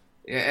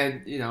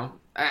and you know,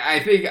 I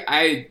think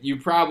you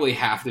probably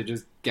have to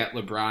just get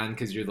LeBron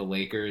because you're the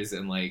Lakers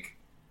and like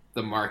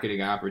the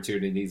marketing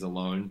opportunities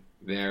alone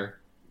there.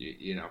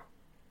 You know,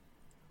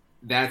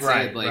 that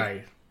said,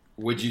 like,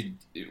 would you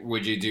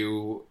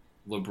do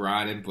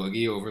LeBron and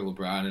Boogie over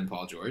LeBron and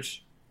Paul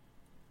George?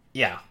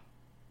 Yeah,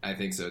 I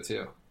think so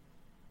too.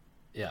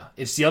 Yeah,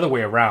 it's the other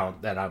way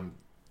around that I'm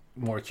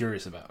more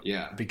curious about.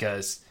 Yeah,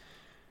 because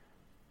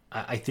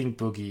I think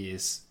Boogie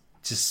is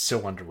just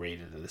so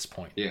underrated at this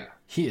point. Yeah,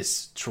 he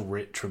is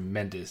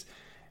tremendous.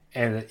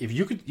 And if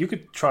you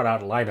could trot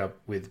out a lineup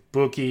with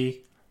Boogie,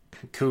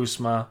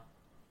 Kuzma,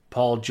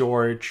 Paul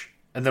George,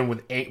 and then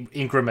with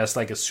Ingram as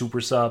like a super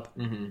sub,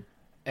 and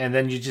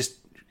then you just,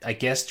 I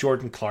guess,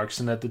 Jordan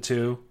Clarkson at the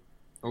 2,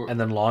 and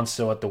then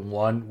Lonzo at the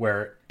 1,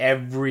 where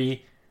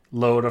every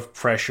load of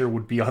pressure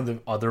would be on the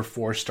other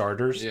 4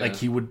 starters. Yeah. Like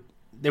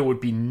there would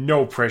be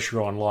no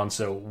pressure on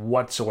Lonzo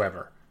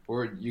whatsoever.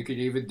 Or you could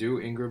even do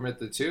Ingram at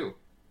the 2.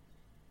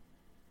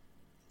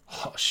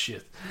 Oh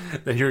shit!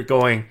 Then you're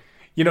going,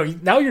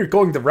 now you're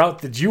going the route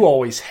that you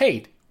always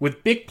hate,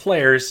 with big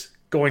players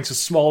going to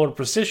smaller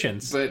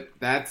positions. But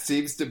that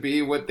seems to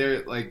be what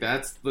they're like.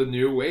 That's the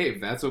new wave.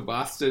 That's what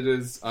Boston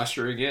is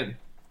ushering in.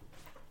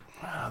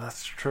 Wow,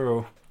 that's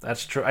true.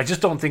 That's true. I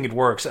just don't think it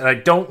works, and I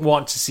don't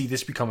want to see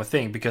this become a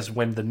thing because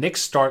when the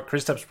Knicks start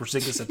Kristaps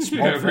Porzingis at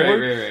small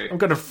forward, I'm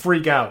gonna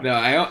freak out. No,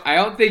 I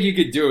don't think you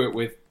could do it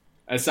with,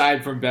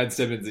 aside from Ben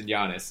Simmons and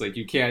Giannis. Like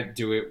you can't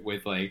do it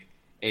with like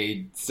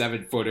a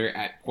 7-footer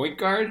at point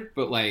guard,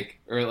 but a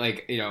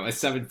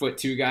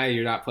 7'2" guy.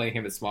 You're not playing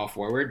him at small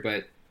forward,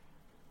 but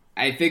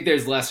I think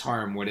there's less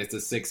harm when it's a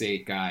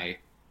 6'8" guy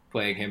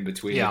playing him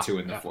between the 2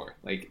 and the 4.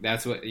 Like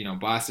that's what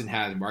Boston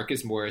has: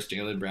 Marcus Morris,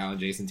 Jaylen Brown,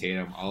 Jason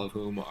Tatum, all of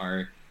whom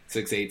are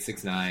 6'8",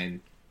 6'9",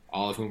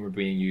 all of whom are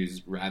being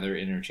used rather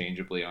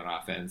interchangeably on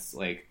offense.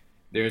 Like,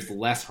 there's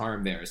less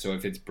harm there. So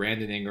if it's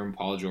Brandon Ingram,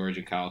 Paul George,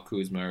 and Kyle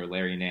Kuzma or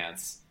Larry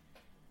Nance,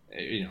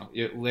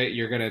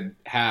 you're going to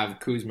have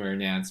Kuzma or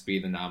Nance be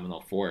the nominal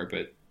 4.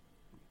 But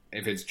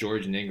if it's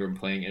George and Ingram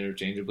playing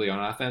interchangeably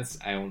on offense,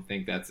 I don't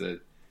think that's a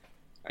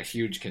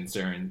huge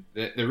concern.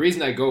 The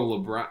reason I go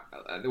LeBron,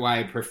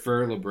 why I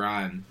prefer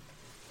LeBron,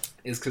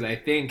 is because I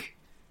think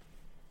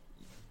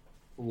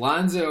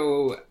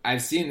Lonzo,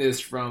 I've seen this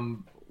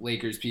from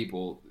Lakers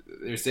people.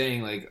 They're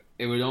saying, like,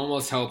 it would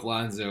almost help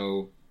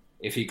Lonzo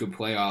if he could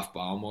play off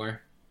ball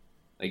more.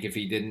 Like, if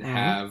he didn't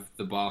have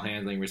the ball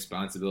handling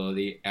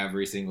responsibility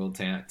every single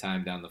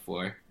time down the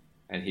floor.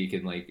 And he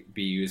can, like,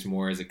 be used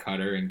more as a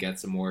cutter and get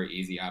some more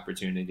easy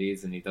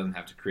opportunities. And he doesn't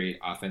have to create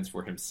offense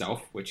for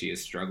himself, which he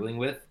is struggling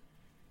with.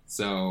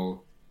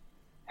 So,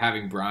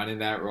 having Bron in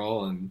that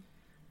role and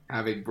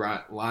having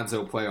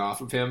Lonzo play off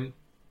of him,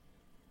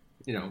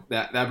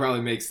 that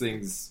probably makes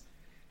things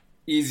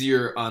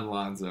easier on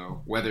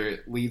Lonzo. Whether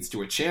it leads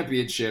to a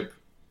championship,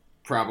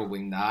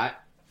 probably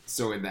not.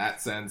 So in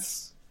that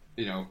sense,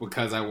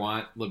 because I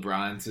want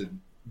LeBron to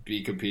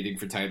be competing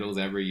for titles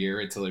every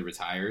year until he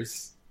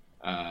retires,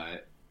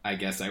 I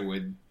guess I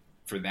would,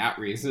 for that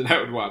reason, I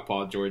would want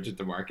Paul George at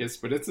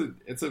DeMarcus. But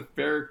it's a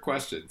fair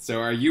question.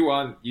 So are you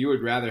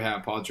would rather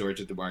have Paul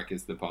George at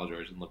DeMarcus than Paul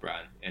George and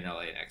LeBron in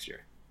LA next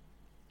year?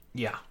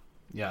 Yeah,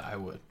 I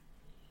would.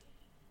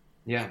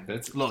 Yeah,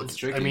 that's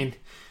tricky. I mean,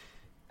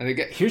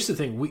 here's the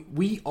thing: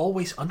 we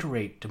always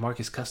underrate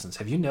DeMarcus Cousins.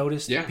 Have you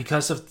noticed? Yeah.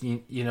 Because of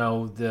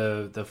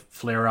the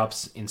flare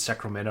ups in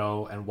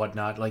Sacramento and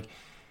whatnot. Like,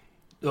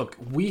 look,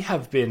 we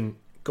have been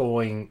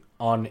going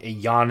on a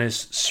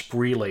Giannis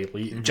spree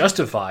lately.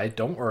 Justified,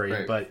 don't worry.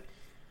 Right. But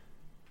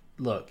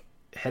look,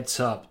 heads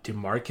up: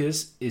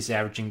 DeMarcus is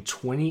averaging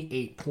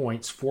 28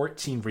 points,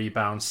 14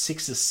 rebounds,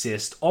 6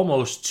 assists,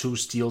 almost 2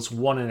 steals,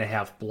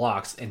 1.5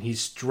 blocks, and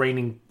he's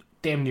draining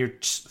damn near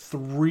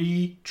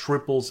 3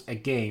 triples a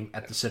game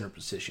at the center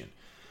position.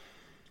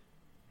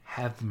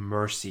 Have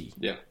mercy.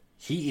 Yeah.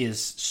 He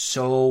is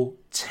so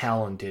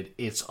talented.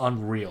 It's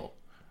unreal.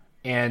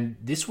 And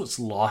this was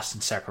lost in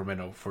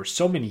Sacramento for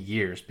so many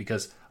years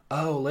because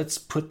oh, let's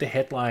put the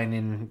headline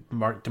in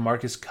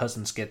DeMarcus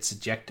Cousins gets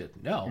ejected.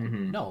 No,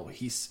 no,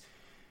 he's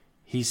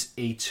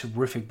a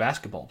terrific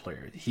basketball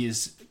player. He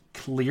is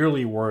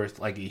clearly worth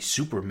like a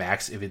super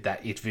max if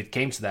it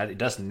came to that. It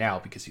doesn't now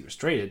because he was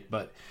traded,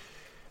 but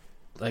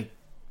like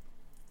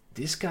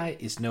this guy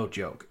is no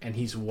joke. And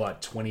he's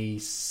what,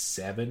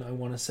 27, I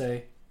want to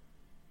say?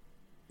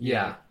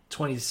 Yeah,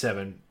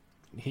 27.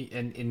 He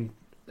and in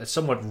a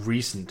somewhat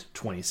recent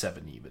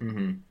 27 even.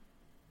 Mm-hmm.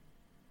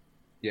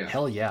 Yeah.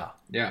 Hell yeah.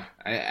 Yeah.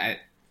 I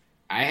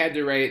had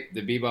to write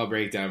the B-ball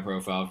breakdown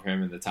profile for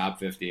him in the top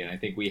 50, and I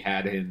think we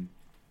had him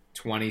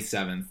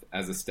 27th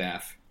as a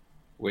staff,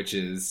 which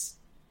is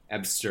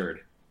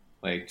absurd.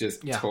 Like,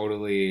 just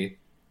totally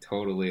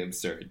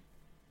absurd.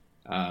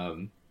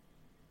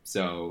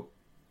 So,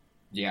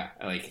 yeah,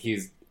 like,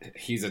 he's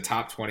a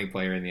top 20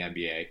 player in the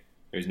NBA.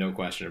 There's no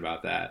question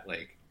about that.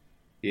 Like,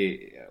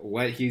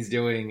 what he's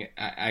doing,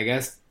 I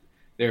guess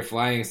they're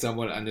flying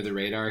somewhat under the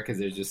radar because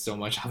there's just so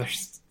much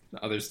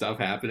other stuff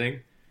happening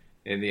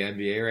in the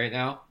NBA right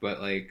now.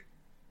 But, like,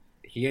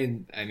 he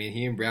and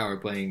Brown are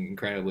playing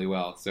incredibly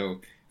well.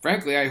 So,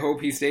 frankly, I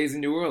hope he stays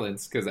in New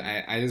Orleans because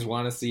I just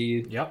want to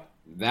see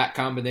that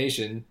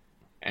combination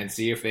and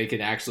see if they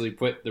can actually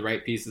put the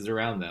right pieces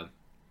around them.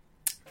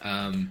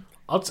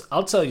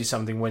 I'll tell you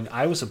something. When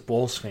I was a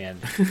Bulls fan,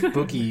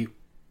 Boogie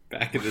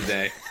back in the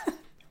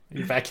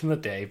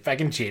day,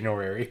 back in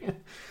January,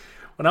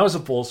 when I was a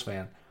Bulls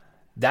fan,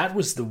 that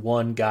was the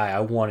one guy I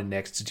wanted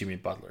next to Jimmy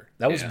Butler.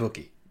 That was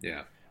Boogie.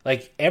 Yeah,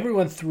 like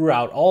everyone threw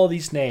out all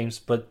these names,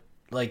 but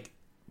like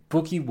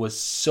Boogie was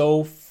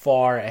so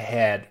far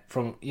ahead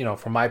from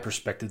my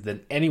perspective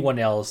than anyone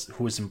else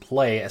who was in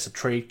play as a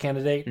trade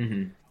candidate.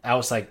 Mm-hmm. I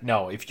was like,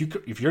 no, if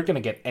you're gonna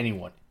get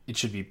anyone, it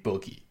should be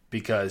Boogie,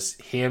 because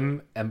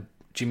him and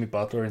Jimmy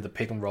Butler in the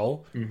pick and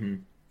roll,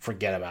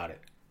 forget about it.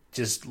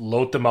 Just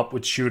load them up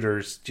with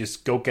shooters.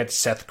 Just go get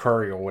Seth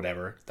Curry or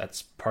whatever.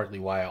 That's partly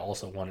why I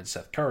also wanted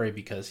Seth Curry,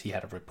 because he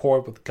had a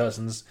rapport with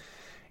Cousins,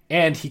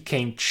 and he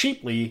came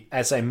cheaply,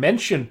 as I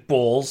mentioned,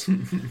 Bulls.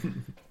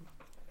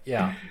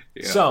 Yeah.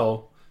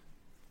 So,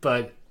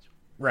 but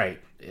right,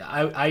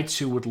 I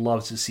too would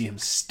love to see him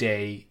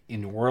stay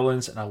in New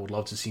Orleans, and I would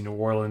love to see New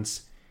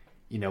Orleans,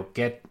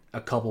 get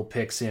a couple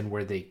picks in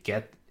where they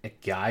get a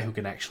guy who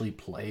can actually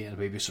play and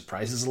maybe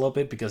surprises a little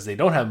bit, because they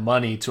don't have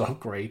money to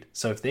upgrade.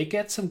 So if they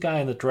get some guy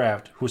in the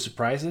draft who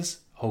surprises,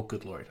 oh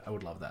good Lord, I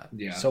would love that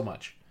so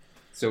much.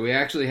 So we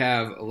actually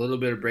have a little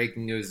bit of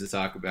breaking news to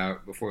talk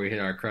about before we hit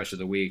our crush of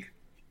the week.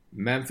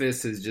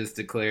 Memphis has just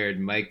declared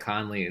Mike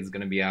Conley is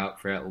going to be out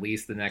for at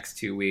least the next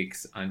 2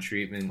 weeks on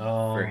treatment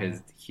for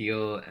his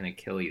heel and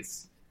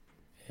Achilles.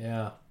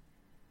 Yeah.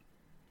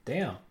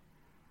 Damn.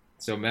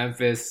 So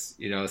Memphis,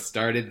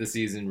 started the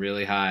season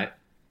really hot.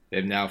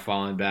 They've now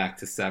fallen back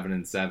to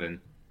 7-7. I'm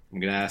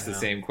going to ask the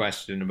same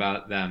question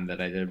about them that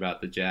I did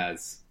about the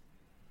Jazz.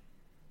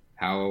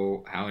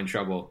 How in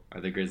trouble are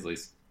the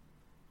Grizzlies?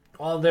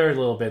 Well, they're a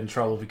little bit in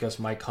trouble because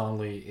Mike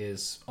Conley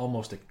is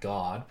almost a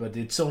god, but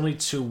it's only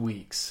 2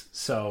 weeks,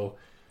 so...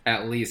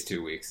 At least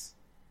 2 weeks.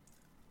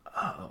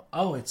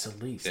 Oh, it's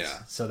at least.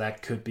 Yeah. So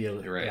that could be...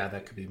 Right. Yeah,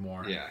 that could be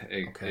more. Yeah,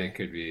 it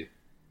could be...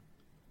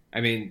 I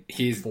mean,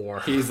 he's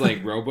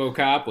like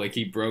RoboCop. Like,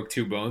 he broke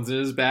 2 bones in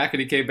his back, and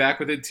he came back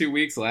within 2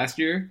 weeks last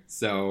year.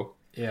 So,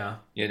 yeah,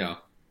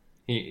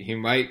 he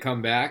might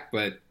come back,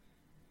 but...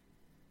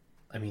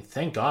 I mean,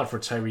 thank God for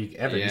Tyreek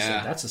Evans.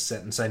 Yeah. That's a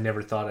sentence I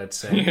never thought I'd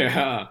say.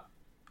 Yeah.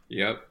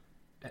 Yep.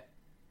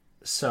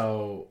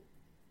 So,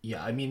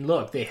 yeah, I mean,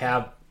 look, they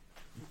have...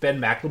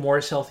 Ben McLemore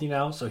is healthy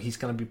now, so he's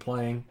going to be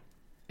playing,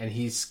 and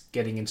he's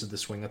getting into the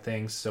swing of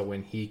things. So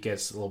when he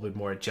gets a little bit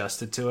more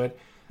adjusted to it,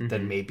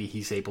 then maybe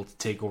he's able to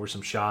take over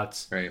some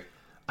shots. Right.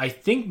 I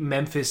think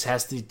Memphis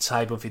has the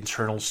type of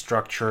internal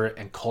structure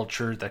and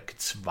culture that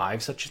could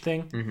survive such a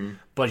thing. Mm-hmm.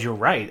 But you're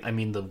right. I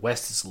mean, the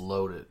West is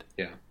loaded.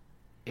 Yeah.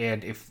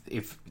 And if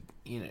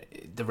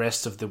the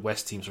rest of the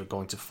West teams are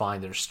going to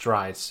find their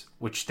strides,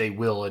 which they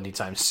will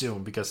anytime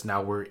soon, because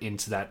now we're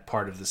into that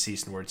part of the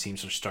season where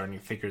teams are starting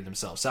to figure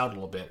themselves out a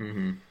little bit,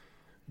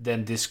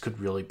 then this could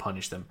really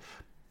punish them.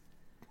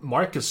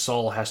 Marcus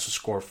Gasol has to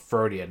score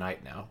 30 a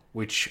night now,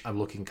 which I'm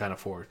looking kind of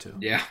forward to.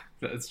 Yeah,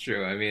 that's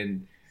true. I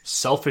mean...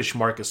 Selfish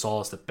Marcus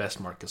Gasol is the best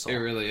Marcus Gasol. It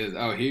really is.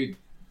 Oh, he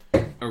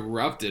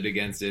erupted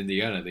against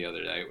Indiana the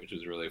other night, which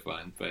was really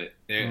fun. But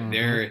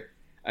they're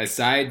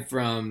aside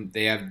from...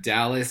 They have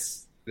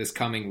Dallas this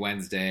coming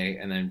Wednesday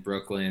and then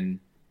Brooklyn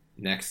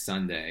next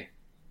Sunday.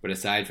 But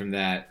aside from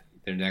that,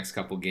 their next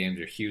couple games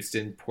are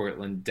Houston,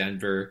 Portland,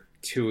 Denver,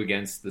 2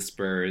 against the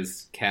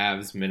Spurs,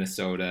 Cavs,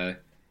 Minnesota,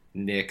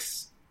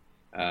 Knicks,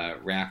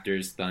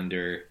 Raptors,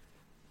 Thunder.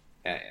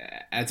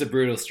 That's a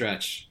brutal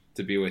stretch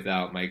to be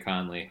without Mike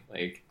Conley.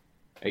 Like,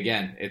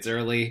 again, it's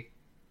early.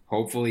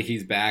 Hopefully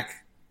he's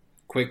back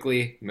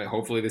quickly.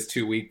 Hopefully this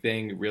 2-week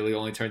thing really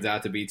only turns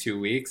out to be 2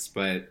 weeks,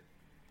 but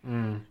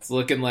it's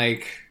looking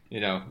like,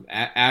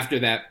 after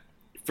that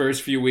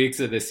first few weeks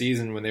of the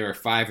season when they were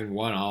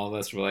 5-1, all of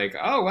us were like,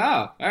 oh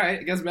wow, all right,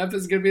 I guess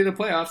Memphis is going to be in the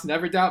playoffs.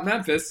 Never doubt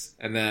Memphis.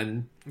 And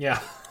then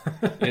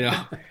You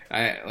know,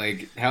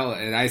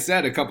 and I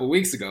said a couple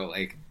weeks ago,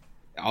 like,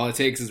 all it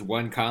takes is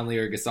one Conley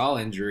or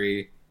Gasol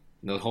injury,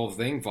 and the whole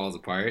thing falls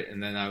apart.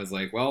 And then I was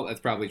like, well, that's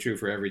probably true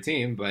for every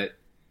team, but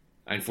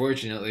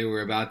unfortunately,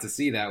 we're about to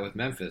see that with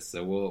Memphis.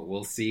 So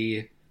we'll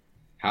see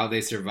how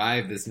they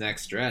survive this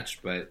next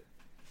stretch. But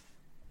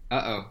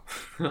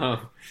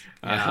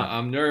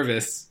I'm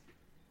nervous.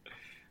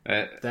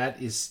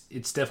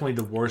 It's definitely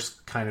the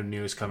worst kind of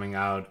news coming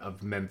out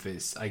of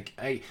Memphis.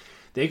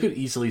 They could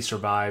easily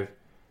survive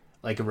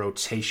like a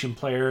rotation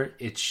player.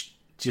 It's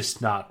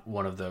just not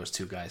one of those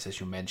two guys, as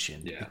you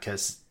mentioned,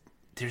 because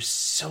there's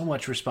so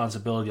much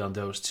responsibility on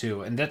those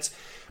two. And that's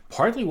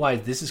partly why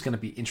this is going to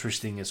be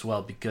interesting as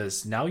well,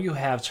 because now you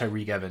have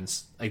Tyreek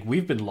Evans. Like,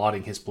 we've been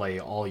lauding his play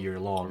all year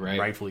long,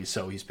 rightfully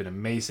so. He's been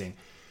amazing.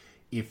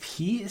 If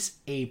he is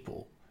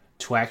able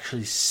to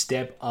actually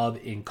step up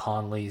in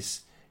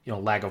Conley's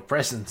lack of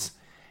presence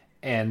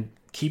and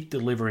keep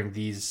delivering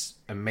these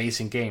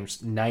amazing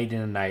games night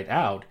in and night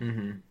out,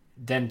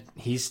 then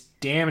he's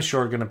damn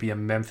sure going to be a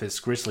Memphis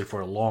Grizzly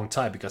for a long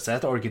time, because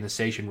that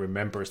organization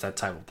remembers that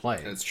type of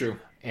play. That's true.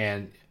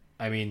 And,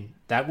 I mean,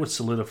 that would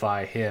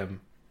solidify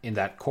him in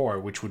that core,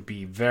 which would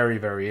be very,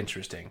 very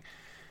interesting.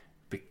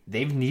 But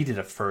they've needed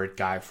a third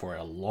guy for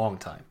a long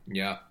time.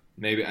 Yeah.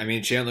 Maybe. I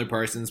mean, Chandler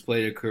Parsons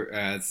played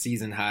a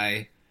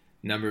season-high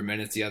number of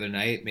minutes the other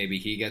night. Maybe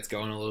he gets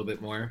going a little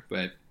bit more,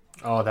 but...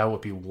 Oh, that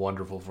would be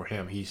wonderful for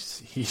him. He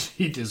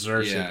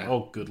deserves it.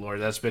 Oh, good Lord.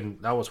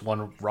 That was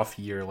one rough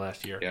year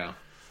last year. Yeah.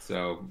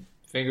 So,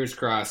 fingers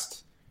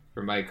crossed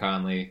for Mike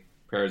Conley.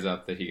 Prayers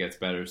up that he gets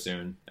better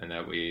soon and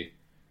that we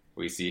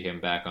see him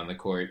back on the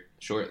court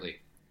shortly.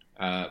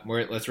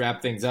 Let's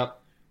wrap things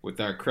up with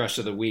our crush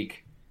of the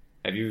week.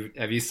 Have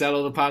you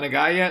settled upon a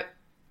guy yet?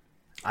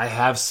 I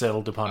have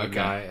settled upon a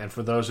guy, and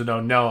for those who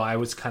don't know, I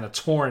was kind of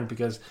torn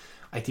because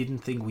I didn't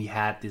think we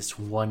had this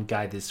one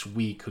guy this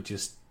week who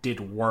just did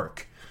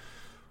work.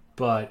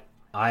 But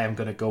I am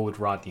going to go with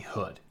Rodney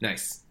Hood.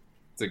 Nice.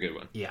 It's a good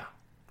one. Yeah.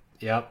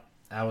 Yep.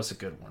 That was a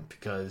good one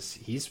because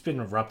he's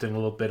been erupting a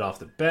little bit off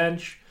the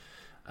bench.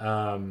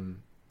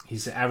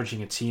 He's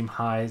averaging a team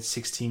high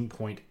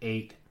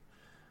 16.8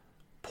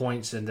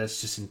 points, and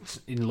that's just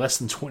in less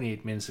than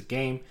 28 minutes a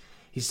game.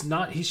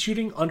 He's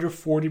shooting under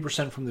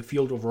 40% from the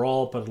field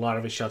overall, but a lot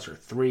of his shots are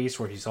threes,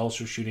 where he's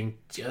also shooting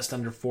just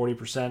under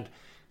 40%,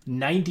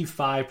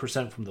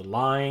 95% from the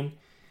line.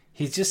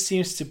 He just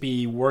seems to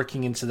be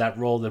working into that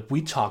role that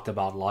we talked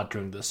about a lot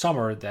during the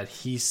summer, that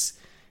he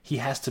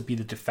has to be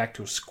the de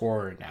facto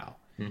scorer now.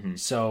 Mm-hmm.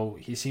 So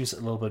he seems a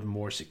little bit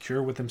more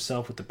secure with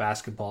himself with the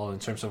basketball in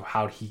terms of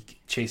how he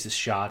chases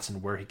shots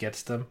and where he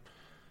gets them.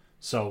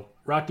 So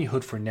Rodney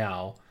Hood for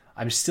now.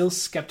 I'm still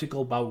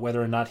skeptical about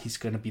whether or not he's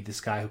going to be this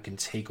guy who can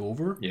take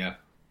over. Yeah.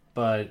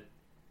 But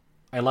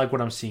I like what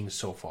I'm seeing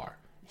so far.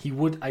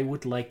 I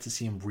would like to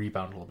see him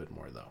rebound a little bit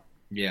more, though.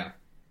 Yeah.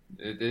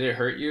 Did it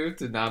hurt you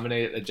to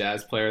nominate a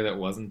Jazz player that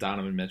wasn't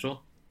Donovan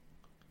Mitchell?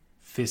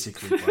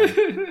 Physically,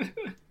 right?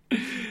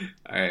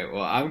 All right.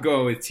 Well, I'm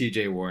going with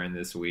T.J. Warren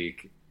this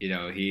week.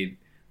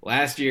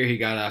 Last year he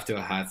got off to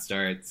a hot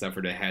start,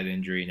 suffered a head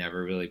injury,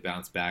 never really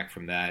bounced back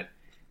from that.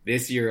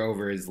 This year,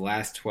 over his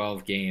last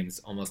 12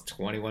 games, almost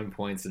 21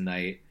 points a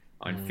night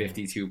on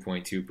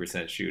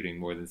 52.2% shooting,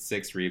 more than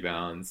 6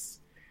 rebounds,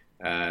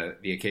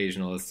 the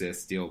occasional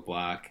assist, steal,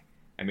 block.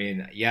 I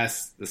mean,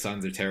 yes, the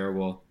Suns are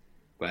terrible,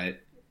 but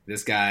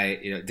this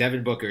guy,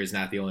 Devin Booker is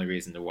not the only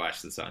reason to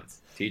watch the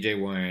Suns. T.J.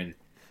 Warren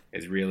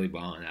is really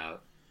balling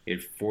out. He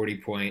had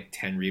 40-point,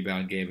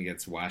 10-rebound game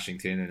against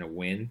Washington in a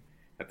win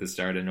at the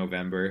start of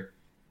November.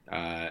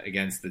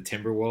 Against the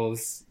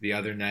Timberwolves the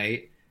other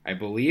night, I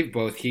believe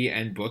both he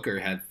and Booker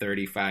had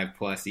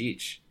 35-plus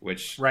each,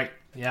 which... Right,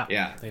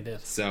 yeah, they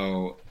did.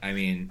 So, I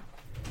mean,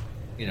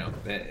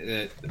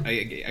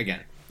 again,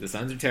 the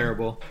Suns are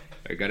terrible.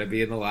 They're going to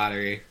be in the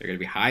lottery. They're going to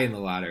be high in the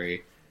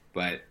lottery.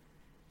 But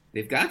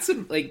they've got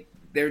some,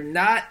 they're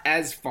not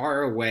as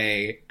far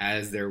away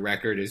as their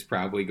record is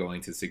probably going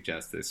to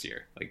suggest this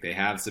year. They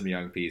have some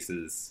young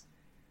pieces.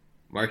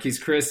 Marquise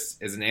Chris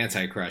is an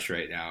anti-crush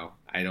right now.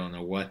 I don't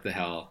know what the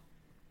hell.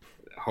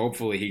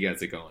 Hopefully he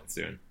gets it going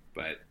soon.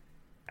 But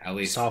at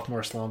least...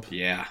 Sophomore slump.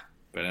 Yeah,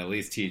 but at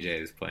least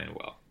TJ is playing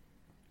well.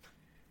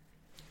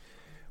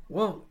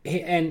 Well,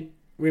 and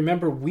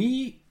remember,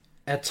 we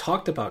had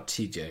talked about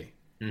TJ,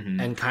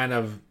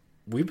 and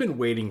we've been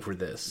waiting for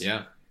this.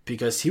 Yeah.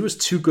 Because he was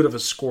too good of a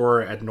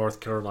scorer at North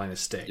Carolina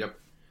State.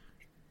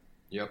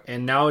 Yep.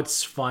 And now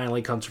it's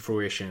finally come to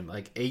fruition.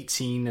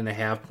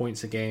 18.5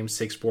 points a game,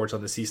 6 boards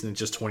on the season in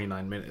just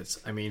 29 minutes.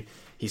 I mean,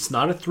 he's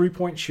not a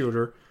three-point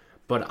shooter,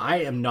 but I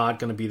am not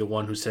going to be the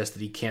one who says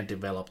that he can't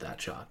develop that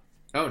shot.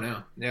 Oh,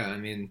 no. Yeah, I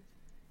mean,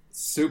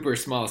 super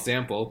small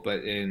sample,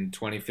 but in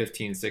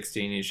 2015-16,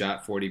 he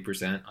shot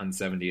 40% on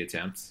 70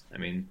 attempts. I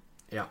mean,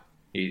 yeah,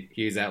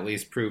 he's at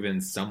least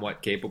proven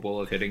somewhat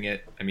capable of hitting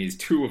it. I mean, he's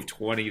 2 of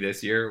 20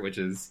 this year, which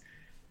is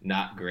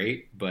not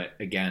great. But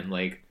again,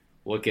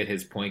 look at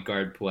his point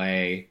guard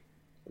play.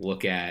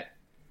 Look at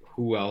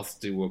who else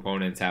do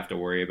opponents have to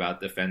worry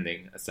about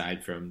defending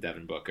aside from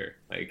Devin Booker.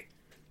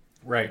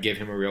 Right. Give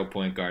him a real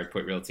point guard,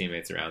 put real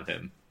teammates around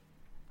him.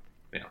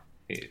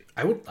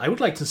 I would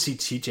like to see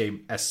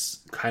TJ as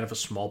kind of a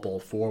small ball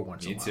four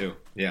once in a while. Me too.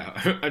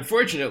 Yeah.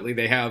 Unfortunately,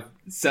 they have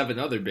 7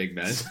 other big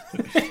men.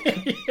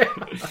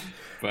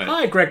 But,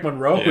 hi, Greg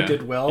Monroe, who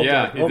did well.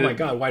 Yeah. But, my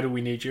God, why do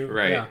we need you?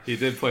 Right. Yeah. He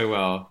did play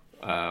well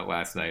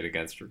last night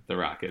against the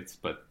Rockets,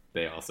 but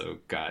they also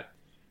got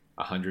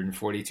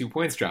 142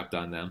 points dropped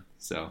on them.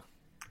 So.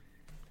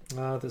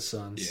 The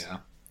Suns. Yeah.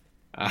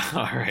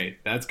 All right.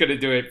 That's going to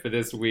do it for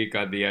this week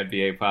on the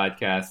NBA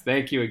podcast.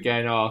 Thank you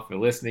again all for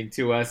listening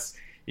to us.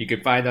 You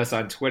can find us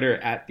on Twitter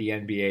at the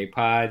NBA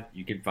Pod.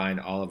 You can find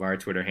all of our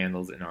Twitter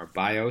handles in our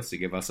bio, so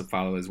give us a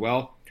follow as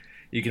well.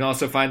 You can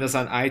also find us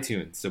on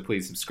iTunes, so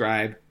please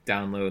subscribe,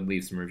 download,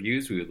 leave some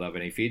reviews. We would love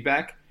any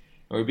feedback.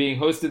 And we're being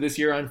hosted this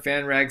year on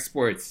FanRag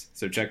Sports,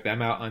 so check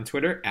them out on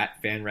Twitter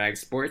at FanRag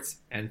Sports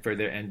and for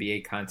their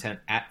NBA content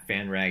at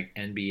FanRag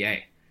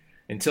NBA.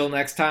 Until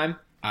next time,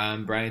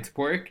 I'm Brian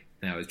Toporek,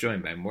 and I was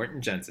joined by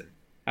Morten Jensen.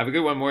 Have a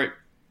good one, Mort.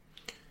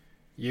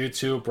 You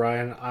too,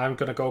 Brian. I'm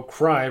going to go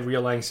cry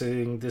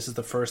realizing this is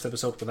the first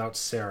episode without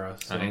Sarah.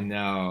 So. I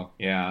know.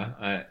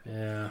 Yeah.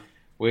 Yeah.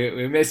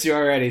 We miss you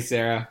already,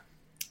 Sarah.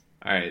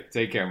 All right.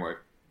 Take care,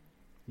 Mort.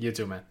 You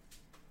too, man.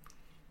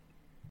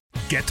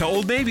 Get to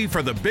Old Navy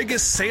for the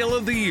biggest sale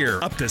of the year.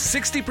 Up to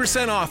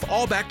 60% off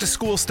all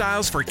back-to-school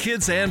styles for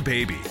kids and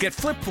baby. Get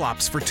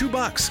flip-flops for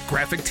 $2,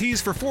 graphic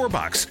tees for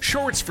 $4,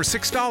 shorts for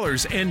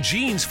 $6, and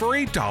jeans for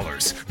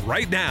 $8.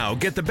 Right now,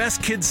 get the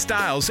best kids'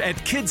 styles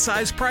at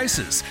kid-size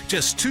prices.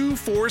 Just $2,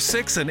 $4,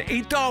 $6, and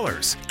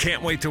 $8.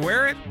 Can't wait to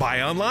wear it?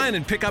 Buy online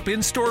and pick up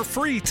in-store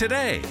free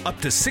today. Up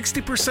to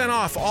 60%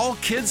 off all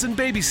kids and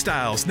baby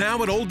styles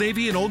now at Old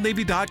Navy and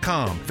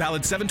OldNavy.com.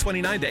 Valid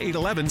 7/29 to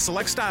 8/11.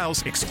 Select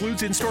styles.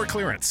 Excludes in-store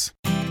clearance.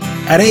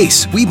 At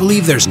ACE, we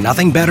believe there's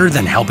nothing better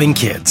than helping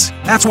kids.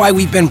 That's why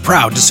we've been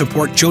proud to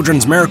support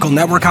Children's Miracle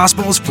Network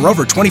hospitals for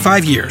over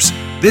 25 years.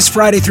 This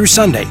Friday through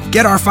Sunday,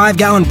 get our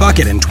 5-gallon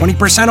bucket and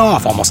 20%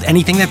 off almost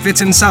anything that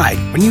fits inside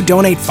when you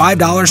donate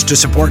 $5 to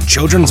support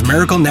Children's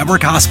Miracle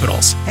Network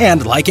hospitals.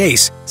 And like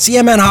ACE,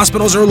 CMN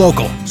hospitals are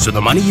local, so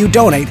the money you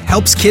donate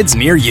helps kids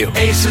near you.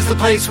 ACE is the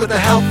place with the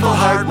helpful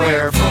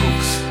hardware,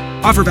 folks.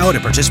 Offer valid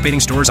at participating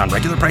stores on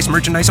regular price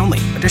merchandise only.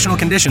 Additional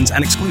conditions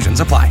and exclusions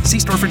apply. See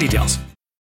store for details.